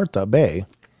Jakarta Bay.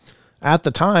 At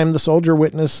the time, the soldier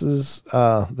witnesses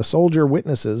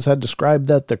had described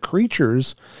that the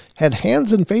creatures had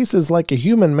hands and faces like a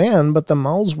human man, but the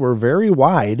mouths were very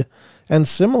wide and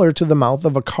similar to the mouth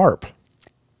of a carp.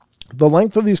 The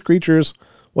length of these creatures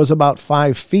was about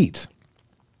 5 feet.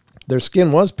 Their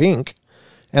skin was pink,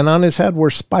 and on his head were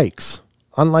spikes.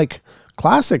 Unlike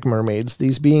classic mermaids,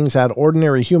 these beings had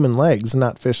ordinary human legs,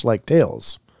 not fish-like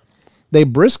tails. They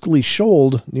briskly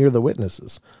shoaled near the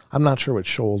witnesses. I'm not sure what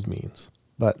shoaled means,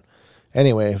 but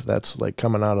anyway, if that's like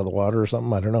coming out of the water or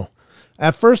something, I don't know.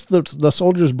 At first, the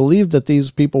soldiers believed that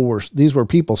these were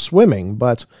people swimming,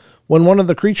 but when one of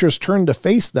the creatures turned to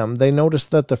face them, they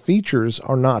noticed that the features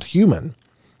are not human.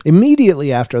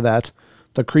 Immediately after that,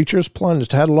 the creatures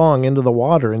plunged headlong into the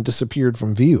water and disappeared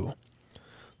from view.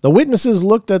 The witnesses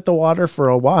looked at the water for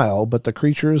a while, but the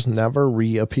creatures never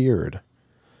reappeared.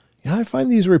 Yeah, I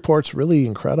find these reports really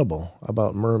incredible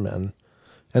about mermen.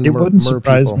 And it wouldn't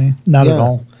surprise me, not at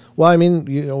all. Well, I mean,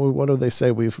 what do they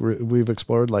say? We've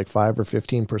explored like 5 or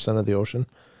 15% of the ocean.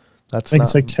 I think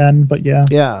it's like 10, but yeah.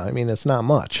 Yeah, I mean, it's not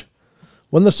much.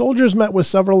 When the soldiers met with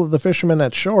several of the fishermen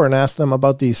at shore and asked them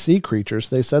about these sea creatures,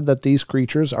 they said that these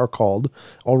creatures are called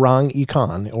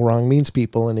orang-ikan. Orang means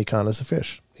people, and ikan is a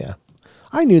fish. Yeah,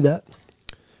 I knew that.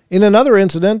 In another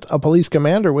incident, a police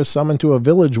commander was summoned to a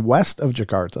village west of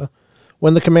Jakarta.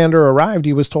 When the commander arrived,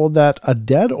 he was told that a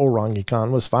dead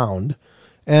orang-ikan was found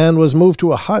and was moved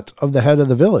to a hut of the head of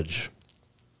the village.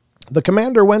 The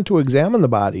commander went to examine the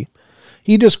body.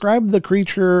 He described the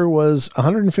creature was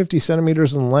 150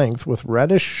 centimeters in length with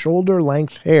reddish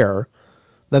shoulder-length hair.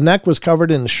 The neck was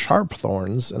covered in sharp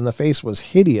thorns, and the face was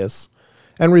hideous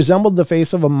and resembled the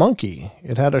face of a monkey.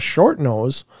 It had a short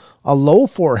nose, a low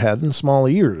forehead, and small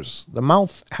ears. The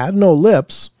mouth had no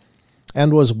lips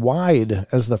and was wide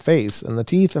as the face, and the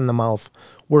teeth in the mouth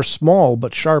were small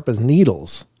but sharp as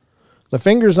needles. The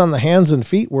fingers on the hands and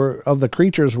feet of the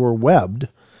creatures were webbed,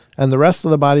 and the rest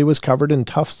of the body was covered in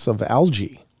tufts of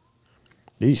algae.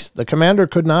 The commander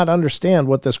could not understand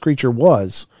what this creature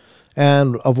was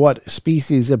and of what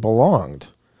species it belonged.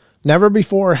 Never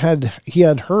before had he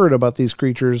heard about these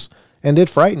creatures, and it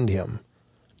frightened him.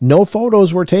 No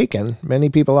photos were taken. Many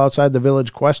people outside the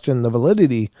village questioned the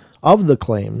validity of the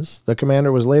claims. The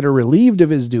commander was later relieved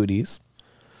of his duties.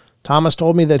 Thomas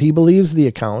told me that he believes the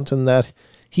account and that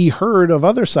he heard of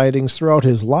other sightings throughout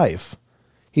his life.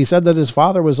 He said that his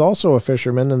father was also a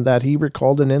fisherman and that he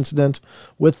recalled an incident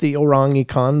with the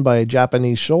orang-ikan by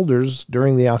Japanese soldiers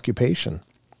during the occupation.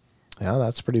 Yeah,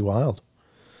 that's pretty wild.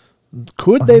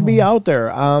 Could they be out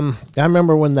there? I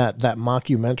remember when that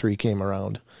mockumentary came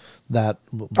around that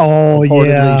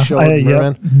reportedly showed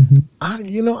mermen.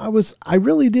 I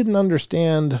really didn't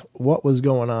understand what was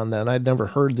going on then. I'd never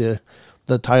heard the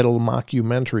title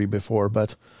mockumentary before,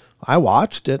 but I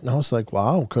watched it and I was like,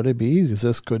 wow, could it be?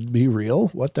 Could be real?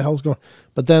 What the hell's going on?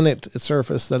 But then it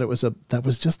surfaced that that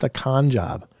was just a con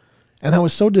job. And I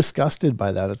was so disgusted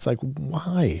by that. It's like,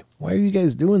 why? Why are you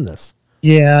guys doing this?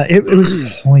 Yeah, it was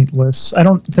pointless.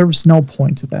 There was no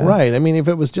point to that. Right. I mean, if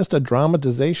it was just a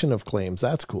dramatization of claims,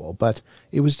 that's cool. But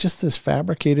it was just this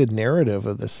fabricated narrative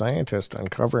of the scientist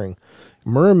uncovering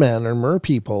mermen or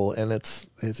merpeople. And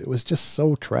it was just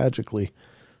so tragically,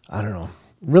 I don't know,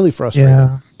 really frustrating.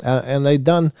 Yeah. And they've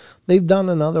done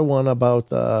another one about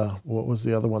what was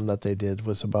the other one that they did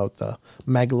was about the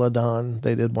megalodon.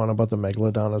 They did one about the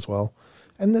megalodon as well.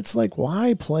 And it's like,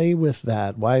 why play with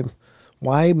that? Why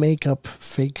make up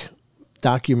fake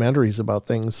documentaries about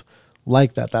things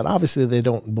like that obviously they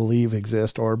don't believe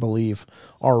exist or believe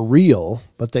are real,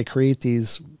 but they create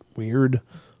these weird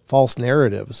false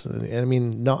narratives. And I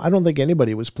mean, no, I don't think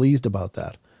anybody was pleased about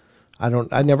that.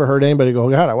 I never heard anybody go,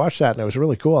 God, I watched that and it was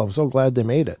really cool. I'm so glad they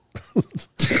made it.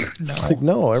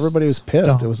 No, everybody was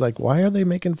pissed. It was like, why are they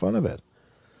making fun of it?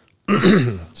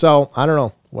 So I don't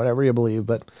know, whatever you believe,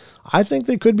 but I think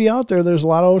they could be out there. There's a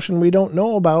lot of ocean we don't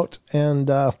know about. And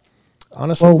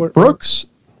honestly, Brooks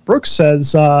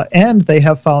says, and they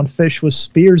have found fish with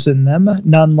spears in them,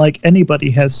 none like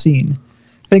anybody has seen,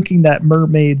 thinking that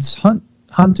mermaids hunt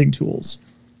hunting tools.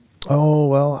 Oh,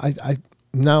 well, I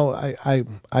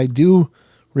do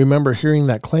remember hearing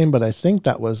that claim, but I think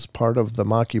that was part of the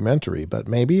mockumentary, but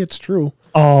maybe it's true.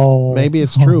 Oh, maybe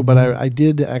it's true. But I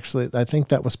did actually, I think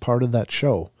that was part of that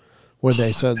show where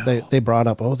they said they brought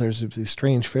up, there's these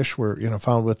strange fish were,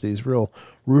 found with these real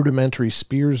rudimentary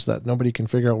spears that nobody can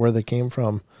figure out where they came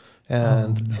from.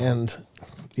 And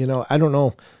I don't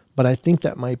know, but I think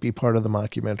that might be part of the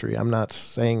mockumentary. I'm not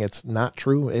saying it's not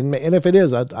true. And if it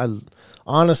is, I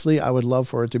honestly, I would love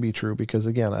for it to be true because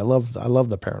again, I love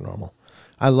the paranormal.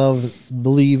 I love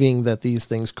believing that these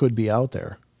things could be out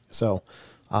there. So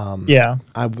Yeah.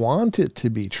 I want it to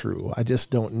be true. I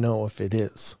just don't know if it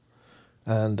is.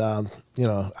 And, you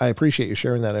know, I appreciate you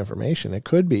sharing that information. It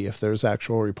could be if there's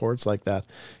actual reports like that.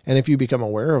 And if you become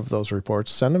aware of those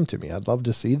reports, send them to me. I'd love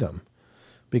to see them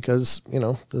because, you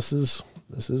know, this is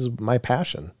my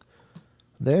passion.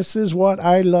 This is what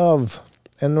I love.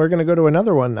 And we're going to go to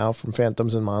another one now from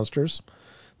Phantoms and Monsters.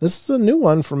 This is a new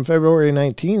one from February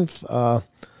 19th.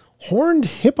 Horned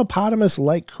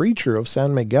hippopotamus-like creature of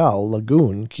San Miguel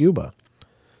Lagoon, Cuba.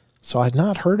 So I'd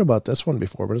not heard about this one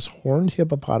before, but it's horned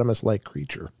hippopotamus-like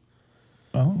creature.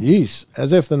 Oh. Yeesh.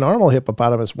 As if the normal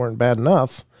hippopotamus weren't bad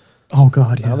enough. Oh,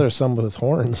 God, yeah. Now there's some with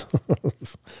horns.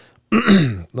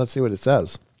 Let's see what it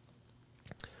says.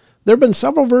 There have been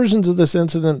several versions of this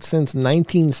incident since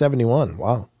 1971.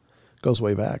 Wow. Goes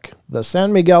way back. The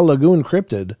San Miguel Lagoon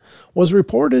cryptid was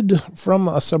reported from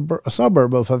a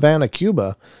suburb of Havana,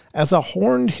 Cuba, as a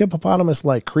horned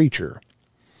hippopotamus-like creature.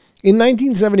 In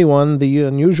 1971, the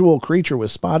unusual creature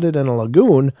was spotted in a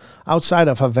lagoon outside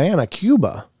of Havana,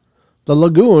 Cuba. The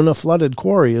lagoon, a flooded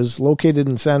quarry, is located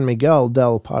in San Miguel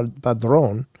del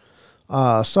Padron,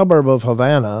 a suburb of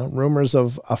Havana. Rumors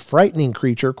of a frightening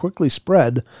creature quickly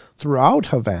spread throughout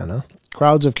Havana.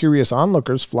 Crowds of curious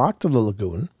onlookers flocked to the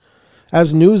lagoon.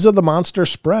 As news of the monster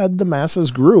spread, the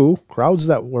masses grew. Crowds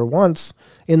that were once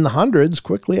in the hundreds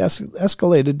quickly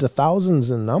escalated to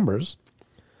thousands in numbers.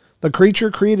 The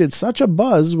creature created such a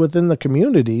buzz within the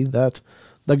community that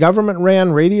the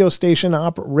government-ran radio station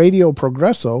Radio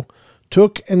Progreso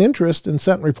took an interest and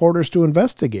sent reporters to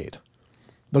investigate.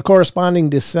 The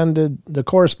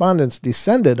correspondents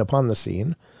descended upon the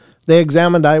scene. They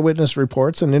examined eyewitness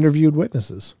reports and interviewed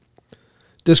witnesses.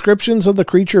 Descriptions of the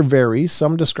creature vary.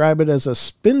 Some describe it as a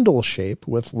spindle shape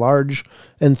with large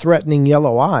and threatening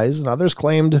yellow eyes, and others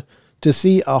claimed to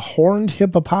see a horned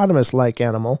hippopotamus-like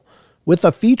animal with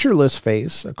a featureless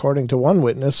face, according to one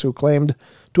witness who claimed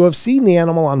to have seen the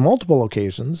animal on multiple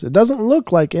occasions. It doesn't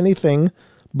look like anything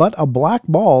but a black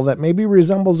ball that maybe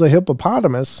resembles a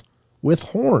hippopotamus with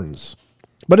horns.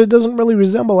 But it doesn't really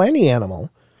resemble any animal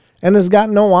and has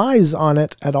got no eyes on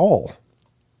it at all.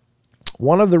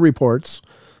 One of the reporters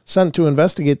sent to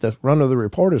investigate the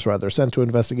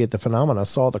phenomena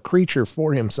saw the creature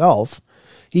for himself.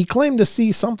 He claimed to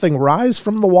see something rise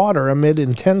from the water amid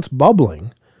intense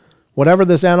bubbling. Whatever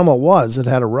this animal was, it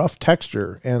had a rough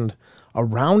texture and a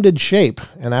rounded shape,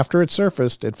 and after it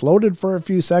surfaced, it floated for a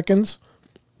few seconds,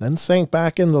 then sank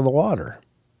back into the water.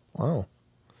 Wow.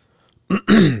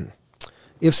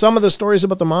 If some of the stories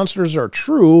about the monsters are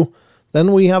true,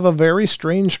 then we have a very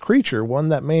strange creature, one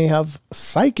that may have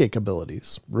psychic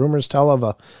abilities. Rumors tell of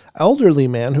an elderly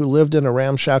man who lived in a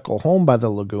ramshackle home by the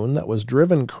lagoon that was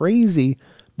driven crazy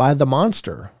by the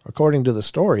monster. According to the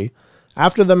story,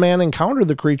 after the man encountered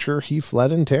the creature, he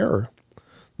fled in terror.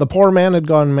 The poor man had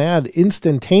gone mad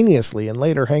instantaneously and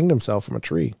later hanged himself from a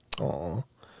tree. Aww.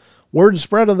 Word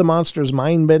spread of the monster's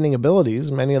mind-bending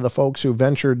abilities. Many of the folks who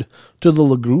ventured to the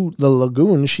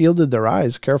lagoon shielded their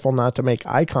eyes, careful not to make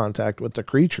eye contact with the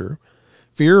creature,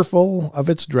 fearful of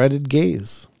its dreaded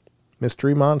gaze.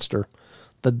 Mystery Monster.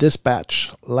 The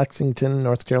Dispatch, Lexington,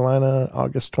 North Carolina,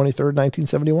 August 23rd,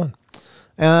 1971.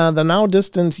 The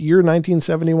now-distant year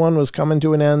 1971 was coming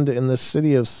to an end in the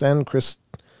city of San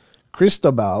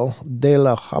Cristobal de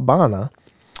la Habana,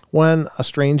 when a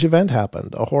strange event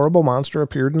happened. A horrible monster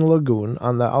appeared in the lagoon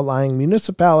on the outlying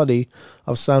municipality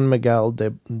of San Miguel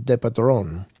de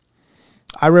Padron.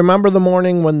 I remember the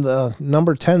morning when the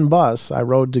number 10 bus I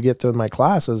rode to get to my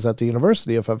classes at the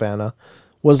University of Havana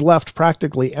was left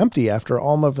practically empty after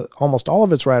almost all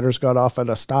of its riders got off at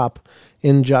a stop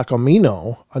in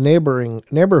Jacomino, a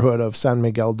neighborhood of San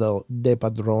Miguel de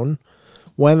Padron.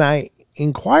 When I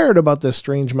inquired about this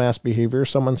strange mass behavior,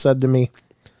 someone said to me,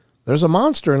 "There's a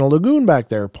monster in a lagoon back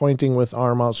there," pointing with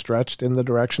arm outstretched in the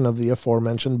direction of the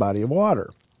aforementioned body of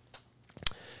water.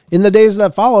 In the days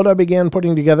that followed, I began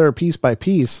putting together piece by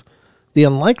piece the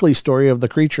unlikely story of the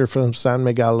creature from San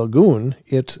Miguel Lagoon.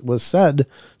 It was said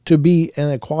to be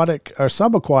an aquatic or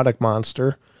subaquatic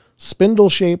monster,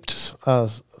 spindle-shaped,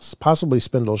 possibly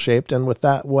spindle-shaped, and with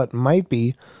that what might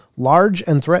be large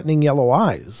and threatening yellow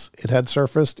eyes. It had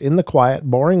surfaced in the quiet,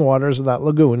 boring waters of that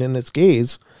lagoon, and its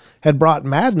gaze had brought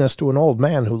madness to an old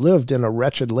man who lived in a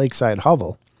wretched lakeside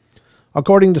hovel.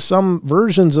 According to some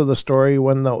versions of the story,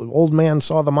 when the old man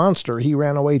saw the monster, he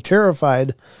ran away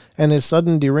terrified, and his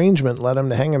sudden derangement led him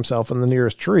to hang himself in the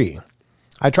nearest tree.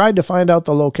 I tried to find out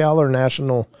the locale or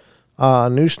national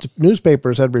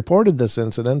newspapers had reported this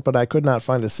incident, but I could not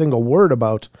find a single word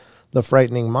about the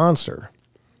frightening monster.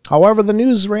 However, the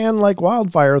news ran like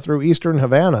wildfire through eastern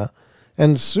Havana,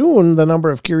 and soon the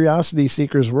number of curiosity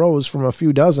seekers rose from a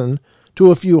few dozen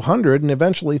to a few hundred, and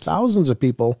eventually thousands of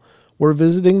people were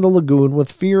visiting the lagoon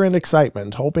with fear and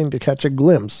excitement, hoping to catch a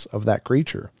glimpse of that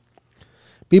creature.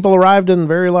 People arrived in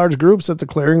very large groups at the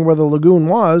clearing where the lagoon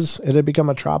was. It had become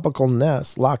a tropical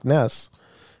Loch Ness,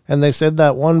 and they said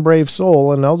that one brave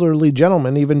soul, an elderly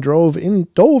gentleman, even dove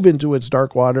into its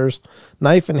dark waters,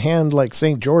 knife in hand like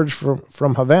St. George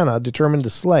from Havana, determined to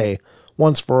slay,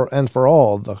 once for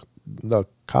all, the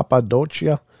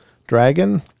Cappadocia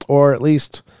dragon, or at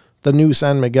least the new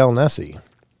San Miguel Nessie.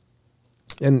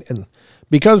 And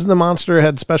because the monster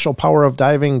had special power of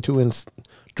driving to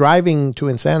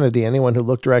insanity anyone who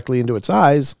looked directly into its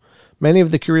eyes, many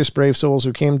of the curious brave souls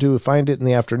who came to find it in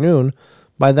the afternoon,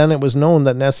 by then it was known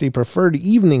that Nessie preferred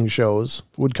evening shows,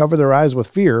 would cover their eyes with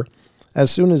fear. As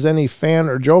soon as any fan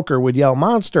or joker would yell,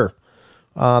 "Monster!"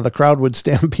 The crowd would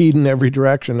stampede in every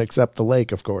direction except the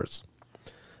lake, of course.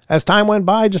 As time went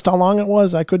by, just how long it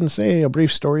was, I couldn't say. A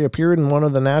brief story appeared in one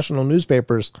of the national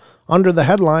newspapers under the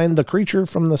headline, "The Creature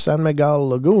from the San Miguel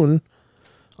Lagoon."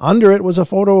 Under it was a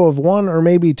photo of one or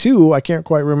maybe two, I can't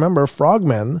quite remember,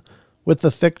 frogmen with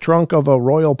the thick trunk of a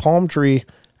royal palm tree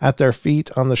at their feet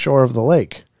on the shore of the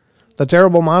lake. The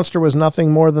terrible monster was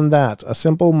nothing more than that, a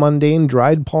simple, mundane,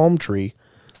 dried palm tree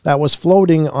that was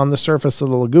floating on the surface of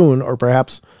the lagoon, or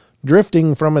perhaps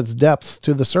drifting from its depths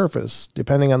to the surface,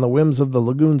 depending on the whims of the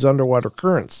lagoon's underwater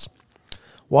currents.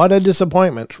 What a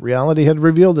disappointment. Reality had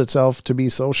revealed itself to be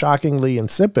so shockingly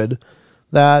insipid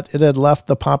that it had left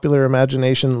the popular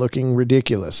imagination looking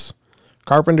ridiculous.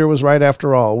 Carpenter was right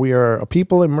after all. We are a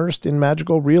people immersed in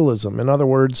magical realism. In other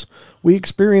words, we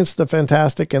experience the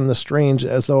fantastic and the strange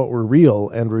as though it were real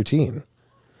and routine.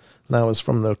 That was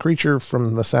from The Creature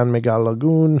from the San Miguel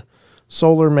Lagoon,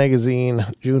 Solar Magazine,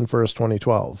 June 1st,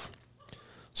 2012.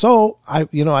 So, I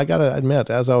got to admit,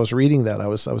 as I was reading that, I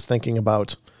was thinking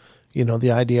about,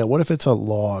 the idea, what if it's a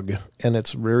log and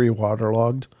it's very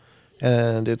waterlogged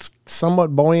and it's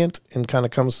somewhat buoyant and kind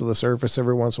of comes to the surface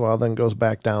every once in a while, then goes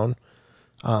back down.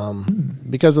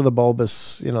 Because of the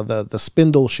bulbous, the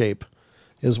spindle shape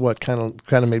is what kind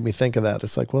of made me think of that.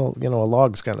 It's like, well, a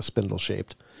log's kind of spindle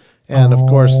shaped. And of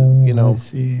course,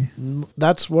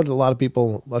 that's what a lot of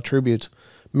people attribute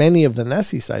many of the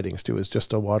Nessie sightings to, is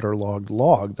just a waterlogged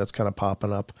log that's kind of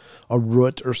popping up, a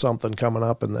root or something coming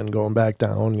up and then going back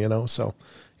down, So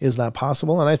is that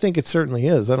possible? And I think it certainly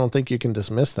is. I don't think you can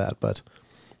dismiss that. But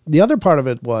the other part of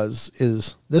it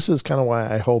is this is kind of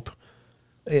why I hope,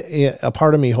 a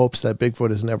part of me hopes that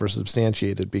Bigfoot is never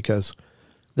substantiated, because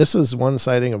this is one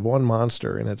sighting of one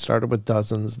monster, and it started with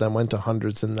dozens, then went to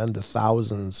hundreds, and then to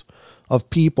thousands of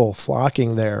people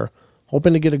flocking there,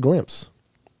 hoping to get a glimpse.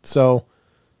 So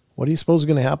what do you suppose is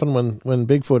going to happen when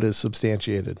Bigfoot is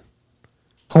substantiated?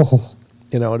 Oh,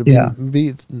 it'd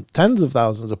be tens of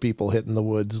thousands of people hitting the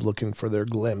woods looking for their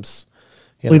glimpse.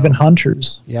 Even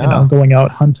hunters, going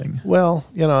out hunting. Well,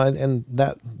 and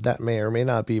that may or may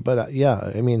not be, but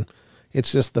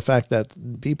it's just the fact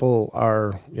that people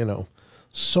are,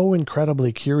 so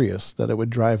incredibly curious that it would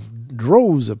drive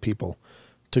droves of people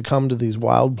to come to these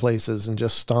wild places and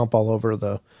just stomp all over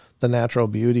the natural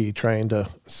beauty, trying to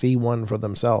see one for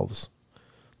themselves.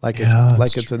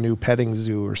 It's a new petting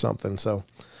zoo or something. So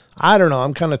I don't know.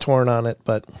 I'm kind of torn on it,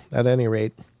 but at any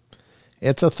rate,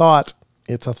 it's a thought.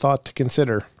 It's a thought to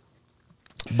consider.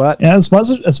 But as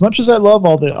much as I love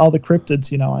all the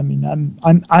cryptids,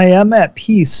 I am at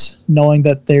peace knowing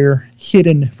that they're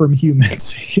hidden from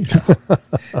humans.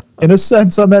 In a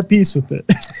sense, I'm at peace with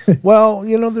it. Well,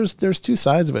 there's two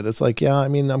sides of it. It's like,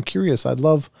 I'm curious.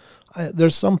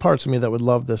 There's some parts of me that would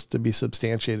love this to be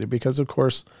substantiated, because of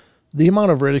course the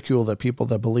amount of ridicule that people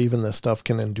that believe in this stuff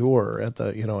can endure at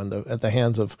the at the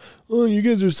hands of, oh, you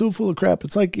guys are so full of crap.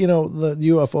 It's like, the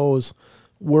UFOs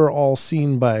were all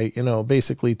seen by,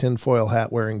 basically tinfoil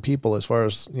hat wearing people as far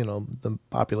as, the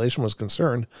population was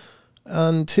concerned,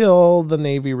 until the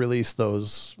Navy released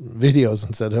those videos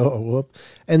and said, oh, whoop.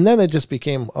 And then it just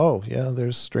became, oh yeah,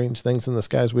 there's strange things in the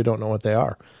skies. We don't know what they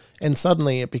are. And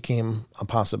suddenly it became a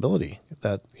possibility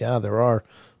that, there are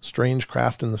strange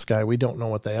craft in the sky. We don't know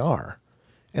what they are.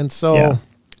 And so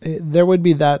there would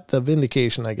be the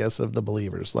vindication, I guess, of the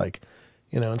believers. Like,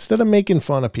 instead of making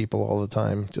fun of people all the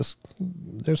time, just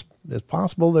it's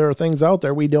possible there are things out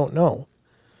there we don't know.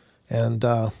 And,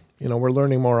 we're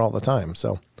learning more all the time.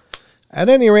 So at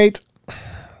any rate,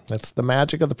 that's the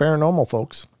magic of the paranormal,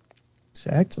 folks.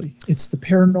 Exactly. It's the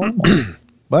paranormal.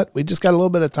 But we just got a little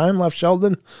bit of time left,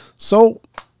 Sheldon. So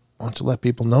why don't you let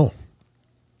people know?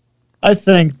 I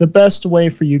think the best way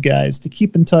for you guys to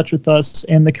keep in touch with us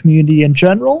and the community in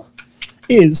general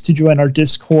is to join our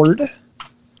Discord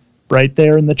right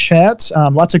there in the chat.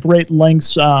 Lots of great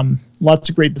links lots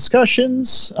of great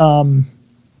discussions.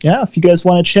 Yeah, if you guys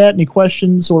want to chat, any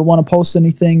questions, or want to post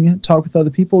anything, talk with other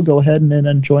people, go ahead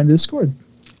and join the Discord.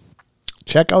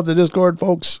 Check out the Discord,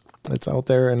 folks. It's out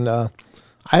there, and I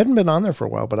hadn't been on there for a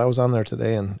while, but I was on there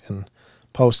today and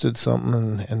posted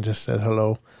something and just said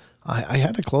hello. I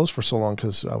had to close for so long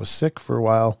because I was sick for a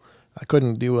while. I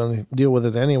couldn't deal with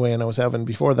it anyway, and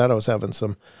before that I was having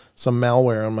some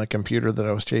malware on my computer that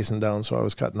I was chasing down, so I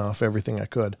was cutting off everything I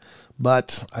could.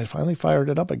 But I finally fired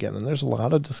it up again, and there's a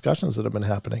lot of discussions that have been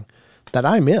happening that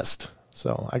I missed,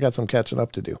 so I got some catching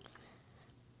up to do.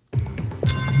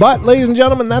 But, ladies and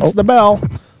gentlemen, that's the bell.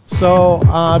 So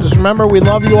just remember, we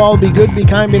love you all. Be good, be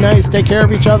kind, be nice. Take care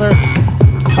of each other.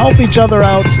 Help each other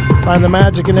out. Find the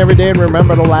magic in every day, and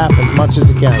remember to laugh as much as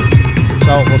you can.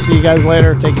 So we'll see you guys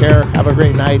later. Take care. Have a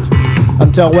great night.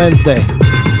 Until Wednesday.